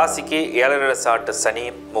இந்த ராசிக்கு 7.5 சாட்டு சனி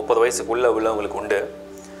 30 வயசுக்குள்ளே உள்ளவங்களுக்கு உண்டு.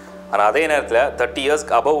 ஆனால் அதே நேரத்தில் 30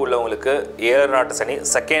 இயர்ஸ்க்கு அபவ் உள்ளவங்களுக்கு 7 நாட்டு சனி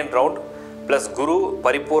செகண்ட் ரவுண்ட் ப்ளஸ் குரு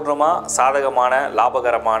பரிபூர்ணமாக சாதகமான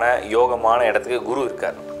லாபகரமான யோகமான இடத்துக்கு குரு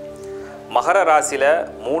இருக்கார். மகர ராசியில்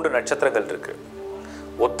 3 நட்சத்திரங்கள் இருக்குது.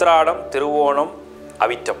 உத்திராடம், திருவோணம்,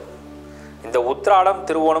 அவிட்டம். இந்த உத்திராடம்,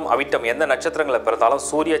 திருவோணம், அவிட்டம் எந்த நட்சத்திரங்களில் பிறந்தாலும்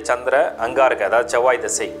சூரிய, சந்திர, அங்காரக, அதாவது செவ்வாய்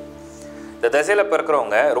திசை, இந்த திசையில்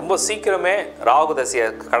பிறக்கிறவங்க ரொம்ப சீக்கிரமே ராகு தசையை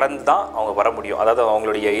கடந்து தான் அவங்க வர முடியும். அதாவது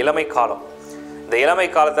அவங்களுடைய இளமை காலம். இந்த இளமை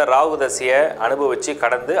காலத்தை ராகு தசையை அனுபவித்து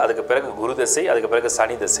கடந்து அதுக்கு பிறகு குரு தசை, அதுக்கு பிறகு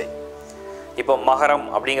சனி தசை. இப்போ மகரம்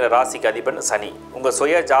அப்படிங்கிற ராசிக்கு அதிபன் சனி. உங்கள்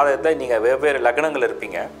சுய ஜாதகத்தில் நீங்கள் வெவ்வேறு லக்னங்கள்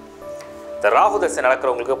இருப்பீங்க. இந்த ராகு தசை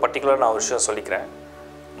நடக்கிறவங்களுக்கு பர்டிகுலர் நான் ஒரு விஷயம் சொல்லிக்கிறேன்.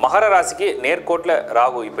 மகர ராசிக்கு நேர்கோட்டில்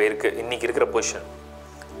ராகு இப்போ இருக்குது. இன்றைக்கி இருக்கிற பொசிஷன்.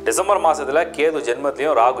 டிசம்பர் மாதத்தில் கேது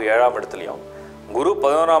ஜென்மத்துலேயும் ராகு 7ஆம் இடத்துலையும் குரு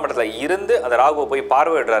 11ஆம் இடத்துல இருந்து அந்த ராகுவை போய்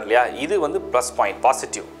பார்வையிடுறார் இல்லையா, இது வந்து plus point,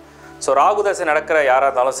 positive. So Rahu தசை நடக்கிற யாராக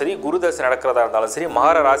இருந்தாலும் சரி, குரு தசை நடக்கிறதா இருந்தாலும் சரி,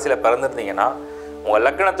 மகர ராசியில் பிறந்திருந்தீங்கன்னா உங்கள்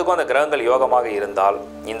லக்னத்துக்கும் அந்த கிரகங்கள் யோகமாக இருந்தால்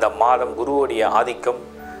இந்த மாதம் குருவுடைய ஆதிக்கம்,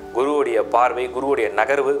 குருவுடைய பார்வை, குருவுடைய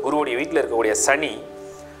நகர்வு, குருவுடைய வீட்டில் இருக்கக்கூடிய சனி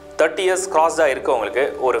 30 இயர்ஸ் கிராஸ்டாக இருக்கவங்களுக்கு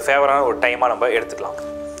ஒரு ஃபேவரான ஒரு டைமாக நம்ம எடுத்துக்கலாம்.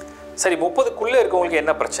 சரி, 30க்குள்ளே இருக்கவங்களுக்கு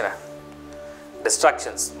என்ன பிரச்சனை?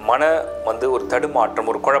 டிஸ்ட்ராக்ஷன்ஸ், ஒரு தடுமாற்றம்,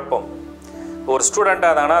 ஒரு குழப்பம். ஒரு ஸ்டூடெண்ட்டாக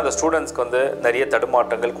இருந்தாங்கன்னா அந்த ஸ்டூடெண்ட்ஸ்க்கு நிறைய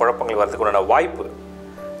தடுமாற்றங்கள், குழப்பங்கள் வரதுக்கு உண்டான வாய்ப்பு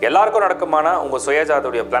எல்லாருக்கும் நடக்குமானா உங்கள்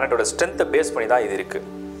சுயஜாதோடைய பிளானட்டோட ஸ்ட்ரென்த்தை பேஸ் பண்ணி தான் இது இருக்குது.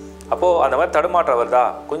 அப்போது அந்த மாதிரி தடுமாற்றம் வருதா,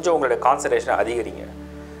 கொஞ்சம் உங்களுடைய கான்சன்ட்ரேஷனை அதிகரிங்க,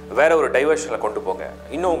 வேறு ஒரு டைவர்ஷனில் கொண்டு போங்க,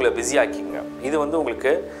 இன்னும் உங்களை பிஸியாக்கிங்க. இது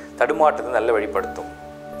உங்களுக்கு தடுமாற்றத்தை நல்ல வழிப்படுத்தும்.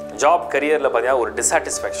 ஜாப் கரியரில் பார்த்தீங்கன்னா ஒரு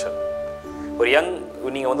டிஸாட்டிஸ்ஃபேக்ஷன். ஒரு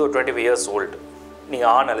நீங்கள் ஒரு 25 இயர்ஸ் ஓல்டு,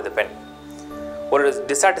 நீங்கள் ஆண் அல்லது பெண், ஒரு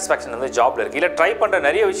டிஸாட்டிஸ்ஃபேக்ஷன் ஜாபில் இருக்குது. இல்லை ட்ரை பண்ணுற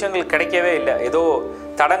நிறைய விஷயங்கள் கிடைக்கவே இல்லை, ஏதோ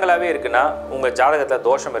தடங்களாகவே இருக்குன்னா உங்கள் ஜாதகத்தில்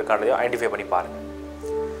தோஷம் இருக்கான்றதையும் ஐடென்டிஃபை பண்ணி பாருங்கள்.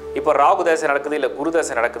 இப்போ ராகு தசை நடக்குது இல்லை குரு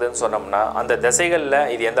தசை நடக்குதுன்னு சொன்னோம்னா அந்த திசைகளில்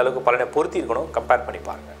இது எந்த அளவுக்கு பலனை பொருத்தி இருக்கணும் கம்பேர் பண்ணி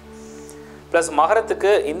பாருங்கள். ப்ளஸ்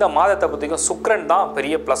மகரத்துக்கு இந்த மாதத்தை பற்றிக்கும் சுக்கிரன் தான்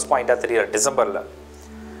பெரிய ப்ளஸ் பாயிண்ட்டாக தெரியுற.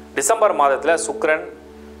 டிசம்பர் மாதத்தில் சுக்கிரன்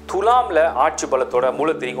துலாமில் ஆட்சி பலத்தோட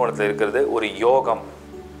மூல திரிகோணத்தில் இருக்கிறது ஒரு யோகம்,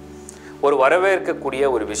 ஒரு வரவேற்கக்கூடிய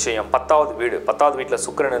ஒரு விஷயம். 10வது வீடு, 10வது வீட்டில்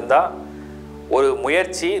சுக்கிரன் இருந்தால் ஒரு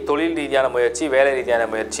முயற்சி, தொழில் ரீதியான முயற்சி, வேலை ரீதியான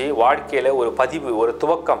முயற்சி, வாழ்க்கையில் ஒரு பதிவு, ஒரு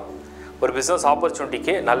துவக்கம், ஒரு பிஸ்னஸ்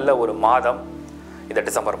ஆப்பர்ச்சுனிட்டிக்கு நல்ல ஒரு மாதம் இந்த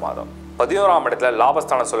டிசம்பர் மாதம். 11ஆம் இடத்துல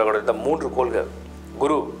லாபஸ்தானம் சொல்லக்கூடிய 3 கோள்கள்,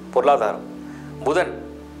 குரு பொருளாதாரம், புதன்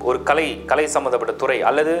ஒரு கலை சம்மந்தப்பட்ட துறை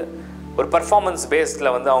அல்லது ஒரு பர்ஃபார்மன்ஸ்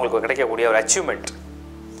பேஸில் அவங்களுக்கு கிடைக்கக்கூடிய ஒரு அச்சீவ்மெண்ட்.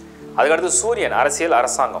 அதுக்கடுத்து சூரியன் அரசியல்,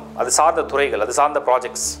 அரசாங்கம், அது சார்ந்த துறைகள், அது சார்ந்த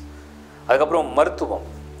ப்ராஜெக்ட்ஸ். அதுக்கப்புறம் மருத்துவம்,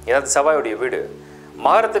 ஏதாவது செவ்வாயுடைய வீடு.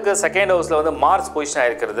 மகரத்துக்கு 2nd ஹவுஸில் மார்ஸ் பொசிஷனாக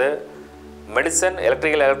இருக்கிறது மெடிசன்,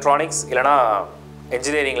 எலக்ட்ரிக்கல், எலக்ட்ரானிக்ஸ், இல்லைனா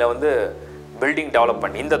இன்ஜினியரிங்கில் பில்டிங்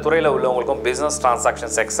டெவலப்மெண்ட், இந்த துறையில் உள்ளவங்களுக்கும் பிஸ்னஸ்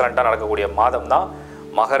டிரான்சாக்ஷன்ஸ் எக்ஸலண்ட்டாக நடக்கக்கூடிய மாதம் தான்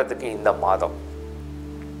மகரத்துக்கு இந்த மாதம்.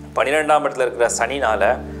 12ஆம் இடத்துல இருக்கிற சனினால்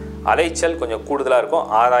அலைச்சல் கொஞ்சம் கூடுதலாக இருக்கும்,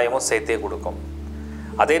 ஆதாயமும் சேர்த்தே கொடுக்கும்.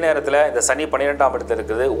 அதே நேரத்தில் இந்த சனி 12ஆம் இடத்துல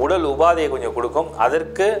இருக்குது உடல் உபாதையை கொஞ்சம் கொடுக்கும்.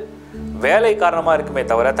 அதற்கு வேலை காரணமாக இருக்குமே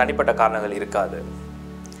தவிர தனிப்பட்ட காரணங்கள் இருக்காது.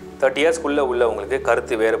 30 இயர்ஸ்க்குள்ளே உள்ளவங்களுக்கு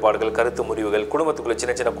கருத்து வேறுபாடுகள், கருத்து முறிவுகள், குடும்பத்துக்குள்ளே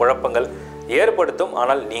சின்ன சின்ன குழப்பங்கள் ஏற்படுத்தும்,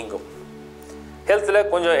 ஆனால் நீங்கும். ஹெல்த்தில்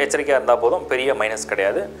கொஞ்சம் எச்சரிக்கையாக இருந்தால் போதும், பெரிய மைனஸ்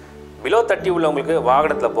கிடையாது. பிலோ 30 உள்ளவங்களுக்கு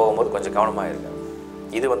வாகனத்தில் போகும்போது கொஞ்சம் கவனமாக இருங்க.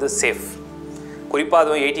 இது சேஃப். குறிப்பாக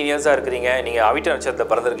அதுவும் 18 இயர்ஸாக இருக்கிறீங்க, நீங்கள் அவிட்ட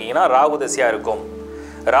நட்சத்திரத்தில் பிறந்திருக்கீங்கன்னா ராகு தசையாக இருக்கும்.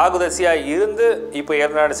 ராகு தசையாக இருந்து இப்போ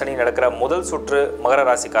 7 சனி நடக்கிற முதல் சுற்று மகர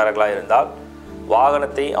ராசிக்காரர்களாக இருந்தால்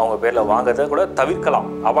வாகனத்தை அவங்க பேரில் வாங்கிறத கூட தவிர்க்கலாம்,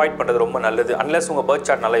 அவாய்ட் பண்ணுறது ரொம்ப நல்லது. அன்லெஸ் உங்கள் பர்த்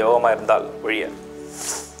சார்ட் நல்ல யோகமாக இருந்தால் ஒழிய.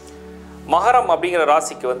 மகரம் அப்படிங்கிற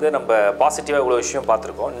ராசிக்கு நம்ம பாசிட்டிவாக இவ்வளோ விஷயம்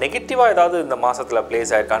பார்த்துருக்கோம். நெகட்டிவாக ஏதாவது இந்த மாதத்தில்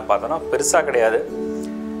ப்ளேஸ் ஆகிருக்கான்னு பார்த்தோன்னா பெருசாக கிடையாது.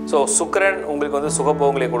 ஸோ சுக்கிரன் உங்களுக்கு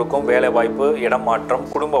சுகபோகங்களை கொடுக்கும், வேலை வாய்ப்பு, இடம் மாற்றம்,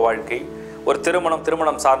 குடும்ப வாழ்க்கை, ஒரு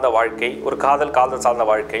திருமணம் சார்ந்த வாழ்க்கை, ஒரு காதல் சார்ந்த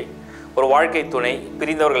வாழ்க்கை, ஒரு வாழ்க்கை துணை,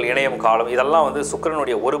 பிரிந்தவர்கள் இணையம் காலம், இதெல்லாம்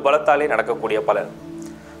சுக்கிரனுடைய ஒரு பலத்தாலே நடக்கக்கூடிய பலன்.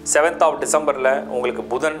 7th of டிசம்பரில் உங்களுக்கு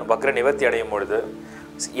புதன் வக்ர நிவர்த்தி அடையும் பொழுது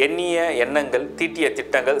எண்ணிய எண்ணங்கள், தீட்டிய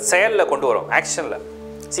திட்டங்கள் செயலில் கொண்டு வரும், ஆக்ஷனில்.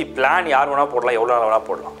 பிளான் யார் வேணால் போடலாம், எவ்வளோ நாள் வேணால்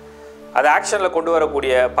போடலாம், அது ஆக்ஷனில் கொண்டு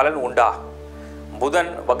வரக்கூடிய பலன் உண்டா?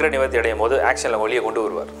 புதன் வக்ர நிவர்த்தி அடையும் போது ஆக்ஷனில் வெளியே கொண்டு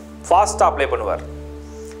வருவார், ஃபாஸ்ட்டாக அப்ளை பண்ணுவார்.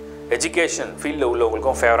 எஜுகேஷன் ஃபீல்டில்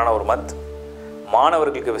உள்ளவங்களுக்கும் ஃபேவரான ஒரு மந்த்.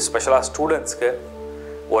 மாணவர்களுக்கு ஸ்பெஷலாக ஸ்டூடெண்ட்ஸ்க்கு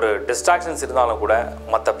ஒரு டிஸ்ட்ராக்ஷன்ஸ் இருந்தாலும் கூட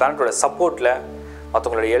மற்ற பிளானட்டோட சப்போர்ட்டில்,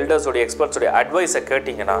 மற்றவங்களுடைய எல்டர்ஸோடைய எக்ஸ்பர்ட்ஸோடைய அட்வைஸை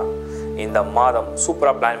கேட்டிங்கன்னா இந்த மாதம்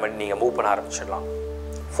சூப்பராக பிளான் பண்ணி நீங்கள் மூவ் பண்ண ஆரம்பிச்சிடலாம்.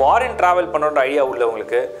 ஃபாரின் ட்ராவல் பண்ணுற ஐடியா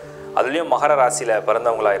உள்ளவங்களுக்கு, அதுலேயும் மகர ராசியில்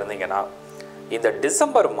பிறந்தவங்களாக இருந்தீங்கன்னா இந்த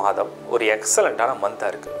டிசம்பர் மாதம் ஒரு எக்ஸலண்ட்டான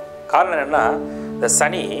மந்தாக இருக்குது. காரணம் என்னென்னா, இந்த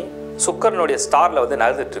சனி சுக்கிரனுடைய ஸ்டாரில்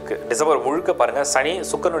நகர்ந்துட்டுருக்கு. டிசம்பர் முழுக்க பாருங்கள், சனி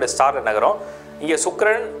சுக்கிரனுடைய ஸ்டாரில் நகரும். இங்கே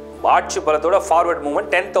சுக்கிரன் ஆட்சி பலத்தோட ஃபார்வர்ட்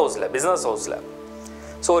மூவ்மெண்ட் 10th ஹவுஸில், பிஸ்னஸ் ஹவுஸில்.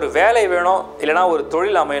 ஸோ ஒரு வேலை வேணும், இல்லைனா ஒரு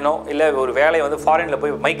தொழில் அமையணும், இல்லை ஒரு வேலை ஃபாரினில்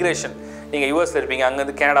போய் மைக்ரேஷன், நீங்கள் யூஎஸில் இருப்பீங்க,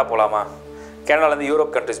 அங்கேருந்து கனடா போகலாமா, கனடாலேருந்து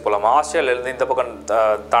யூரோப் கண்ட்ரிஸ் போகலாமா, ஆஸ்திரேலியாலேருந்து இந்த பக்கம்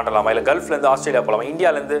தாண்டலாமா, இல்லை கல்ஃப்லேருந்து ஆஸ்திரேலியா போகலாமா,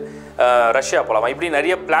 இந்தியாவிலேருந்து ரஷ்யா போகலாமா, இப்படி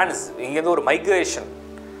நிறைய பிளான்ஸ். இங்கேருந்து ஒரு மைக்ரேஷன்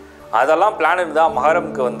அதெல்லாம் பிளான் இருந்தால்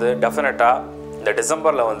மகரமுக்கு வந்து டெஃபினட்டாக இந்த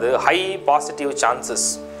டிசம்பரில் வந்து ஹை பாசிட்டிவ் சான்சஸ்.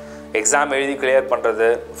 எக்ஸாம் எழுதி கிளியர் பண்ணுறது,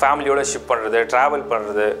 ஃபேமிலியோடு ஷிப் பண்ணுறது, ட்ராவல்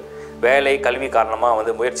பண்ணுறது, வேலை கல்வி காரணமாக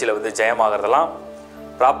வந்து முயற்சியில் வந்து ஜெயமாகறதெல்லாம்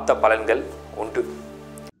பிராப்த பலன்கள் உண்டு.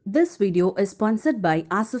 This video is sponsored by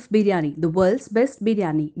Asif Biryani, the world's best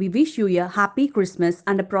biryani. We wish you a happy Christmas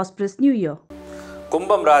and a prosperous New Year.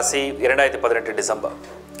 கும்பம் ராசி 2018 டிசம்பர்.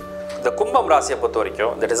 இந்த கும்பம் ராசியை பொறுத்த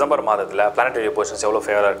வரைக்கும் இந்த டிசம்பர் மாதத்தில் பிளானட்டரி பொசிஷன்ஸ் எவ்வளோ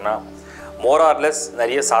ஃபேவராக இருக்குன்னா, மோரார்லெஸ்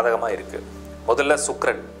நிறைய சாதகமாக இருக்குது. முதல்ல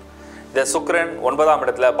சுக்கிரன். இந்த சுக்கிரன் 9ஆம்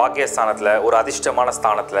இடத்துல பாக்கியஸ்தானத்தில், ஒரு அதிர்ஷ்டமான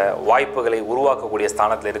ஸ்தானத்தில், வாய்ப்புகளை உருவாக்கக்கூடிய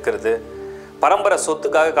ஸ்தானத்தில் இருக்கிறது. பரம்பரை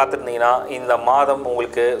சொத்துக்காக காத்திருந்தீங்கன்னா இந்த மாதம்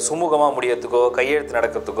உங்களுக்கு சுமூகமாக முடியறதுக்கோ, கையெழுத்து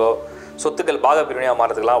நடக்கிறதுக்கோ, சொத்துக்கள் பாகப்பிரிவினையாக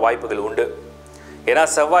மாறதுக்கெல்லாம் வாய்ப்புகள் உண்டு. ஏன்னா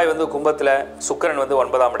செவ்வாய் வந்து கும்பத்தில், சுக்கிரன் வந்து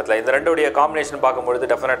 9ஆம் இடத்துல, இந்த ரெண்டுடைய காம்பினேஷன்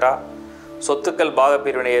பார்க்கும்பொழுது டெஃபினட்டாக சொத்துக்கள்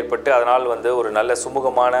பாகப்பிரிவினை ஏற்பட்டு அதனால் வந்து ஒரு நல்ல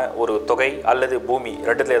சுமூகமான ஒரு தொகை அல்லது பூமி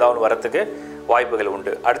ரெண்டுத்தில் ஏதாவது வரத்துக்கு வாய்ப்புகள்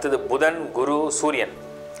உண்டு. அடுத்தது புதன், குரு, சூரியன்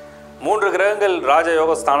 3 கிரகங்கள்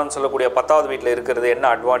ராஜயோக ஸ்தானம் சொல்லக்கூடிய 10வது வீட்டில் இருக்கிறது. என்ன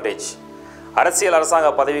அட்வான்டேஜ்? அரசியல் அரசாங்க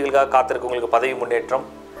பதவிகளுக்காக காத்திருக்கவங்களுக்கு பதவி முன்னேற்றம்,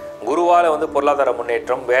 குருவால் வந்து பொருளாதார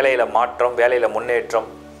முன்னேற்றம், வேலையில் மாற்றம், வேலையில் முன்னேற்றம்,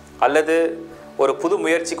 அல்லது ஒரு புது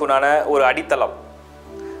முயற்சிக்குண்டான ஒரு அடித்தளம்.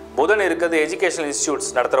 புதன் இருக்கிறது எஜுகேஷனல்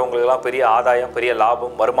இன்ஸ்டியூட்ஸ் நடத்துகிறவங்களுக்கெல்லாம் பெரிய ஆதாயம், பெரிய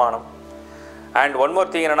லாபம், வருமானம். அண்ட் ஒன்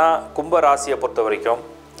மோர் திங் என்னென்னா, கும்ப ராசியை பொறுத்த வரைக்கும்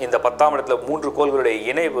இந்த 10ஆம் இடத்துல 3 கோள்களுடைய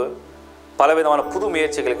இணைவு பலவிதமான புது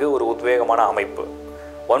முயற்சிகளுக்கு ஒரு உத்வேகமான அமைப்பு.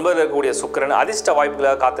 9ல் இருக்கக்கூடிய சுக்கிரன் அதிர்ஷ்ட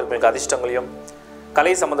வாய்ப்புகளாக காத்திருக்கவங்களுக்கு அதிர்ஷ்டங்களையும்,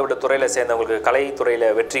 கலை சம்மந்தப்பட்ட துறையில் சேர்ந்தவங்களுக்கு கலைத்துறையில்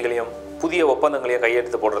வெற்றிகளையும், புதிய ஒப்பந்தங்களையும்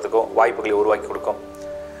கையெழுத்து போடுறதுக்கும் வாய்ப்புகளை உருவாக்கி கொடுக்கும்.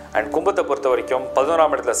 அண்ட் கும்பத்தை பொறுத்த வரைக்கும்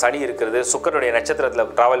 11ஆம் இடத்துல சனி இருக்கிறது, சுக்கிரனுடைய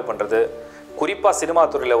நட்சத்திரத்தில் ட்ராவல் பண்ணுறது குறிப்பாக சினிமா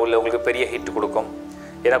துறையில் உள்ளவங்களுக்கு பெரிய ஹிட் கொடுக்கும்.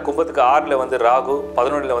 ஏன்னா கும்பத்துக்கு 6ல் வந்து ராகு,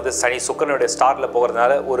 11ல் வந்து சனி, சுக்கிரனுடைய ஸ்டாரில்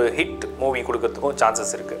போகிறதுனால ஒரு ஹிட் மூவி கொடுக்கறதுக்கும்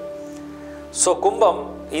சான்சஸ் இருக்குது. ஸோ கும்பம்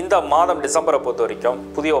இந்த மாதம் டிசம்பரை பொறுத்த வரைக்கும்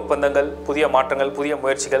புதிய ஒப்பந்தங்கள், புதிய மாற்றங்கள், புதிய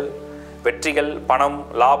முயற்சிகள், வெற்றிகள், பணம்,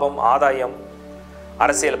 லாபம், ஆதாயம்,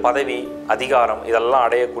 அரசியல் பதவி, அதிகாரம் இதெல்லாம்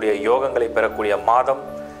அடையக்கூடிய யோகங்களை பெறக்கூடிய மாதம்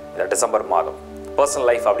இந்த டிசம்பர் மாதம். பர்சனல்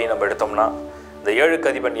லைஃப் அப்படின்னு நம்ம எடுத்தோம்னா இந்த 7க்கு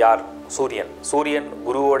அதிபன் யார்? சூரியன். சூரியன்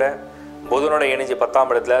குருவோட புதனோட இணைஞ்சு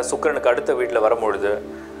 10ஆம் இடத்துல, சுக்கிரனுக்கு அடுத்த வீட்டில் வரும்பொழுது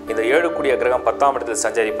இந்த 7 கூடிய கிரகம் 10ஆம் இடத்தில்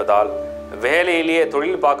சஞ்சரிப்பதால் வேலையிலேயே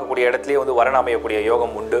தொழில் பார்க்கக்கூடிய இடத்துலேயே வந்து வரன் அமையக்கூடிய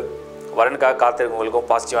யோகம் உண்டு. வரனுக்காக காத்திருக்கவங்களுக்கும்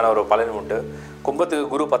பாசிட்டிவான ஒரு பலன் உண்டு. கும்பத்துக்கு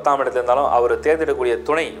குரு 10ஆம் இடத்துல இருந்தாலும் அவர் தேர்ந்தெடுக்கக்கூடிய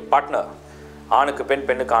துணை பார்ட்னர், ஆணுக்கு பெண்,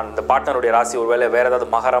 பெண்ணுக்கு ஆண், இந்த பார்ட்னருடைய ராசி ஒருவேளை வேறு ஏதாவது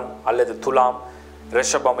மகரம் அல்லது துலாம்,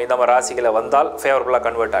 ரிஷபம் இந்த மாதிரி ராசிகளை வந்தால் ஃபேவரபுளாக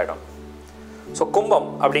கன்வெர்ட் ஆகிடும். ஸோ கும்பம்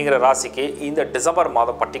அப்படிங்கிற ராசிக்கு இந்த டிசம்பர்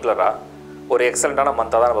மாதம் பர்டிகுலராக ஒரு எக்ஸலண்ட்டான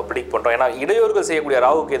மந்தாக தான் நம்ம ப்ரிடிக்ட் பண்ணுறோம். ஏன்னா இடையூறுகள் செய்யக்கூடிய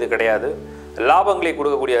ராகுக்கு இது கிடையாது. லாபங்களை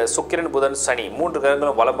கொடுக்கக்கூடிய சுக்கிரன், புதன், சனி 3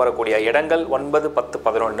 கிரகங்களும் வலம் வரக்கூடிய இடங்கள் 9, 10,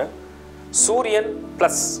 11. சூரியன்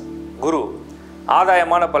ப்ளஸ் குரு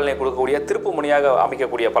ஆதாயமான பலனை கொடுக்கக்கூடிய, திருப்பு முனையாக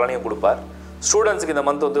அமைக்கக்கூடிய பலனையும் கொடுப்பார். ஸ்டூடெண்ட்ஸுக்கு இந்த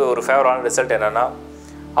மந்த் வந்து ஒரு ஃபேவரான ரிசல்ட் என்னென்னா,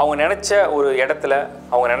 அவங்க நினச்ச ஒரு இடத்துல,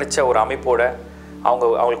 அவங்க நினச்ச ஒரு அமைப்போட,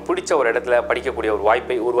 அவங்களுக்கு பிடிச்ச ஒரு இடத்துல படிக்கக்கூடிய ஒரு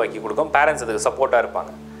வாய்ப்பை உருவாக்கி கொடுக்கும். பேரண்ட்ஸ் அதுக்கு சப்போர்ட்டாக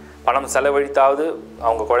இருப்பாங்க. பணம் செலவழித்தாவது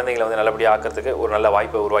அவங்க குழந்தைங்களை வந்து நல்லபடியாக ஆக்கிறதுக்கு ஒரு நல்ல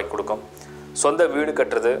வாய்ப்பை உருவாக்கி கொடுக்கும். சொந்த வீடு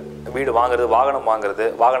கட்டுறது, வீடு வாங்குறது, வாகனம் வாங்குறது,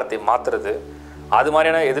 வாகனத்தை மாற்றுறது, அது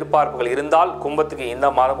மாதிரியான எதிர்பார்ப்புகள் இருந்தால் கும்பத்துக்கு இந்த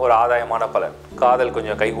மாதம் ஒரு ஆதாயமான பலன். காதல்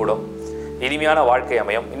கொஞ்சம் கைகூடும், இனிமையான வாழ்க்கை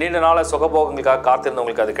அமையும். நீண்ட நாள சுகபோகங்களுக்காக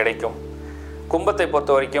காத்திருந்தவங்களுக்கு அது கிடைக்கும். கும்பத்தை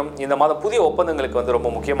பொறுத்த வரைக்கும் இந்த மாதம் புதிய ஒப்பந்தங்களுக்கு வந்து ரொம்ப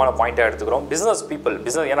முக்கியமான பாயிண்ட்டாக எடுத்துக்கிறோம். பிஸ்னஸ் பீப்புள்,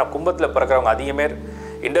 ஏன்னா கும்பத்தில் பிறக்கிறவங்க அதிகமே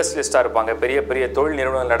இண்டஸ்ட்ரியலிஸ்ட்டாக இருப்பாங்க, பெரிய பெரிய தொழில்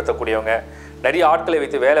நிறுவனங்கள் நடத்தக்கூடியவங்க, நிறைய ஆட்களை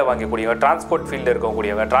வைத்து வேலை வாங்கக்கூடியவங்க, டிரான்ஸ்போர்ட் ஃபீல்டில்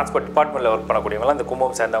இருக்கக்கூடியவங்க, டிரான்ஸ்போர்ட் டிபார்ட்மெண்ட்டில் ஒர்க் பண்ணக்கூடியவங்களாம் இந்த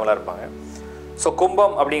கும்பம் சேர்ந்தவங்களாக இருப்பாங்க. ஸோ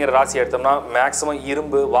கும்பம் அப்படிங்கிற ராசி எடுத்தோம்னா மேக்ஸிமம்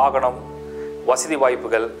இரும்பு, வாகனம், வசதி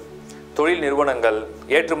வாய்ப்புகள், தொழில் நிறுவனங்கள்,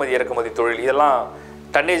 ஏற்றுமதி இறக்குமதி தொழில், இதெல்லாம்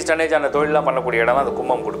டன்னேஜான தொழிலெலாம் பண்ணக்கூடிய இடம்லாம் அந்த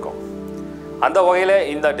கும்பம் கொடுக்கும். அந்த வகையில்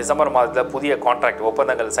இந்த டிசம்பர் மாதத்தில் புதிய கான்ட்ராக்ட்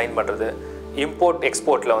ஒப்பந்தங்கள் சைன் பண்ணுறது, இம்போர்ட்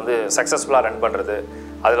எக்ஸ்போர்ட்டில் வந்து சக்ஸஸ்ஃபுல்லாக ரன் பண்ணுறது,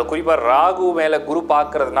 அதில் குறிப்பாக ராகு மேலே குரு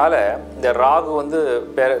பார்க்கறதுனால இந்த ராகு வந்து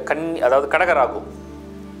கன்னி, அதாவது கடக ராகு.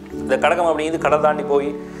 இந்த கடகம் அப்படிங்கிறது கடல் தாண்டி போய்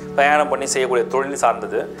பிரயாணம் பண்ணி செய்யக்கூடிய தொழில்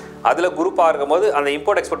சார்ந்தது. அதில் குரு பார்க்கும்போது அந்த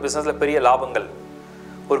இம்போர்ட் எக்ஸ்போர்ட் பிஸ்னஸில் பெரிய லாபங்கள்,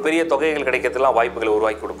 ஒரு பெரிய தொகைகள் கிடைக்கிறதுலாம் வாய்ப்புகளை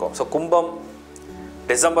உருவாக்கி கொடுக்கும். ஸோ கும்பம்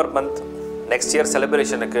டிசம்பர் மந்த் நெக்ஸ்ட் இயர்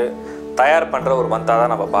செலிப்ரேஷனுக்கு தயார் பண்ணுற ஒரு மந்தாக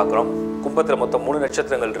தான் நம்ம பார்க்குறோம். கும்பத்தில் மொத்தம் 3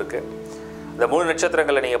 நட்சத்திரங்கள் இருக்குது. இந்த 3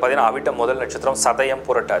 நட்சத்திரங்களில் நீங்கள் பார்த்தீங்கன்னா அவிட்டம் முதல் நட்சத்திரம், சதயம்,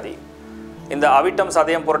 புரட்டாதி. இந்த அவிட்டம்,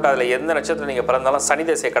 சதயம், புரட்டாதியில் எந்த நட்சத்திரம் நீங்கள் பிறந்தாலும் சனி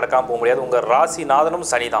திசையை கடக்காமல் போக முடியாது. உங்கள் ராசி நாதனும்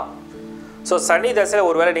சனி தான். ஸோ சனி தசையில்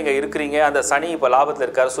ஒருவேளை நீங்கள் இருக்கிறீங்க, அந்த சனி இப்போ லாபத்தில்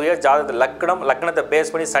இருக்கார், சுய ஜாதகத்தில் லக்னத்தை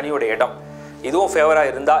பேஸ் பண்ணி சனியோட இடம் இதுவும்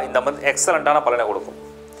ஃபேவராக இருந்தால் இந்த மந்த் எக்ஸலண்ட்டான பலனை கொடுக்கும்.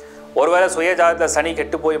 ஒருவேளை சுய ஜாதகத்தில் சனி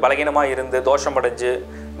கெட்டு போய் பலகீனமாக இருந்து தோஷம் அடைஞ்சு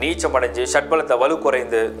நீச்சம் அடைஞ்சு ஷட்பலத்தை வலு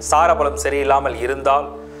குறைந்து சாரபலம் சரியில்லாமல் இருந்தால்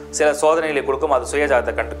சில சோதனைகளை கொடுக்கும். அது சுய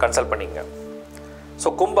ஜாதகத்தை கன்சல்ட் பண்ணிங்க. ஸோ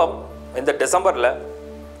கும்பம் இந்த டிசம்பரில்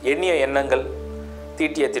எண்ணிய எண்ணங்கள்,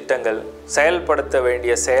 தீட்டிய திட்டங்கள், செயல்படுத்த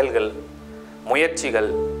வேண்டிய செயல்கள், முயற்சிகள்,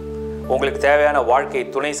 உங்களுக்கு தேவையான வாழ்க்கை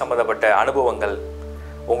துணை சம்பந்தப்பட்ட அனுபவங்கள்,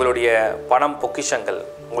 உங்களுடைய பணம் பொக்கிஷங்கள்,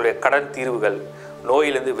 உங்களுடைய கடன் தீர்வுகள்,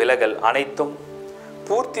 நோயிலிருந்து விலகல் அனைத்தும்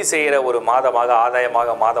பூர்த்தி செய்கிற ஒரு மாதமாக,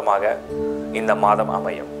 ஆதாயமாக மாதமாக இந்த மாதம்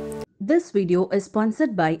அமையும். This video is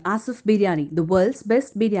sponsored by Asif Biryani, the world's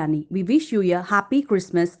best biryani. We wish you a happy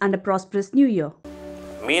Christmas and a prosperous new year.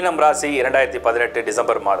 மீனம் ராசி 2018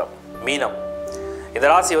 டிசம்பர் மாதம். மீனம் இந்த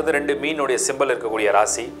ராசி வந்து 2 மீனுடைய சிம்பல் இருக்கக்கூடிய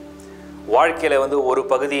ராசி. வாழ்க்கையில் வந்து ஒரு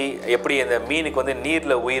பகுதி எப்படி இந்த மீனுக்கு வந்து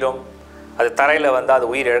நீரில் உயிரும், அது தரையில் வந்து அது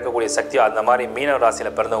உயிர் இழக்கக்கூடிய சக்தியோ, அந்த மாதிரி மீன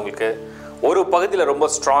ராசியில் பிறந்தவங்களுக்கு ஒரு பகுதியில் ரொம்ப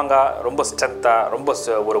ஸ்ட்ராங்காக, ரொம்ப ஸ்ட்ரென்த்தாக, ரொம்ப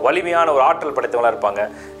ஒரு வலிமையான ஒரு ஆற்றல் படைத்தவங்களாக இருப்பாங்க.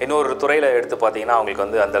 இன்னொரு துறையில் எடுத்து பார்த்தீங்கன்னா அவங்களுக்கு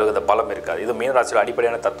வந்து அந்தளவுக்கு அந்த பலம் இருக்காது. இது மீன ராசியில்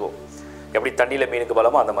அடிப்படையான தத்துவம். எப்படி தண்ணியில் மீனுக்கு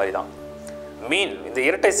பலமோ அந்த மாதிரி தான் மீன். இந்த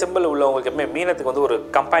இரட்டை சிம்பிள் உள்ளவங்களுக்கு எப்பவுமே மீனத்துக்கு வந்து ஒரு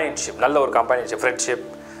கம்பானியன்ஷிப், நல்ல ஒரு கம்பானியன்ஷிப், ஃப்ரெண்ட்ஷிப்,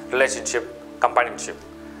 ரிலேஷன்ஷிப், கம்பானியன்ஷிப்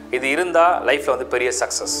இது இருந்தால் லைஃப்பில் வந்து பெரிய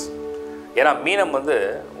சக்ஸஸ். ஏன்னா மீனம் வந்து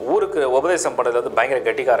ஊருக்கு உபதேசம் பண்ணுறதுல வந்து பயங்கர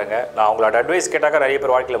கெட்டிக்காரங்க. நான் அவங்களோட அட்வைஸ் கேட்டாக்கா நிறைய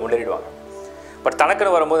பேர் வாழ்க்கையில் முன்னேறிடுவாங்க. பட்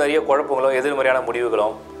தனக்குன்னு வரும்போது நிறைய குழப்பங்களும் எதிர்மறையான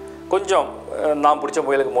முடிவுகளும், கொஞ்சம் நான் பிடிச்ச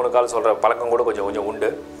முயலுக்கு 3 கால் சொல்கிற பழக்கம் கூட கொஞ்சம் உண்டு.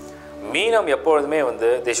 மீனம் எப்பொழுதுமே வந்து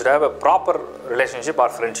they should have a proper relationship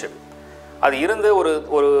or friendship. அது இருந்து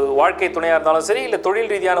ஒரு வாழ்க்கை துணையாக இருந்தாலும் சரி, இல்லை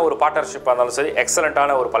தொழில் ரீதியான ஒரு பார்ட்னர்ஷிப்பாக இருந்தாலும் சரி,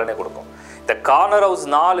 எக்ஸலண்ட்டான ஒரு பலனை கொடுக்கும். இந்த கார்னர் ஹவுஸ்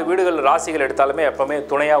 4 வீடுகள் ராசிகள் எடுத்தாலுமே எப்போவுமே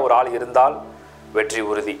துணையாக ஒரு ஆள் இருந்தால் வெற்றி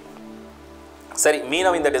உறுதி. சரி,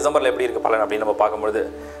 மீனம் இந்த டிசம்பரில் எப்படி இருக்குது பலன் அப்படின்னு நம்ம பார்க்கும்பொழுது,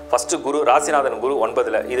 ஃபஸ்ட்டு குரு, ராசிநாதன் குரு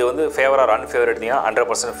 9ல். இது வந்து ஃபேவர் ஆர் அன்ஃபேவர் எடுத்தீங்கன்னா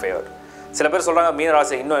 100% ஃபேவர். சில பேர் சொல்கிறாங்க மீன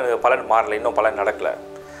ராசி இன்னும் எனக்கு பலன் மாறலை, இன்னும் பலன் நடக்கலை.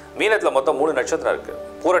 மீனத்தில் மொத்தம் 3 நட்சத்திரம் இருக்குது.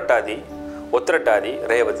 பூரட்டாதி, உத்திரட்டாதி,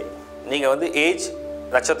 ரேவதி. நீங்கள் வந்து ஏஜ்,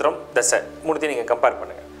 நட்சத்திரம், தசை 3த்தையும் நீங்கள் கம்பேர்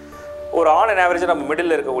பண்ணுங்கள். ஒரு ஆன் அண்ட் ஆவரேஜாக நம்ம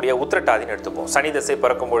மிடில் இருக்கக்கூடிய உத்திரட்டாதின்னு எடுத்துப்போம். சனி தசை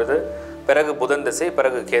பிறக்கும் பொழுது, பிறகு புதன் தசை,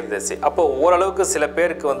 பிறகு கேது தசை. அப்போ ஓரளவுக்கு சில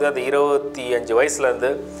பேருக்கு வந்து அந்த 25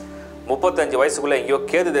 வயசுலேருந்து 35 வயசுக்குள்ளே எங்கேயோ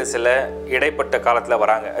கேது தசையில் இடைப்பட்ட காலத்தில்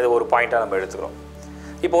வராங்க. அது ஒரு பாயிண்ட்டாக நம்ம எடுத்துக்கிறோம்.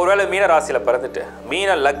 இப்போ ஒருவேளை மீன ராசியில் பிறந்துட்டு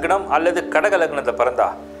மீன லக்னம் அல்லது கடக லக்னத்தை பிறந்தா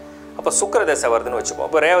அப்போ சுக்கிர தசை வருதுன்னு வச்சுப்போம்.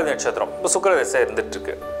 இப்போ ரேவதி நட்சத்திரம், இப்போ சுக்கிர தசை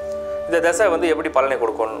இருந்துகிட்ருக்கு. இந்த தசை வந்து எப்படி பலனை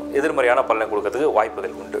கொடுக்கணும், எதிர்மறையான பலனை கொடுக்கறதுக்கு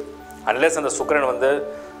வாய்ப்புகள் உண்டு. அன்லெஸ் அந்த சுக்கிரன் வந்து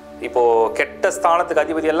இப்போது கெட்ட ஸ்தானத்துக்கு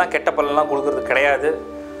அதிபதியெல்லாம் கெட்ட பலனெலாம் கொடுக்கறது கிடையாது,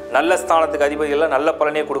 நல்ல ஸ்தானத்துக்கு அதிபதியெல்லாம் நல்ல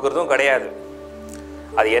பலனே கொடுக்குறதும் கிடையாது.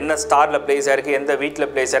 அது என்ன ஸ்டாரில் பிளேஸ் ஆகிருக்கு, எந்த வீட்டில்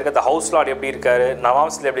பிளேஸ் ஆகிருக்கு, அந்த ஹவுஸ் லார்ட் எப்படி இருக்கார்,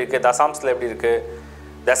 நவாம்ஸில் எப்படி இருக்குது, தசாம்ஸில் எப்படி இருக்குது,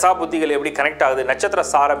 தசா புத்திகள் எப்படி கனெக்ட் ஆகுது, நட்சத்திர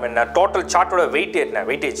சாரம் என்ன, டோட்டல் சார்ட்டோட வெயிட் என்ன,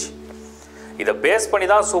 வெயிட்டேஜ், இதை பேஸ் பண்ணி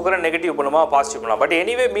தான் சுக்கிரன் நெகட்டிவ் பண்ணுமா பாசிட்டிவ் பண்ணலாம். பட்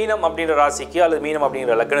எனிவே மீனம் அப்படின்ற ராசிக்கு அல்லது மீனம்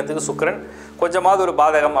அப்படிங்கிற லக்னத்துக்கு சுக்கிரன் கொஞ்சமாவது ஒரு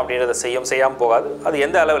பாதகம் அப்படின்றத செய்யாமல் போகாது. அது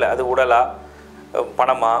எந்த அளவில், அது உடலா,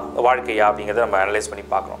 பணமா, வாழ்க்கையா அப்படிங்கிறத நம்ம அனலைஸ் பண்ணி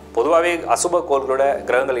பார்க்குறோம். பொதுவாகவே அசுப கோள்களோட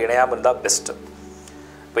கிரகங்கள் இணையாமல் இருந்தால் பெஸ்ட்டு.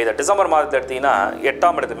 இப்போ இந்த டிசம்பர் மாதத்தில் எடுத்திங்கன்னா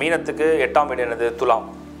 8ஆம் இடத்து மீனத்துக்கு 8ஆம் இடம் என்னது, துலாம்.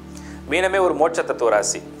 மீனமே ஒரு மோட்ச தத்துவ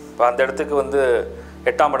ராசி. இப்போ அந்த இடத்துக்கு வந்து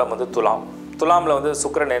 8ஆம் இடம் வந்து துலாம். துலாமில் வந்து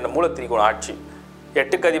சுக்கிரன் என்ன மூலத்திரிகோண ஆட்சி.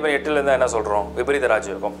 8க்கு அதிபதி 8லேருந்து என்ன சொல்கிறோம், விபரீத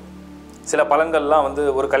ராஜயோகம். சில பலன்கள்லாம் வந்து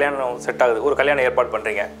ஒரு கல்யாணம் செட் ஆகுது, ஒரு கல்யாணம் ஏற்பாடு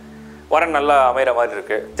பண்ணுறீங்க, வரன் நல்லா அமைகிற மாதிரி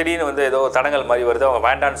இருக்குது, திடீர்னு வந்து ஏதோ தடங்கள் மாதிரி வருது, அவங்க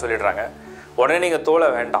வேண்டான்னு சொல்லிடுறாங்க. உடனே நீங்கள் தோலை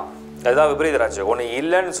வேண்டாம், அதுதான் விபரீத ராஜயோகம். ஒன்று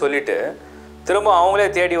இல்லைன்னு சொல்லிவிட்டு திரும்ப அவங்களே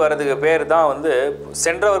தேடி வர்றதுக்கு பேர் தான் வந்து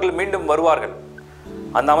சென்றவர்கள் மீண்டும் வருவார்கள்.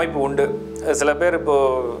 அந்த அமைப்பு உண்டு. சில பேர்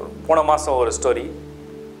இப்போது போன மாதம் ஒரு ஸ்டோரி,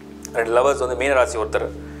 2 லவர்ஸ் வந்து மீனராசி ஒருத்தர்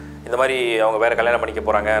இந்த மாதிரி அவங்க வேறு கல்யாணம் பண்ணிக்க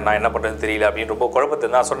போகிறாங்க, நான் என்ன பண்ணுறதுன்னு தெரியல அப்படின்னு ரொம்ப குழப்பத்தை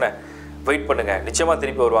நான் சொன்னேன், வெயிட் பண்ணுங்கள் நிச்சயமாக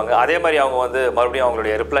திருப்பி வருவாங்க. அதே மாதிரி அவங்க வந்து மறுபடியும்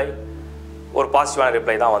அவங்களுடைய ரிப்ளை ஒரு பாசிட்டிவான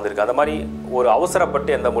ரிப்ளை தான் வந்திருக்கு. அந்த மாதிரி ஒரு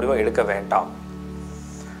அவசரப்பட்டு எந்த முடிவும் எடுக்க வேண்டாம்.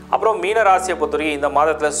 அப்புறம் மீன ராசியை பொறுத்தவரைக்கும் இந்த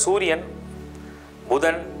மாதத்தில் சூரியன்,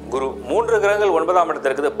 புதன், குரு 3 கிரகங்கள் 9ஆம் இடத்துல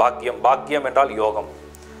இருக்குது. பாக்கியம் என்றால் யோகம்.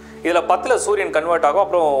 இதில் 10ல் சூரியன் கன்வெர்ட் ஆகும்.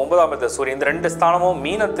 அப்புறம் 9ஆம் இடத்துல சூரியன். இந்த 2 ஸ்தானமும்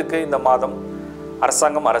மீனத்துக்கு இந்த மாதம்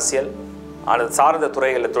அரசாங்கம், அரசியல், அது சார்ந்த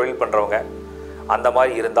துறைகளில் தொழில் பண்ணுறவங்க அந்த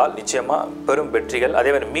மாதிரி இருந்தால் நிச்சயமாக பெரும் வெற்றிகள்.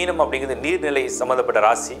 அதே மாதிரி மீனம் அப்படிங்கிறது நீர்நிலை சம்மந்தப்பட்ட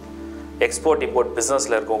ராசி. எக்ஸ்போர்ட் இம்போர்ட்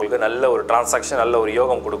பிஸ்னஸில் இருக்கவங்களுக்கு நல்ல ஒரு டிரான்சாக்ஷன், நல்ல ஒரு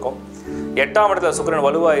யோகம் கொடுக்கும். 8ஆம் இடத்துல சுக்கிரன்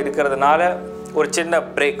வலுவாக இருக்கிறதுனால ஒரு சின்ன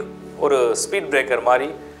பிரேக், ஒரு ஸ்பீட் பிரேக்கர் மாதிரி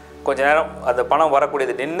கொஞ்ச நேரம் அந்த பணம்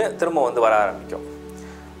வரக்கூடியது நின்று திரும்ப வந்து வர ஆரம்பிக்கும்.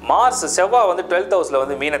 மார்ஸ், செவ்வாய் வந்து 12th ஹவுஸில்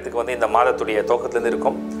வந்து மீனத்துக்கு வந்து இந்த மாதத்துடைய துவக்கத்துலேருந்து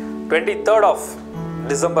இருக்கும். 23rd ஆஃப்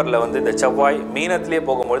டிசம்பரில் வந்து இந்த செவ்வாய் மீனத்திலே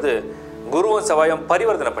போகும்பொழுது குருவும் செவ்வாயும்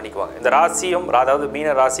பரிவர்த்தனை பண்ணிக்குவாங்க. இந்த ராசியும் அதாவது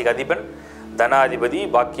மீன ராசிக்கு அதிபன் தனாதிபதி,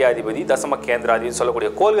 பாக்கியாதிபதி, தசம கேந்திராதிபதி சொல்லக்கூடிய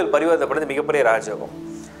கோள்கள் பரிவர்த்தனை பண்ணது மிகப்பெரிய ராஜயோகம்.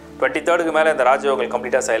 23 மேலே இந்த ராஜயோகங்கள்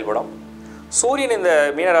கம்ப்ளீட்டாக செயல்படும். சூரியன் இந்த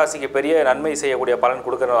மீனராசிக்கு பெரிய நன்மை செய்யக்கூடிய பலன்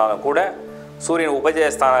கொடுக்கறதுனால கூட சூரியன்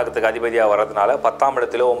உபஜயஸ்தானத்துக்கு அதிபதியாக வர்றதுனால 10ஆம்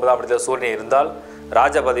இடத்திலோ 9ஆம் இடத்திலோ சூரியன் இருந்தால்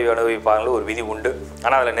ராஜ பதவி அனுபவிப்பாங்களும் ஒரு விதி உண்டு.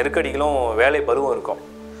 ஆனால் அதில் நெருக்கடிகளும் வேலை பருவம் இருக்கும்.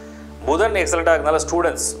 புதன் எக்ஸலண்ட்டாக இருக்கனால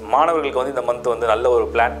ஸ்டூடெண்ட்ஸ் மாணவர்களுக்கு வந்து இந்த மந்த் வந்து நல்ல ஒரு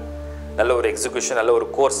பிளான், நல்ல ஒரு எக்ஸிக்யூஷன், நல்ல ஒரு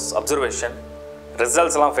கோர்ஸ் அப்சர்வேஷன்,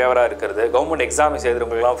 ரிசல்ட்ஸ்லாம் ஃபேவராக இருக்கிறது, கவர்மெண்ட் எக்ஸாம்ஸ்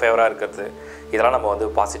எழுதுறவங்களுக்குலாம் ஃபேவராக இருக்கிறது, இதெல்லாம் நம்ம வந்து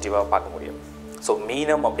பாசிட்டிவாக பார்க்க முடியும். ஸோ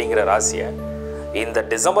மீனம் அப்படிங்கிற ராசியை இந்த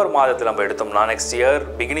டிசம்பர் மாதத்தில் நம்ம எடுத்தோம்னா நெக்ஸ்ட் இயர்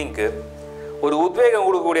பிகினிங்க்கு ஒரு உத்வேகம்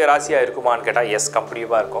கொடுக்கக்கூடிய ராசியாக இருக்குமான்னு கேட்டால் எஸ்,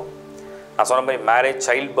 கம்ப்ளீட்டாக இருக்கும். நான் சொன்ன மாதிரி மேரேஜ்,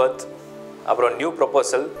 சைல்ட் பர்த், அப்புறம் new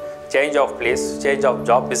proposal, change of place, change of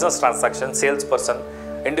job, business transaction, sales person,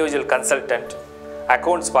 individual consultant,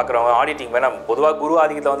 accounts பார்க்குறவங்க, ஆடிட்டிங். வேணால் பொதுவாக குரு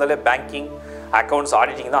ஆதிக்கத்தில் வந்தாலே பேங்கிங், அக்கௌண்ட்ஸ்,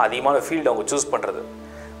 ஆடிட்டிங் தான் அதிகமான ஃபீல்டு அவங்க சூஸ் பண்ணுறது.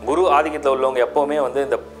 குரு ஆதிக்கத்தில் உள்ளவங்க எப்போவுமே வந்து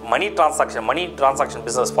இந்த மணி டிரான்சாக்ஷன்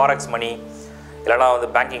பிஸ்னஸ், ஃபாரெக்ஸ் மணி, இல்லைனா வந்து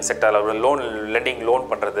பேங்கிங் செக்டரில் லோன் லெண்டிங், லோன்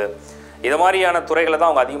பண்ணுறது, இது மாதிரியான துறைகளை தான்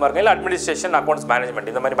அவங்க அதிகமாக இருக்காங்க. இல்லை அட்மினிஸ்ட்ரேஷன், அக்கௌண்ட்ஸ் மேனேஜ்மெண்ட்,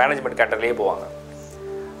 இந்த மாதிரி மேனேஜ்மெண்ட் கேட்டர்லேயே போவாங்க.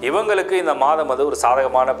 இவங்களுக்கு இந்த மாதம் வந்து ஒரு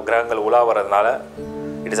சாதகமான கிரகங்கள் உலா வர்றதுனால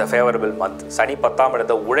it is a favourable month. சனி 10ஆம்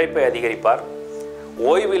இடத்தை உழைப்பை அதிகரிப்பார்,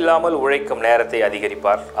 ஓய்வு இல்லாமல் உழைக்கும் நேரத்தை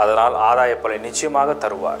அதிகரிப்பார், அதனால் ஆதாய பலன் நிச்சயமாக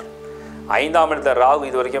தருவார். 5ஆம் இடத்த ராகு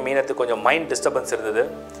இது வரைக்கும் மீனத்துக்கு கொஞ்சம் மைண்ட் டிஸ்டர்பன்ஸ் இருந்தது.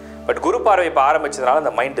 பட் குரு பார்வை இப்போ ஆரம்பிச்சதுனால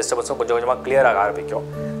அந்த மைண்ட் டிஸ்டர்பன்ஸும் கொஞ்சம் கொஞ்சமாக கிளியராக ஆரம்பிக்கும்.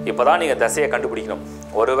 இப்போ தான் நீங்கள் தசையை கண்டுபிடிக்கணும்.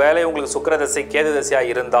 ஒருவேளை உங்களுக்கு சுக்கிர தசை, கேது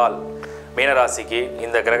தசையாக இருந்தால் மீனராசிக்கு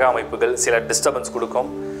இந்த கிரக அமைப்புகள் சில டிஸ்டர்பன்ஸ் கொடுக்கும்.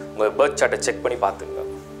 உங்கள் பர்த் சார்ட்டை செக் பண்ணி பார்த்துங்க.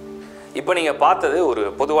 இப்போ நீங்கள் பார்த்தது ஒரு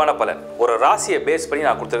பொதுவான பலன், ஒரு ராசியை பேஸ் பண்ணி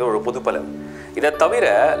நான் கொடுத்தது ஒரு பொது பலன். இதை தவிர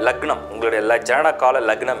லக்னம், உங்களுடைய ஜனனகால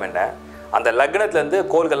லக்னம் என்ன, அந்த லக்னத்துலேருந்து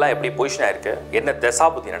கோள்கள்லாம் எப்படி பொசிஷனாக இருக்குது, என்ன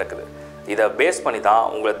தசாபுத்தி நடக்குது, இதை பேஸ் பண்ணி தான்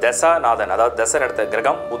உங்கள் தசாநாதன், அதாவது தசை நடத்த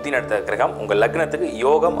கிரகம், புத்தி நடத்த கிரகம், உங்கள் லக்னத்துக்கு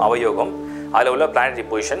யோகம் அவயோகம், அதில் உள்ள பிளானட்டரி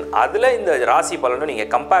பொசிஷன், அதில் இந்த ராசி பலனை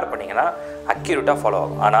நீங்கள் கம்பேர் பண்ணிங்கன்னா அக்யூரேட்டாக ஃபாலோ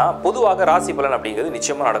ஆகும். ஆனால் பொதுவாக ராசி பலன் அப்படிங்கிறது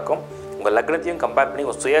நிச்சயமாக நடக்கும். உங்கள் லக்னத்தையும் கம்பேர் பண்ணி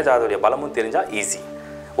உங்கள் சுயஜாதோடைய பலமும் தெரிஞ்சால் ஈஸி.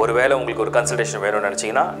 ஒருவேளை உங்களுக்கு ஒரு கன்சல்டேஷன் வேணும்னு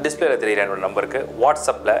நினச்சிங்கன்னா டிஸ்பிளேல தெரிகிற என்னோட நம்பருக்கு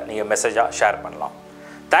வாட்ஸ்அப்பில் நீங்கள் மெசேஜாக ஷேர் பண்ணலாம்.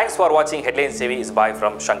 தேங்க்ஸ் ஃபார் வாட்சிங். Headlines TV is bye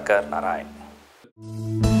from Shankar Narayan.